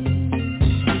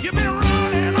 You've been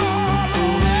running all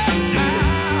over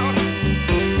town.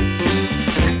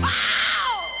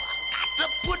 Oh, got to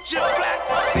put your black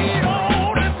feet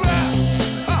on the ground.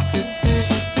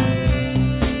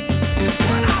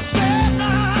 When I said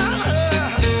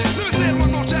let me say it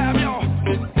one more time, y'all.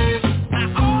 Now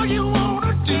all you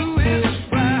wanna do is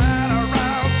ride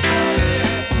around.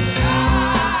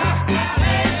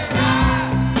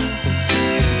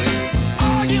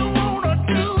 All you wanna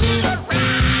do is ride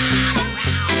around.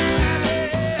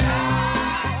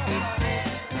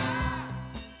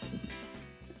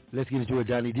 Let's get into a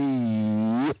Donny D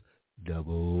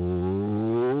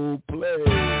double play.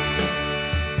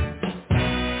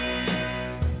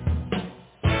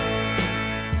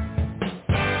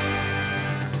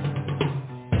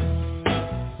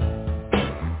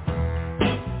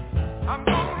 I'm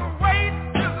gonna wait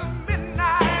till the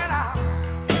midnight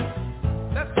hour.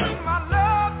 That's when my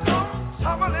love comes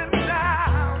tumbling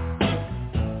down.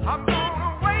 I'm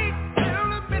gonna wait till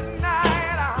the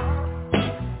midnight hour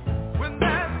when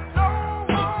there's no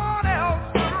one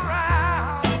else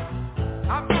around.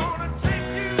 I'm gonna take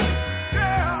you,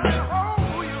 girl, and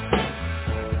hold you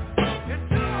and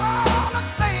do all the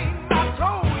things I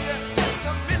told you in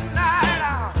the midnight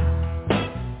hour.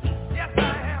 Yes, I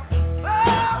am.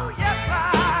 Oh, yes, I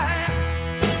am.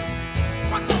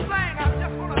 One more thing I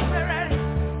just want to say right here.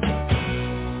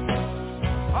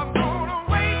 I'm gonna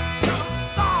wait till the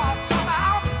stars come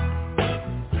out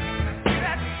and see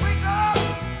that twinkle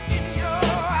in your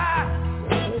eye.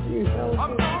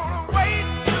 I'm gonna wait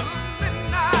till the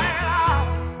midnight hour.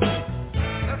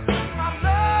 That's when my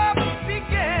love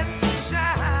begins to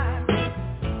shine.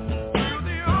 You're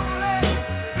the only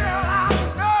girl I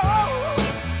know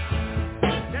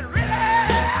that really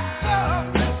loves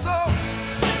me so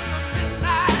in the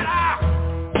midnight hour.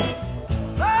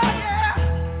 Oh yeah,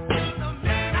 in the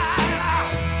midnight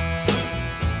hour.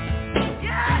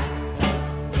 Yeah.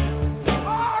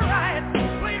 All right,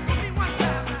 play for me one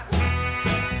time now.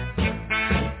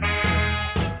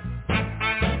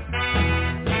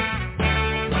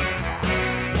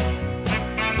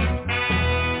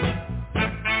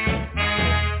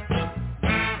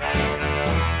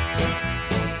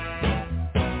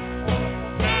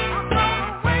 I'm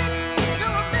gonna wait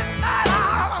till the midnight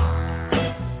hour.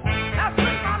 That's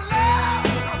when my love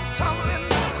comes tumbling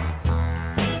down.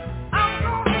 I'm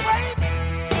gonna wait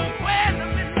when the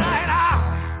midnight hour.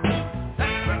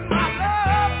 That's when my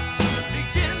love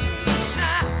begins to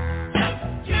shine. Just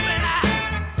you and I.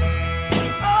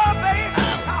 Oh baby,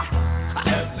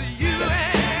 just you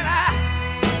and I.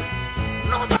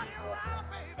 Nobody around,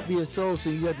 baby. Be a soul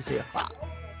singer, you have to say ha,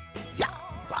 ya,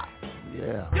 ha.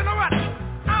 Yeah. You know what?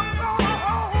 I'm gonna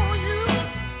hold you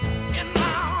in my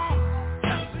arms,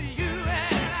 just you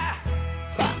and I.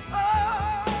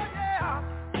 Oh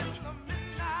yeah, in the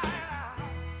midnight hour.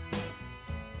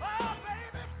 Oh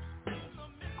baby, in the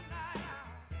midnight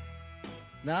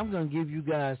hour. Now I'm going to give you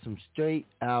guys some straight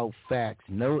out facts,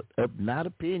 no, not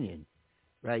opinion,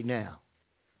 right now.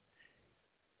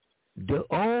 The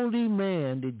only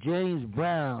man that James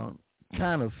Brown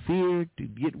kind of feared to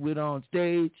get with on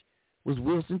stage was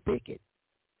Wilson Pickett.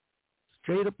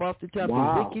 Straight up off the top,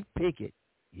 Wow. the Wicked Pickett.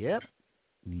 Yep.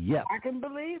 I can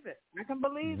believe it.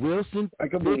 Wilson I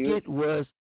can believe Pickett was,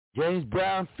 James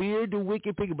Brown feared the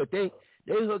Wicked Pickett, but they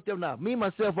hooked up now. Me,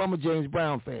 myself, I'm a James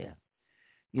Brown fan.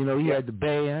 You know, he had the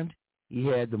band, he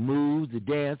had the moves, the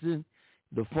dancing,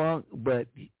 the funk, but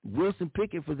Wilson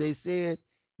Pickett, for they said,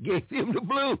 gave him the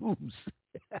blues.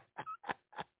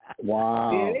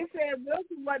 Wow. Yeah, they said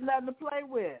Wilson wasn't nothing to play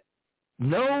with.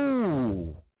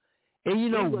 No. And you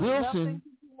know, He was Wilson, nothing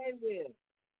to play with.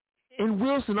 and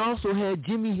Wilson also had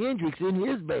Jimi Hendrix in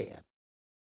his band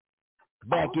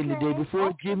back in the day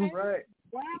before Jimi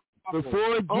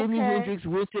Hendrix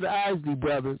went to the Isley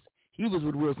Brothers. He was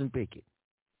with Wilson Pickett.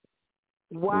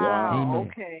 Wow. Amen.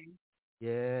 Okay.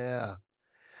 Yeah.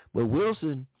 But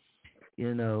Wilson,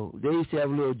 you know, they used to have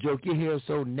a little joke. Your hair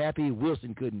so nappy,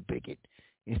 Wilson couldn't pick it.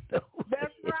 You know?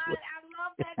 That's right. I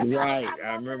love that. Right.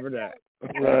 I remember that.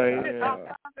 Right. Yeah. I love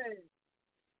it.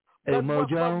 Hey, Mo But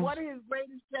Jones. one of his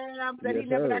greatest jams that Yes, he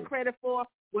never sir. got credit for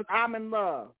was "I'm in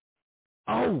Love."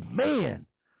 Oh, man.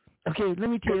 Okay, let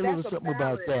me tell you a little That's something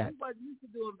about ballad. that. He wasn't used to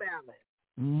doing ballads.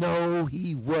 No,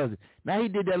 he wasn't. Now, he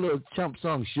did that little chump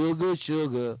song, Sugar,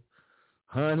 Sugar,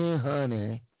 Honey,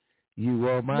 Honey, You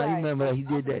Are Mine. Right. Remember, he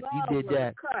did that. He did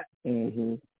that. Cut.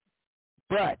 Mm-hmm.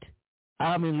 But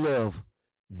I'm in Love.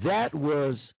 That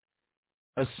was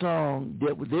a song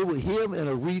that they were, him and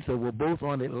Aretha were both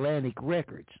on Atlantic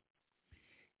Records.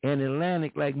 And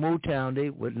Atlantic, like Motown, they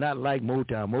were not like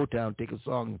Motown. Motown take a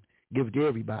song give it to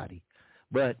everybody.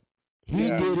 But he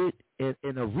did it,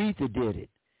 and Aretha did it.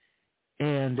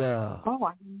 And,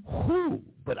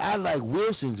 but I like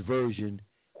Wilson's version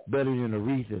better than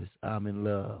Aretha's I'm in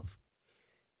Love.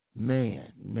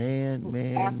 Man.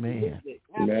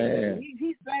 Absolutely.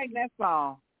 He sang that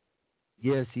song.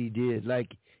 Yes, he did.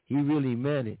 Like, he really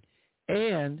meant it.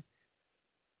 And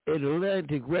at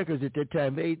Atlantic Records at that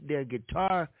time, their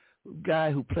guitar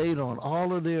guy who played on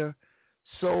all of their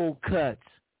soul cuts.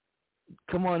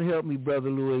 Come on, help me, Brother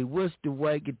Louis. What's the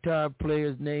white guitar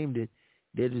player's name that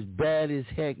is bad as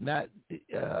heck? Not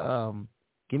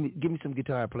give me some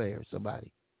guitar players,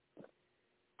 somebody.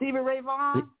 Stevie Ray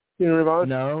Vaughan? Stevie Ray Vaughan?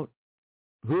 No.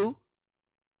 Who?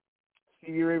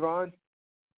 Stevie Ray Vaughan?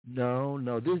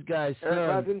 No. This guy's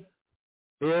son,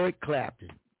 Eric Clapton.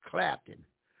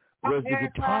 Was the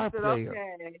guitar player.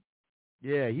 Okay.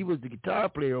 Yeah, he was the guitar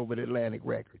player over at Atlantic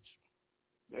Records.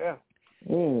 Yeah.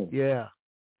 Yeah.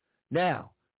 Now,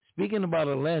 speaking about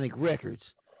Atlantic Records,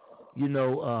 Ray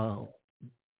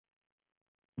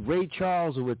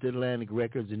Charles was with Atlantic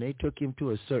Records, and they took him to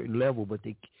a certain level, but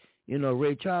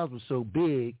Ray Charles was so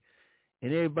big,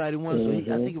 and everybody wanted.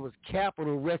 So I think it was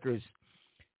Capitol Records.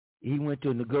 He went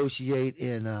to negotiate,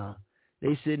 and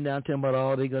they sitting down talking about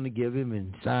all they're going to give him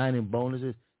and signing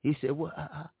bonuses. He said, "Well,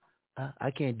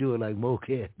 I can't do it like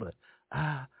Moquette, but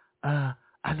I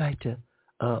like to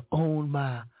own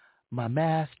my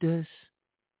masters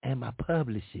and my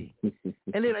publishing."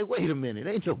 And they're like, "Wait a minute,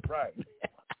 ain't no problem."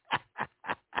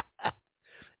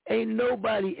 Ain't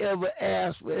nobody ever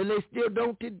asked for it, and they still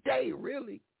don't today,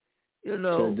 really.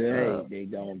 Today they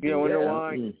don't. You know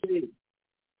why?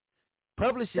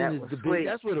 Publishing is the big.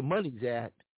 That's where the money's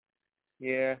at.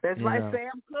 Yeah. That's like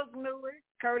Sam Cooke knew it.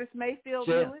 Curtis Mayfield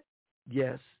knew it.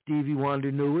 Yes, Stevie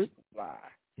Wonder knew it.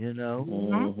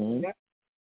 Mm-hmm.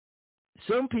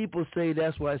 Some people say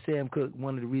that's why Sam Cooke,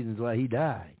 one of the reasons why he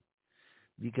died,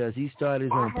 because he started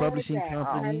his own publishing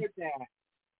company. I heard that.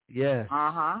 Yes.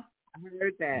 I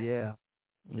heard that. Yeah.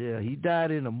 He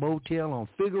died in a motel on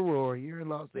Figueroa here in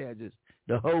Los Angeles,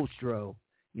 the Hostro.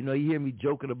 You hear me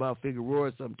joking about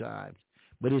Figueroa sometimes,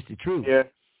 but it's the truth. Yeah.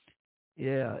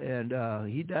 Yeah, and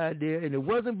he died there, and it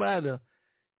wasn't it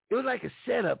was like a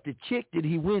setup. The chick that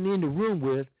he went in the room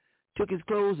with took his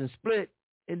clothes and split,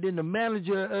 and then the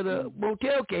manager of the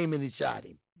motel came in and shot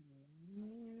him.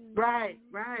 Right.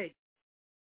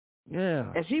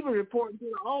 Yeah. And she was reporting to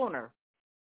the owner.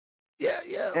 Yeah.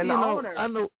 And the owner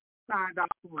signed off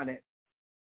on it.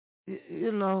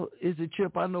 It's a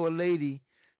trip. I know a lady,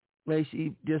 like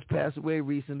she just passed away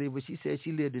recently, but she said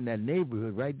she lived in that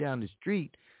neighborhood right down the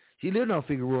street. She lived on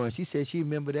Figueroa, and she said she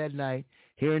remembered that night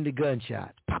hearing the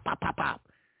gunshots, pop, pop, pop, pop.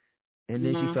 And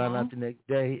then she found out the next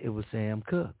day it was Sam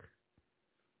Cooke.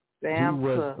 Sam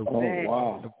Cooke.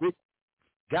 A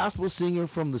gospel singer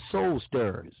from the Soul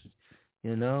Stirrers.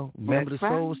 Remember the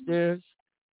Soul Stirrers?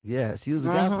 Yes, he was a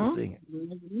gospel singer.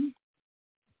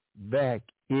 Back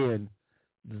in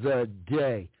the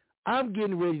day. I'm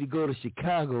getting ready to go to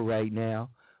Chicago right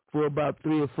now for about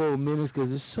 3 or 4 minutes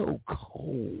because it's so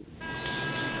cold.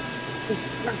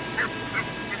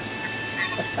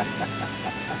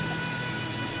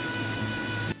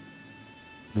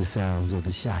 The sounds of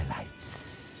the Shy Lights.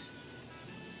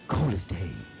 Coldest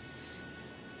days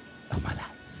of my life.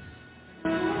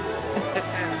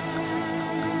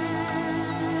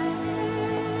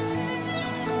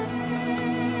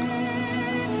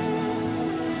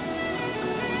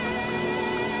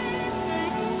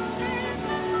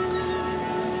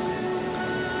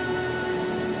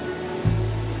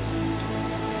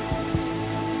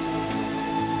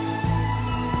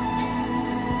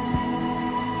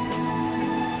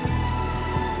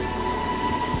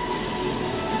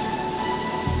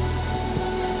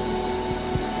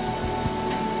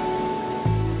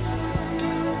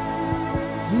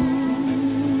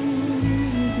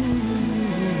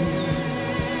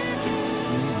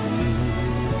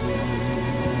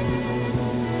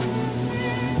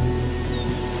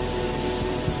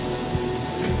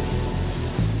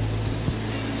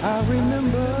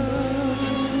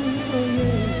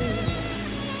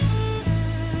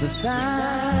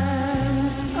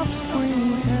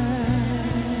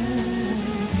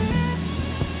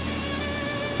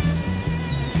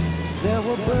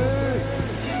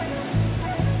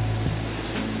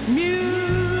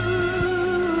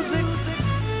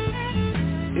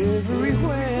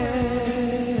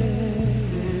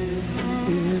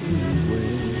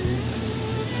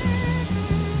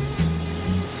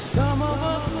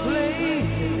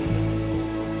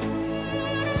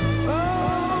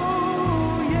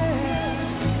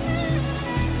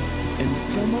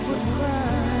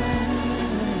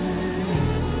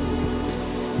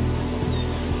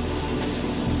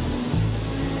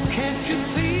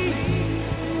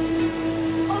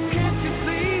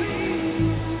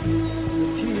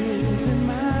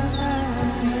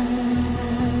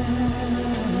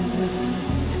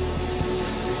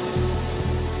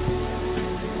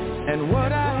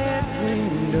 what I had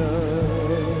dreamed of.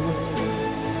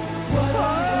 What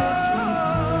I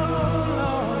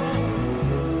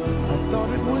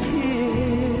thought it was here,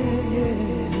 yeah.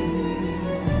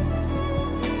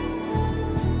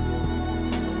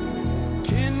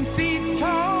 10 feet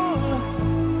tall.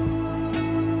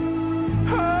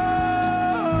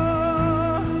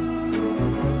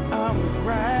 I was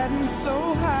riding so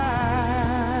high,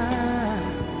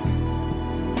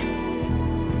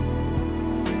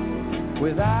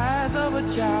 with eyes of a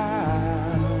child.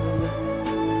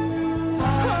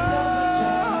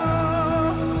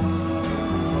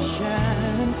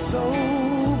 Shining so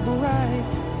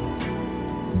bright.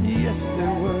 Yes,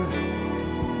 there were.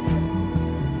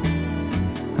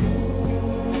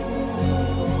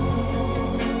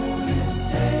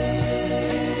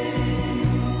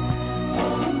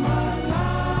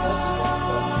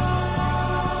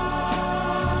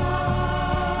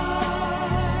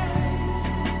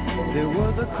 There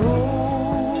was a coldest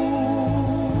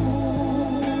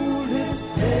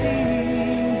day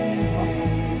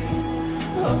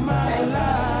of my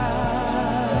life.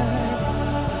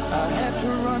 I had to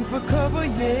run for cover,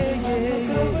 yeah.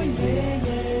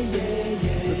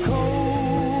 The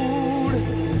coldest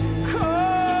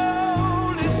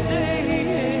day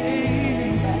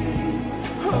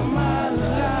of my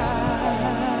life.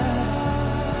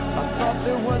 I thought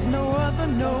there was no other,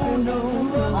 no.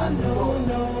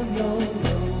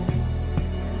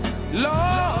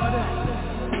 Lord,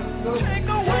 take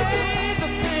away the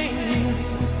pain.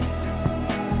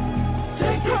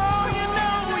 Oh, you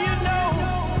know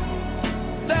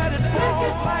that it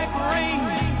falls like rain.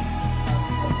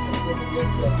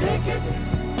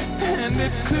 And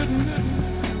it couldn't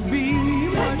be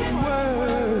much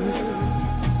worse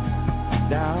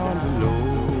down below.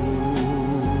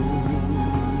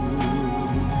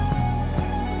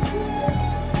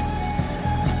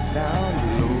 Down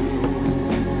below.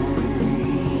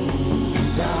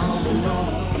 Down below.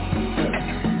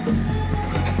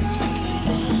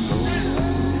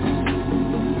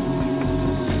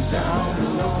 Down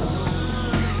below.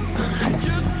 It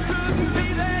just couldn't be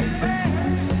that bad.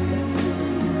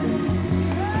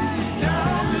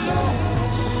 Down below.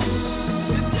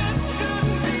 It just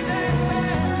couldn't be that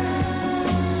bad.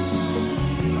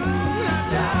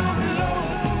 Down below.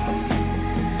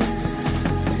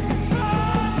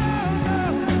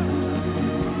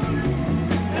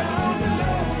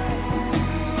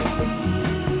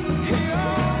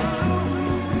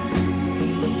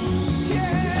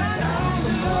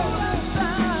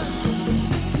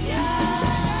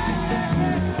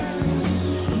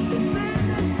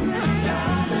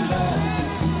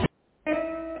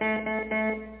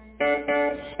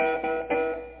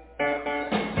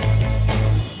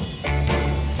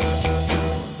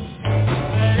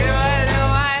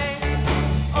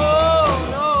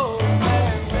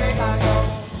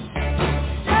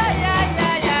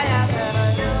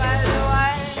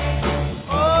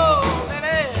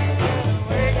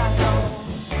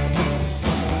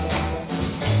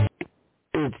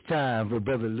 Time for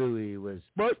Brother Louie with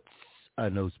sports. I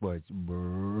know sports.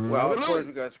 Well, of course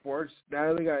we got sports.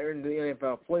 Now we got into the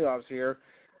NFL playoffs here.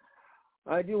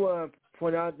 I do want to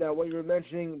point out that what you were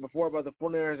mentioning before about the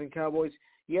 49ers and Cowboys,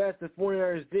 yes, the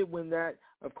 49ers did win that.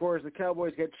 Of course, the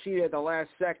Cowboys got cheated at the last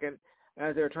second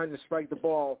as they were trying to spike the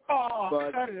ball. Oh,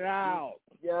 but, cut it out.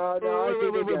 Yeah, no, I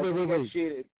think they got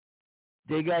cheated.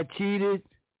 They got cheated?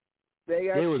 They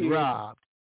got cheated.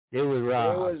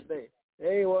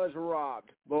 They was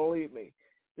robbed, believe me.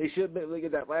 They should have been looking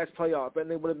at that last playoff, and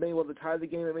they would have been able to tie the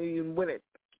game and maybe even win it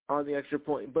on the extra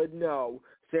point. But no,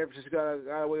 San Francisco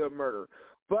got away with murder.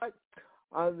 But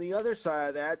on the other side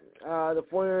of that, the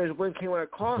 49ers win came on a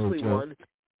costly one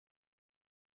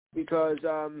because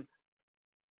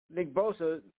Nick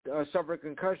Bosa suffered a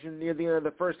concussion near the end of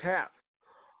the first half.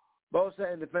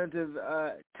 Bosa and defensive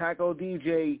tackle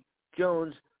DJ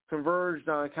Jones converged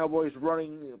on Cowboys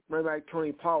running back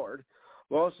Tony Pollard.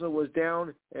 Bosa was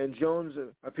down, and Jones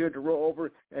appeared to roll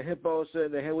over and hit Bosa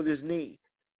in the head with his knee.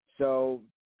 So,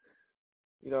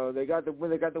 they got the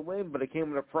win, but it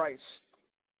came at a price.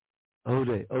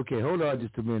 Okay, hold on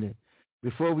just a minute.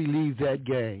 Before we leave that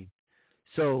game,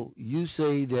 so you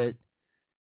say that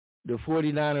the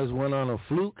 49ers went on a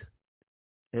fluke,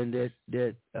 and that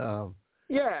the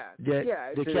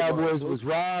Cowboys was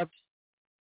robbed?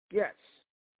 Yes.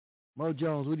 Mo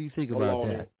Jones, what do you think about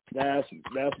that? That's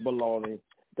baloney.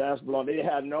 That's baloney. They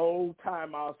had no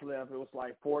timeouts left. It was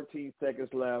like 14 seconds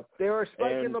left. They were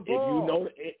spiking the ball.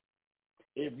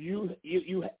 If you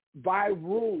by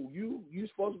rule, you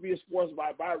supposed to be a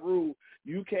sportsman by rule.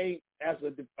 You can't, as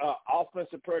an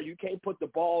offensive player, you can't put the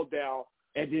ball down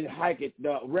and then hike it.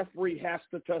 The referee has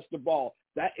to touch the ball.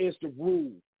 That is the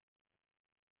rule.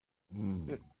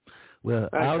 Well,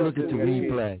 I'll look at the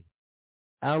replay.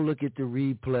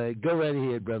 Go right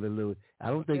ahead, Brother Louis. I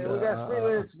don't think we got 3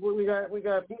 minutes. We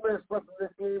got a few minutes left in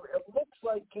this game. It looks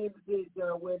like Kansas City's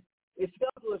going to win. It's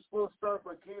got to a slow start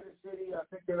for Kansas City.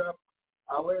 picked it up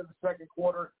late in the second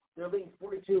quarter. They're leading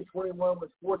 42-21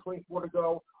 with 4:24 to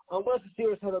go. Unless the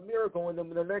Steelers have a miracle in them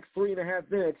in the next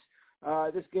 3.5 minutes,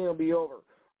 this game will be over.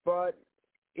 But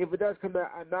if it does come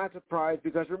back, I'm not surprised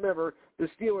because, remember, the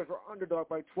Steelers were underdog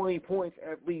by 20 points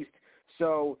at least.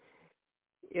 So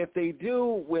if they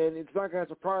do win, it's not going to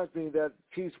surprise me that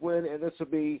Chiefs win, and this will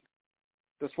be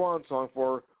the swan song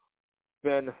for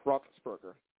Ben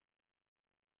Roethlisberger.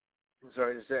 I'm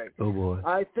sorry to say. Oh, boy.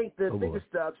 I think the biggest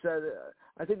upset,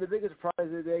 I think the biggest surprise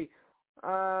of the day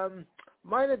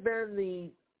might have been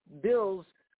the Bills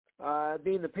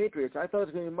being the Patriots. I thought it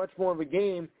was going to be much more of a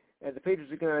game, and the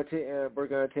Patriots were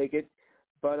going to take it,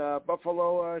 but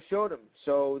Buffalo showed them.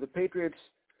 So the Patriots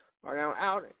are now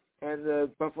out, and the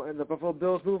Buffalo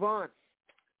Bills move on.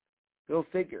 Go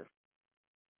figure.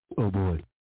 Oh boy.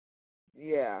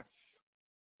 Yeah,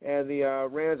 and the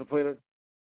Rams will play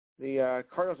the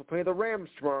Cardinals will play the Rams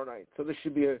tomorrow night. So this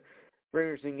should be a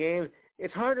very interesting game.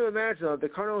 It's hard to imagine the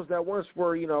Cardinals that once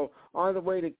were on the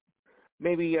way to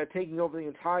maybe taking over the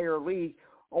entire league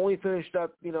only finished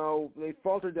up. They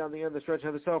faltered down the end of the stretch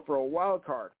and had to sell for a wild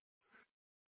card.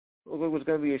 It was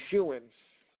going to be a shoo-in.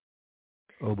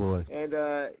 Oh boy. And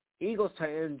Eagles tight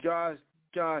end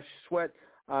Josh Sweat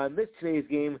missed today's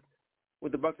game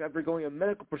with the Bucs after going a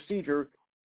medical procedure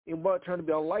in what turned to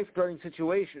be a life-threatening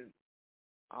situation.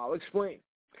 I'll explain.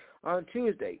 On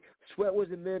Tuesday, Sweat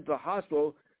was admitted to the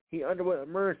hospital. He underwent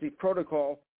emergency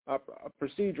protocol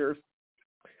procedure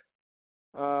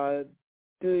due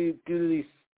to the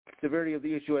severity of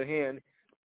the issue at hand.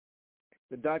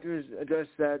 The doctors addressed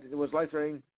that it was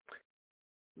life-threatening.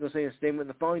 They'll say in a statement,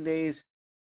 the following days,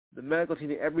 the medical team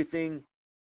did everything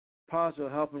possible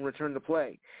to help him return to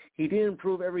play. He did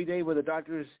improve every day, but the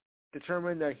doctors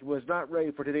determined that he was not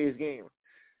ready for today's game.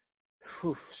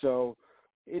 Whew. So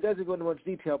it doesn't go into much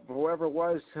detail, but whoever it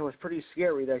was pretty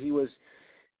scary that he was,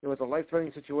 it was a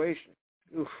life-threatening situation.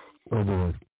 Oof. Oh,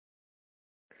 boy.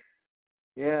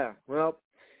 Yeah, well,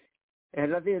 it had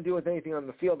nothing to do with anything on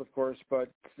the field, of course,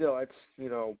 but still, it's,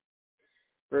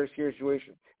 very scary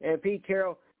situation. And Pete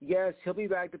Carroll, yes, he'll be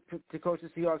back to coach the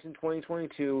Seahawks in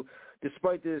 2022.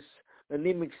 Despite this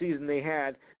anemic season they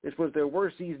had, this was their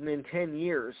worst season in 10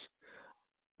 years.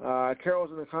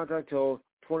 Carroll's in the contract till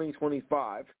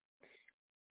 2025.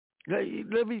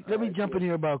 Let me jump in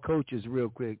here about coaches real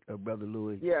quick, Brother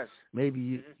Louis. Yes. Maybe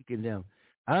you can down.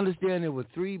 I understand there were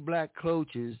 3 black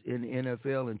coaches in the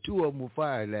NFL, and 2 of them were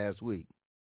fired last week.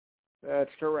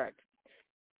 That's correct.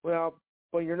 Well,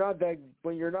 when you're not doing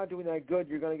that good,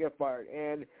 you're going to get fired.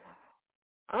 And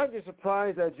I'm just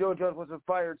surprised that Joe Judge wasn't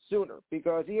fired sooner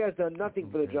because he has done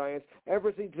nothing for the Giants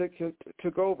ever since he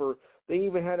took over. They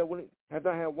even have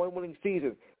not had one winning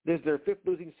season. This is their 5th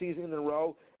losing season in a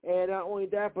row. And not only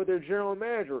that, but their general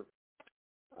manager,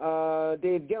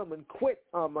 Dave Gettleman, quit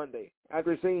on Monday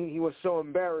after saying he was so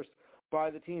embarrassed by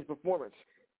the team's performance.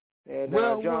 And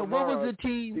what was the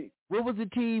team? What was the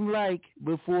team like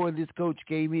before this coach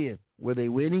came in? Were they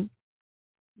winning?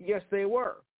 Yes, they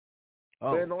were.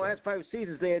 Oh, but in the last 5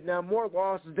 seasons, they had now more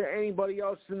losses than anybody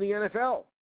else in the NFL.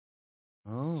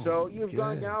 Oh, so you've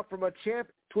gone now from a champ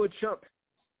to a chump.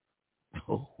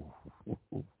 Oh,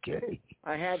 okay.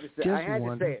 I had to say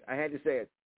it.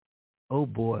 Oh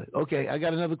boy. Okay, I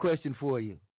got another question for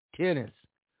you. Tennis.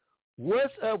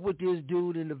 What's up with this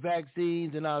dude in the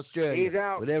vaccines in Australia? He's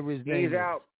out. Whatever his name is. He's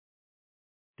out.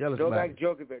 Tell us Novak about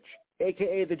Djokovic,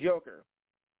 a.k.a. the Joker.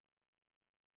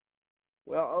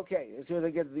 Well, okay, as soon as I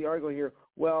get to the article here.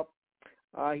 Well,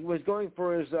 he was going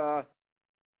for his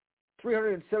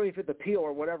 375th appeal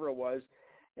or whatever it was,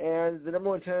 and the number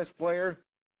 1 tennis player,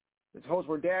 his hopes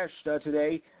were dashed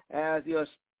today as the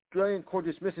Australian court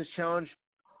dismissed his challenge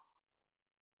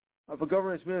of a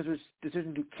government minister's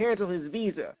decision to cancel his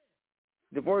visa.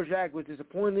 Dvorak was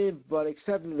disappointed but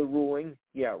accepted the ruling.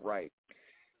 Yeah, right.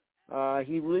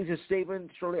 He released a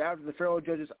statement shortly after the federal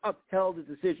judges upheld the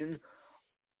decision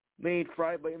made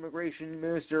Friday by Immigration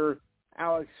Minister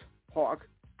Alex Hawke,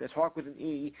 that's Hawke with an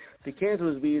E, to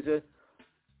cancel his visa,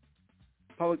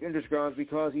 public interest grounds,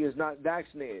 because he is not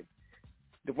vaccinated.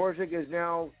 Dvorak is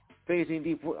now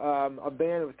facing a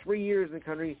ban of 3 years in the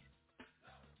country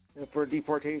for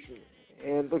deportation,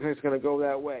 and it looks like it's going to go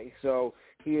that way. So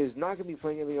he is not going to be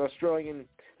playing in the Australian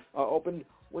Open,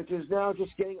 which is now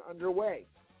just getting underway.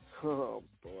 Oh,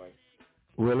 boy.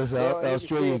 Well, it's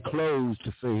Australian closed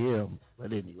for him.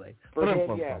 But anyway. For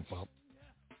him, yes.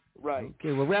 Right.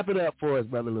 Okay, well, wrap it up for us,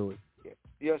 Brother Louis. Yeah.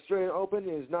 The Australian Open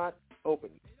is not open.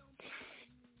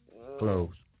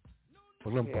 Closed.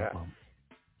 Yeah.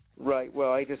 Right.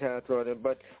 Well, I just had to throw it in,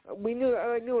 but I knew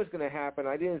it was going to happen.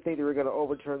 I didn't think they were going to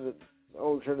overturn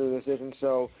the decision.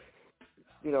 So,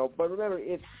 but remember,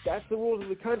 that's the rules of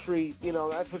the country.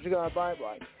 That's what you got to abide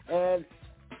by. And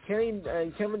Kevin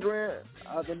Durant,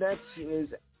 the Nets is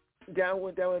down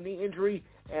with a knee injury,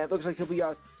 and it looks like he'll be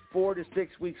out 4 to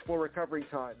 6 weeks for recovery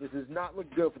time. This does not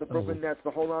look good for the Brooklyn Nets to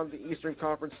hold on to the Eastern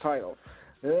Conference title.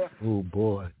 Oh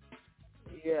boy.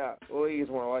 Yeah, well, you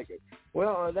just want to like it.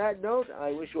 Well, on that note,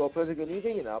 I wish you all a pleasant good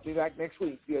evening, and I'll be back next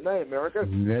week. Good night, America.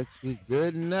 Next week.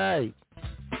 Good night.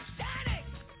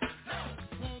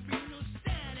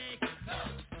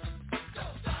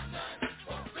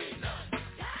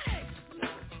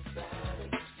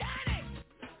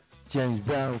 James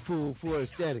Brown, full for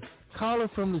static. Caller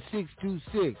from the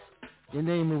 626. Your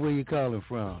name and where you're calling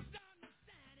from.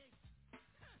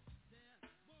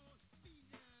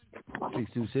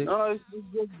 626? No, it's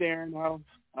just Darren.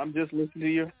 I'm just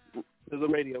listening to the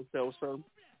radio show, sir.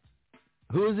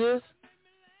 Who is this?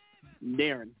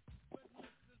 Darren.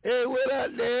 Hey, what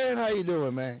up, Darren? How you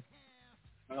doing, man?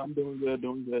 I'm doing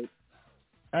good.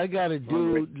 I got a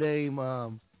dude named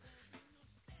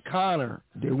Connor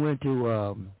that went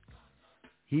to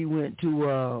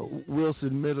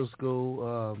Wilson Middle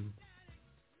School,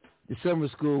 the summer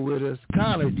school with us.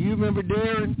 Connor, do you remember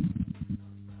Darren?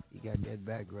 You got that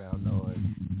background noise.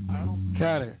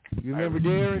 Connor, you remember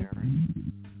Darren?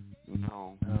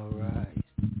 No. All right.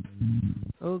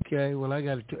 Okay, well, I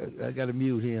gotta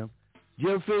mute him. Did you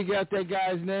ever figure out that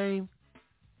guy's name?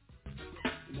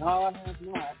 No, I have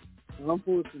not.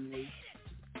 Unfortunately.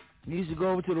 He used to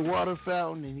go over to the water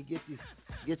fountain and he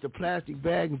gets a plastic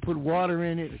bag and put water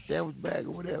in it, a sandwich bag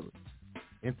or whatever,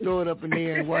 and throw it up in the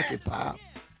air and watch it pop.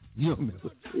 You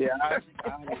remember? Yeah, I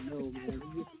don't know, man.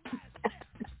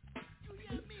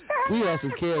 We had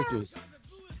some characters.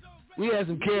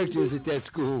 At that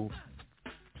school.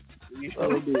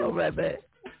 All right, back.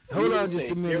 Hold on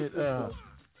just a minute.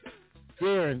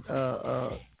 Darren,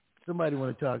 somebody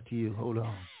want to talk to you. Hold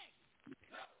on.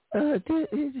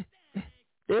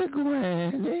 They're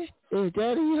Granny. Is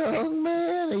that a young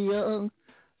man,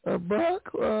 a buck?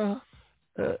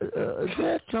 Is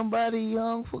that somebody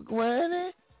young for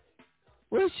Granny?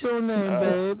 What's your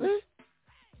name, baby?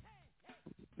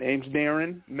 Name's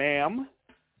Darren, ma'am.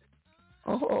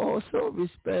 Oh, so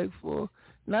respectful.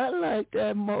 Not like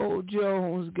that Mo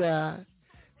Jones guy.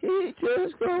 He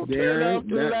just gonna turn off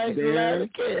the lights and light a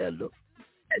candle.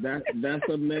 That's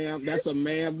a man. That's a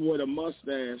man with a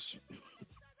mustache.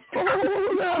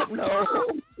 Hold up, no.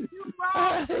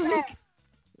 I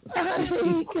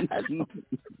ain't got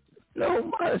no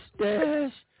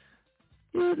mustache.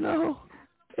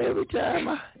 Every time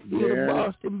I get a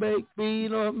Boston baked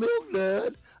bean or milk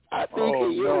dud, I think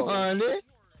of you, honey.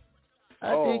 I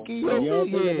think of you.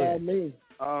 Think about me.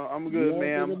 I'm good,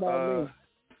 ma'am.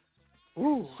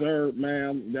 Sir,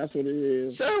 ma'am, that's what it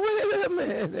is. Sir, wait a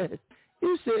minute.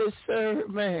 You said sir,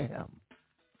 ma'am.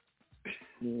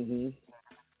 Mm-hmm.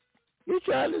 You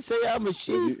trying to say I'm a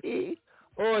she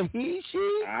or he,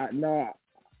 she? No,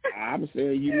 I'm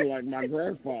saying you look like my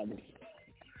grandfather.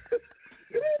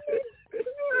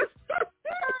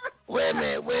 Wait a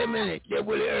minute. Get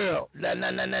with Earl. No.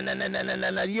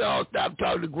 You all stop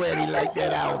talking to Granny like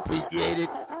that. I don't appreciate it.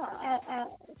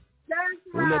 That's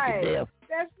right.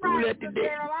 That's right,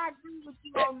 Girl. I agree with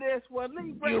you on this one.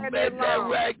 Leave You bet that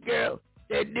right, girl.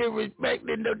 They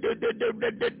disrespecting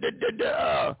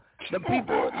the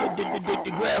people,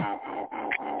 the grand.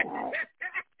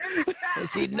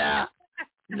 See, now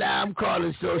I'm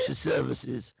calling social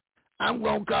services. I'm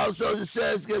going to call social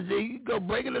services because they go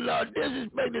breaking the law,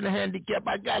 disrespecting the handicap.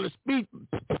 I got a speech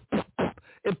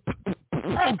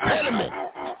impediment.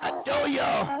 I told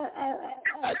y'all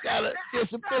I got a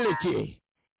disability.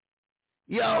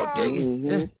 Y'all take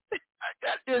it. I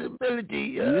got disability.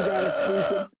 You got a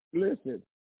speech. Listen,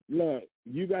 look,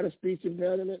 you got a speech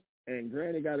impediment, and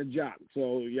Granny got a jock.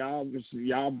 So y'all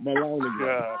belong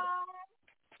together.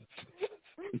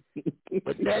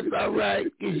 But that's all right,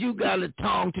 because you got a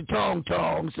tongue,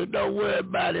 so don't worry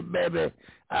about it, baby.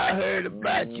 I heard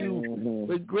about you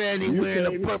with Granny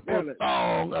wearing a purple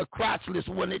thong, a crotchless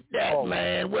one at that,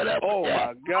 man. What up with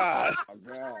that? My God.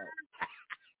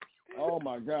 Oh,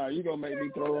 my God. You going to make me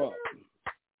throw up.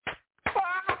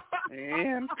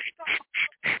 And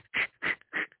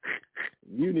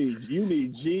you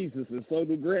need Jesus, and so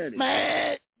do Granny.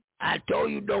 Man, I told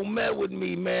you don't mess with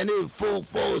me, man. It was full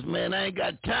force, man. I ain't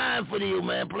got time for you,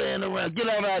 man, playing around. Get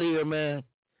on out of here, man.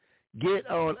 Get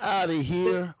on out of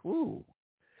here. Woo.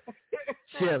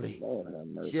 Shelly,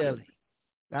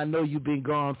 I know you've been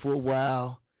gone for a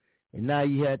while, and now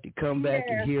you had to come back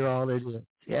and hear all of this.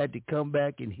 You had to come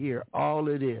back and hear all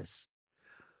of this.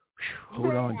 Whew.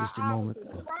 Hold on just a moment.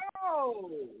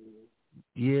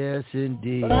 Yes,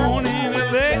 indeed. Born in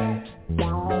L.A.,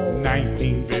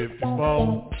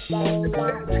 1954.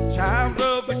 Child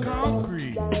of the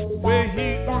concrete, where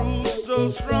he grew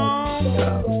so strong.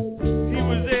 He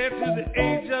was there to the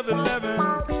age of 11.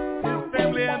 His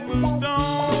family had moved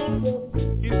on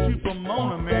into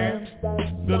Pomona, man.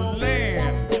 The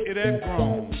land it had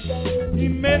grown. He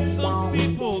met some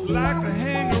people like to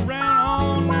hang around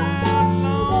all night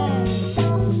long.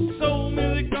 Soul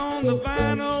music on the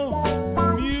vinyl.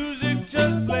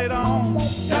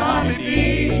 Donny D.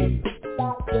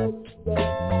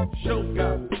 Show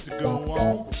got to go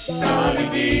on. Donny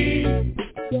D.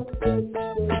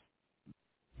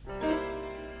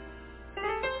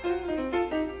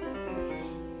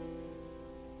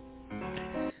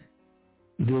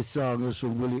 This song is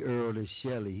from Willie Earl to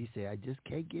Shelley. He said, I just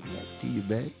can't get next to you,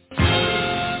 babe.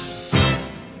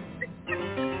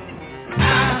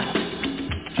 I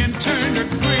can turn the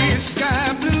gray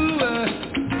sky blue.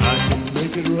 I can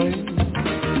make it rain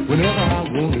whenever I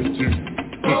wanted to.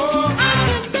 Oh, I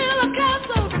can build a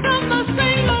castle from the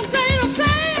single grain of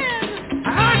sand. I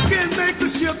can make the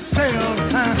ship sail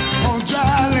on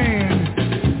dry land.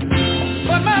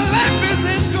 But my life is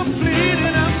incomplete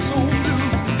and I'm so blue.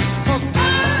 'Cause I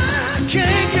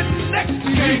can't get next to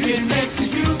you. Can't get next to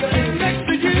you, baby. Next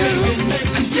to you.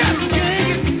 I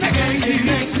just can't get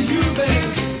next to you, baby.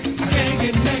 I can't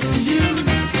get next to you.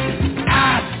 I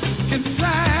can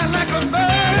fly like a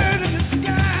bird in the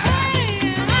sky.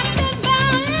 I can buy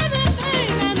anything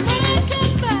that man can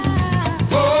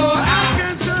buy. Oh, I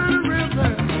can turn a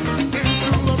river into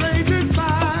a raging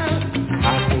fire. I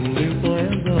can live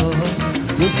forever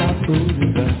without food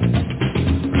and dust.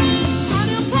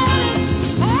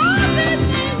 All these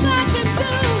things I can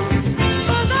do,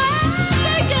 but I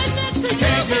can't get next to you.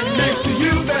 Can't get next to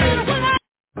you, baby.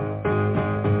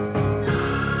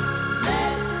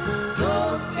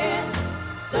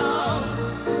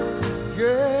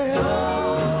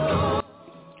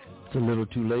 It's a little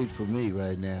too late for me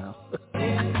right now.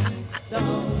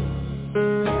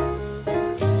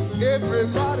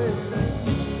 Everybody,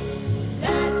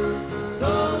 let's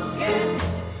go get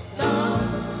some.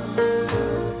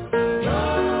 Let's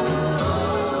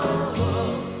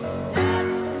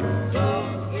go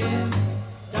get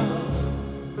some.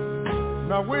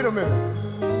 Now wait a minute.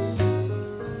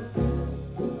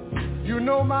 You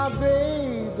know my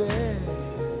baby,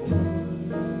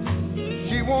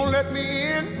 she won't let me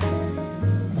in.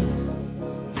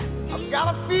 I've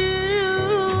got a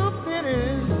few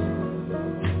pennies.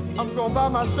 I'm gonna buy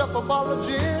myself a bottle of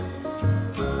gin,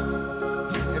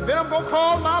 and then I'm gonna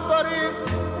call my buddy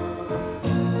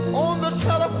on the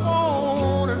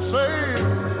telephone and say,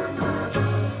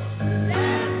 let's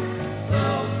go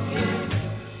get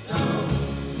some.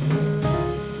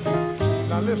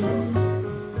 Now listen,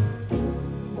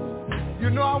 you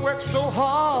know I work so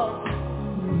hard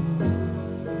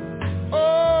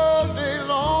all day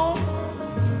long.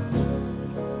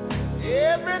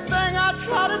 Everything I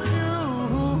try to do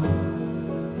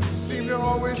seems to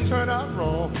always turn out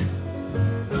wrong.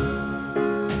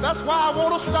 That's why I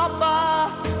want to stop by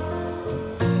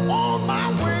on my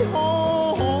way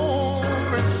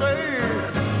home and say,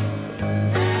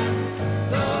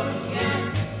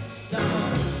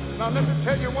 now let me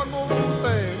tell you one more little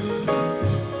thing.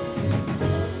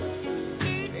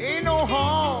 Ain't no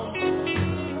harm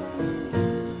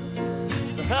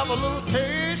to have a little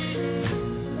taste,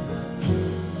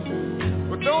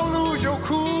 but don't lose your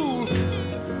cool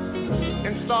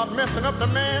and start messing up the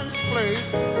man's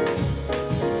place.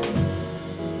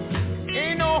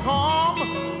 Ain't no harm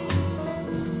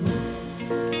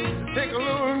to take a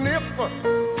little nip, but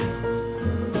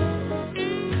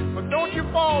don't you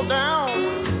fall down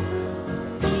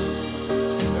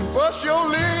and bust your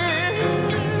lip.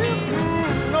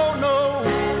 No, no.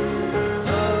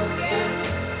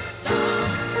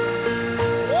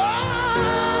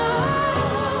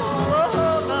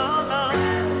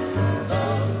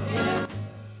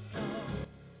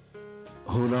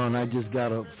 Hold on, I just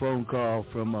got a phone call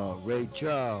from Ray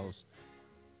Charles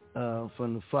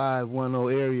from the 510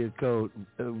 area code.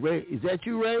 Ray, is that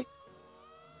you, Ray?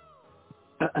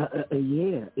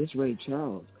 Yeah, it's Ray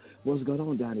Charles. What's going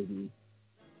on, Donny D?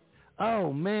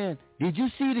 Oh, man. Did you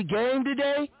see the game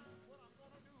today?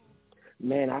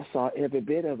 Man, I saw every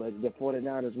bit of it. The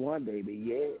 49ers won, baby.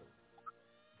 Yeah.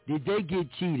 Did they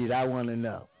get cheated? I want to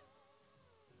know.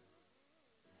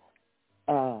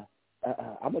 I'm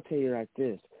gonna tell you like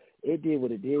this. It did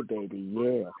what it did, baby.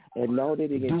 Yeah. And no, they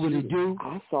didn't get what cheated. it do?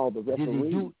 I saw the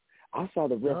referee. I saw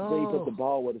the referee put the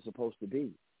ball where it's supposed to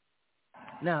be.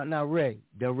 Now, Ray,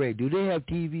 do they have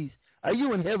TVs? Are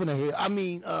you in heaven or hell? I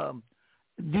mean,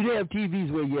 do they have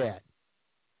TVs where you at?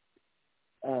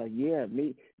 Yeah,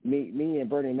 me and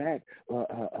Bernie Mac,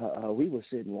 we were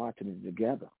sitting watching it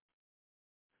together.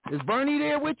 Is Bernie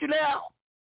there with you now?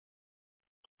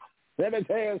 Let me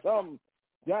tell you something,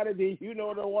 Johnny D. You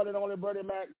know the one and only Bernie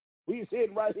Mac. We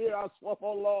sitting right here. I swear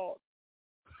for Lord.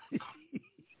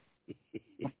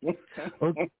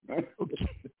 Okay.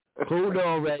 Hold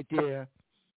on right there.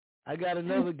 I got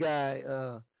another guy.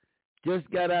 Just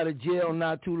got out of jail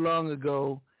not too long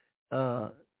ago.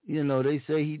 They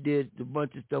say he did a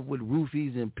bunch of stuff with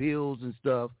roofies and pills and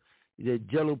stuff. The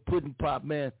Jello pudding pop,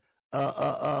 man.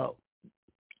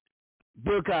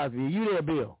 Bill Cosby, are you there,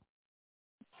 Bill?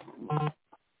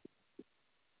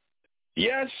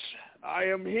 Yes, I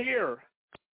am here.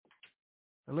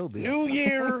 Hello, Bill. New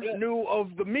year, new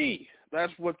of the me.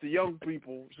 That's what the young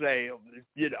people say.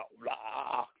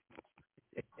 Blah.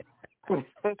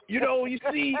 You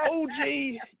see,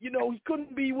 OJ, he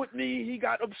couldn't be with me. He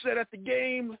got upset at the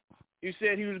game. He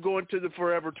said he was going to the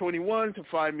Forever 21 to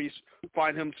find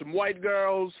him some white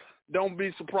girls. Don't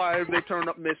be surprised if they turn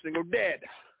up missing or dead.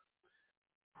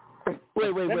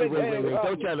 Wait.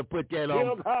 Don't try to put that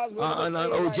on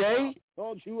OJ.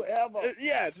 Don't you ever.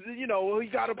 Yes, he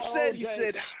got upset. He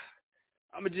said,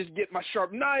 I'm going to just get my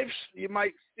sharp knives. You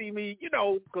might see me,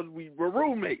 because we were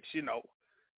roommates,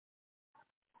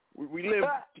 We live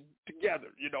together,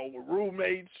 we're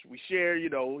roommates. We share,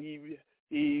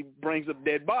 he brings up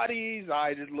dead bodies.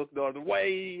 I just look the other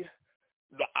way.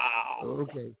 Wow.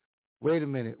 Okay. Wait a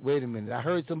minute. I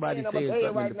heard somebody say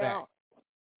something in the back.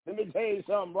 Let me tell you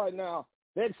something right now.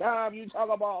 Next time you talk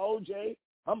about OJ,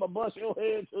 I'm going to bust your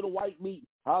head to the white meat.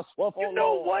 I swear for You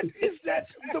know what? Is that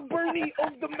the Bernie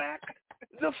of the Mac?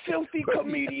 The filthy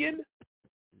comedian?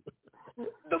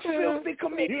 The filthy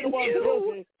comedian,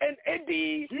 you and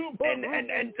Eddie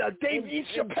and Dave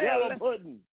Chappelle.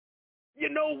 You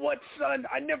know what, son?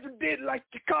 I never did like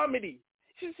the comedy.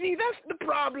 You see, that's the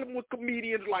problem with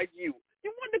comedians like you.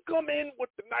 You want to come in with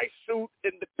the nice suit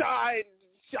and the tie and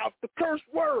shout the curse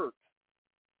words.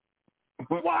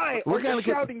 Why are you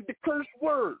shouting the curse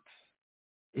words?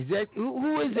 Is that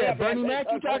who is that? Bernie Mac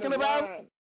you talking about?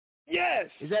 Yes.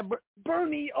 Is that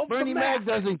Bernie of Bernie the Mac? Mac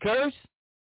doesn't curse?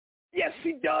 Yes,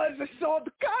 he does. I saw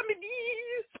the comedy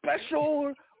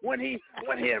special when him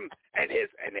and his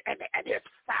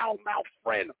foul mouthed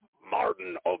friend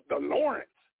Martin of the Lawrence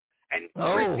and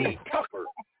Chrissy Tucker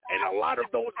and a lot of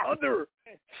those other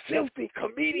filthy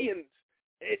comedians.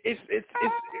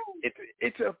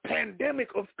 It's a pandemic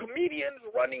of comedians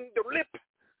running the lip,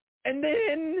 and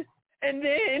then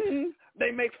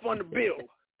they make fun of Bill.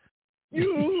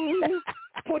 You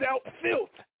put out filth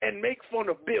and make fun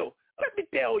of Bill. Let me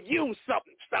tell you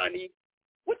something, Sonny.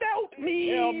 Without me,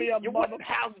 you wouldn't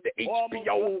have the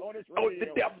HBO or the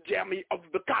Def Jammy of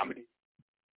the comedy.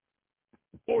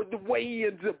 Or the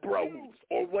Wayans Bros,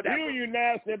 or whatever. You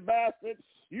nasty bastard.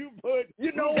 You put...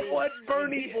 You know what,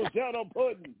 Bernie? People's jello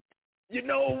pudding. You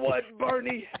know what,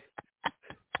 Bernie?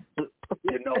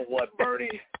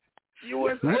 You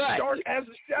was as dark as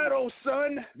a shadow,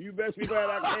 son. You best be glad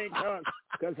I can't cuss,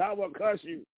 because I will cuss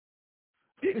you.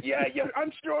 Yeah,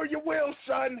 I'm sure you will,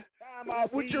 son.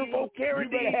 With your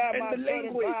vocabulary and the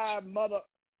language.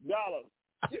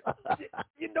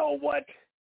 You know what?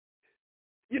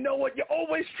 You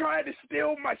always try to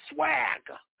steal my swag.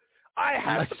 I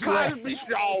have the Cosby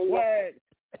Show.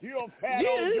 You're a fat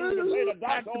old dude to play the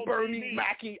That's the Bernie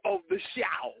Mackey of the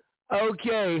show.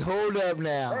 Okay, hold up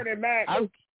now. Bernie Mac.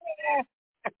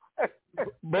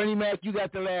 Bernie Mac, you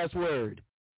got the last word.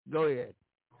 Go ahead.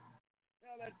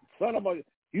 Son of a,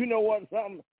 you know what,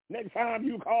 something? Next time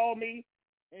you call me,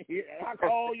 and I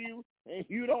call you, and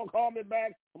you don't call me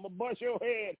back, I'm going to bust your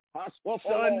head. I swear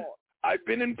for Son, Lord. I've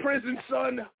been in prison,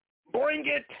 son. Bring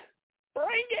it.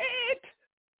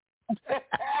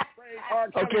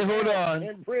 Okay, hold on.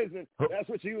 In prison. That's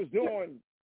what you was doing.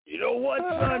 You know what,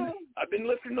 son? I've been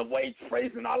lifting the weights,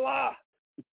 praising Allah.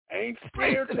 Ain't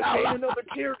scared to take another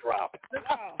teardrop.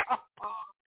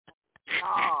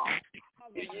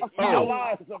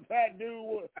 Allah is a fat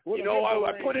dude.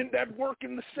 I put in that work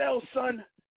in the cell, son,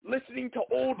 listening to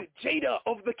old Jada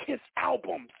of the Kiss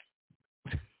albums.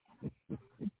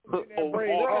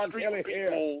 All street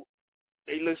people,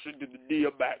 they listen to the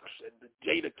DMX and the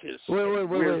Jada Kiss. Wait.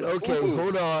 Okay,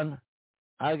 hold on.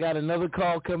 I got another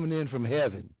call coming in from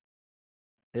heaven.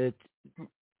 It's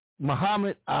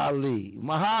Muhammad Ali.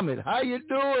 Muhammad, how you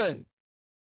doing?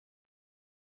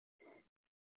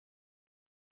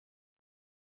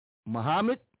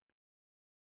 Muhammad?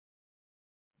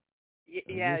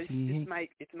 Yeah, it's Mike.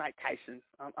 It's Mike Tyson.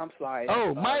 I'm sorry.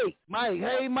 Oh, Mike.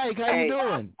 Hey, Mike. How you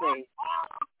doing?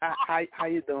 Hey. How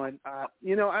you doing?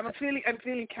 I'm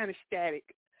feeling kind of static.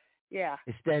 Yeah.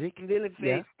 Ecstatic? I'm feeling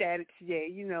very static today.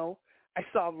 I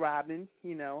saw Robin.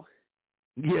 Yeah.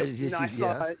 I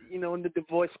saw her. In the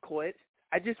divorce court.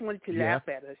 I just wanted to laugh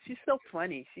at her. She's so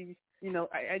funny. She's.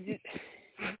 I just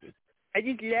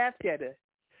laughed at her.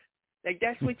 Like,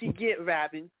 that's what you get,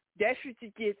 Robin. That's what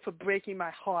you get for breaking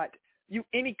my heart. You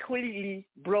inequitably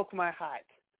broke my heart.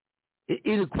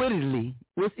 Inequitably?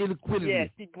 What's inequitably? Yes,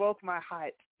 she broke my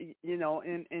heart. I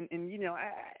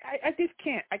just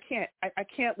can't. I can't.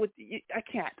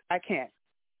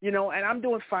 And I'm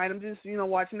doing fine. I'm just,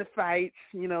 watching the fights.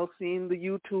 Seeing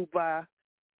the YouTube.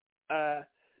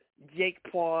 Jake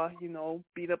Paul,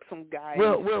 beat up some guy.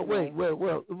 Well,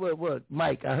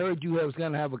 Mike, I heard you was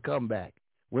gonna have a comeback.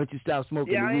 Once you stop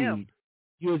smoking the weed, am.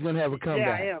 You was gonna have a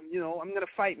comeback. Yeah, I am. I'm gonna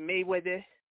fight Mayweather.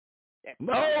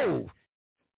 No,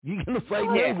 you're gonna fight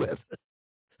Mayweather.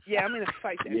 Yeah, I'm gonna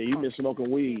fight that. Yeah, you've been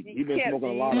smoking weed. You've been smoking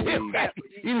a lot of weed.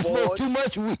 You smoke too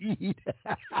much weed.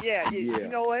 Yeah. You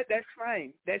know what? That's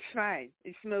fine.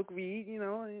 You smoke weed,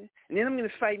 and then I'm gonna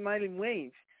fight Marlon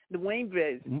Wayans, the Wayne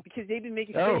brothers, because they've been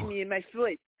making fun of me in my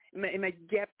foot, in my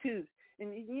gap tooth,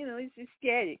 and it's just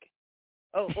static.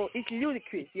 Oh, it's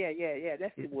ludicrous. Yeah,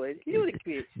 that's the word.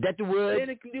 Ludicrous. That's the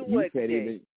word?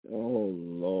 Oh,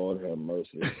 Lord have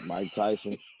mercy. Mike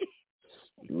Tyson.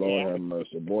 Lord have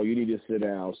mercy. Boy, you need to sit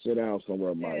down. Sit down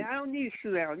somewhere, Mike. Yeah, I don't need to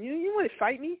sit down. You want to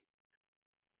fight me?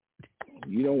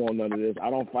 You don't want none of this. I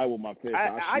don't fight with my fist.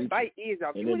 I bite ears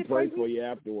off. And then pray for you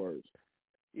afterwards.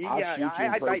 Yeah,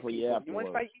 I bite for you. You afterwards. You want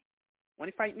to fight me?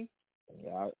 Want to fight me?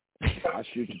 Yeah, I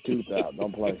shoot your tooth out.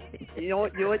 Don't play. You know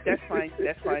what? That's fine.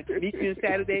 Meet you on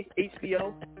Saturday,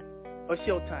 HBO or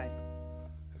Showtime.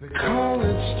 The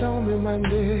college told me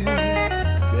Monday.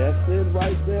 That's it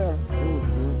right there.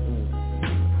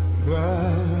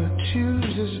 But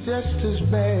Tuesday's just as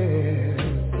bad.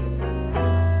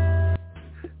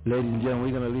 Ladies and gentlemen,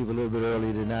 we're going to leave a little bit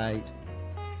early tonight.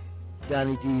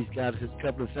 Donny D's got a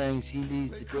couple of things he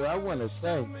needs to do. I want to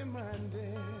thank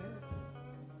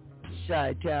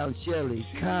Chi-Town Shelley,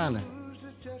 Connor.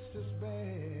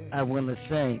 I want to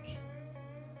thank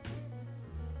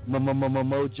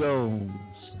Mo Jones.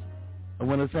 I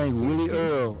want to thank Willie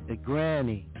Earl and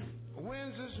Granny,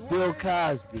 Bill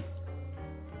Cosby,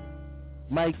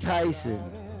 Mike Tyson,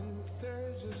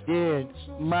 Dan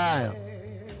Miles,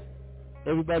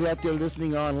 everybody out there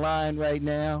listening online right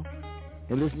now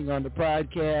and listening on the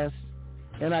podcast.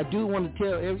 And I do want to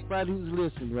tell everybody who's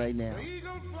listening right now,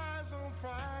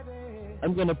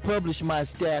 I'm going to publish my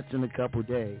stats in a couple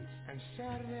days.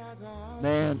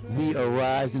 Man, we are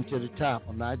rising to the top.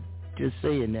 I'm not just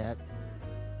saying that.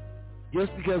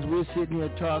 Just because we're sitting here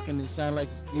talking and sound like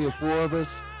 3 or 4 of us,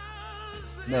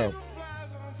 no.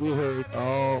 We're heard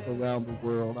all around the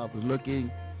world. I was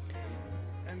looking,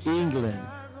 England.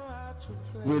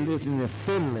 We're listening in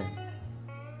Finland.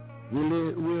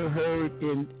 We're heard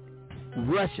in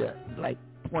Russia, like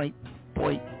point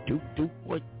 2,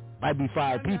 might be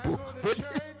 5 people.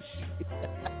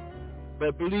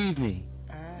 But believe me,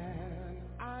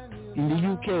 in the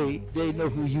UK, they know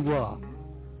who you are.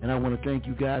 And I want to thank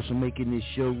you guys for making this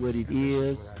show what it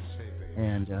is.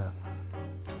 And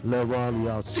love all of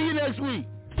y'all. See you next week.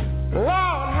 Lord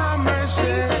have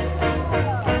mercy.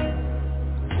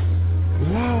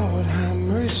 Lord have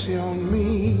mercy on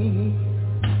me.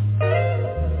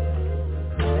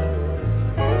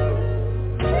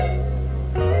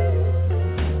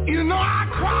 You know I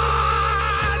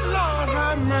cried, Lord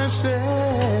have mercy.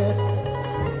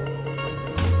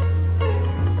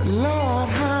 Lord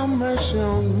have mercy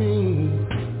on me.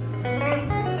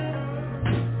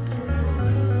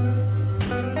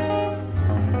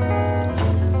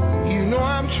 You know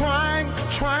I'm trying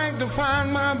to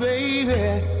find my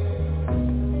baby.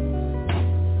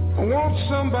 Won't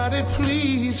somebody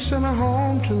please send her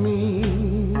home to me?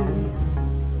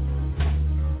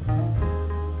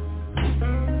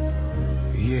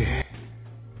 Yeah.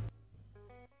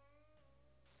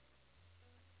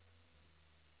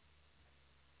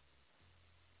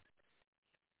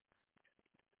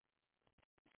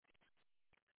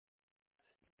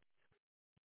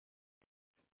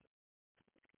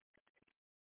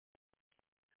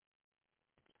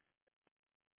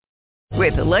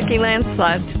 With the Lucky Land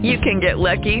Slots, you can get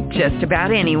lucky just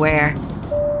about anywhere.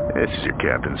 This is your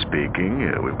captain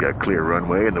speaking. We've got clear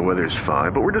runway and the weather's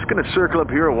fine, but we're just going to circle up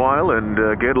here a while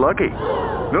and get lucky.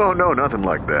 No, nothing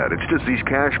like that. It's just these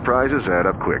cash prizes add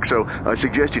up quick. So I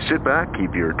suggest you sit back,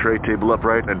 keep your tray table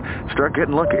upright, and start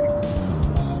getting lucky.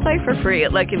 Play for free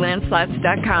at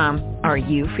LuckyLandSlots.com. Are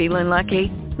you feeling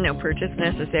lucky? No purchase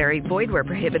necessary. Void where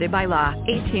prohibited by law.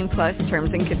 18+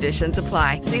 terms and conditions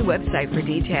apply. See website for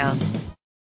details.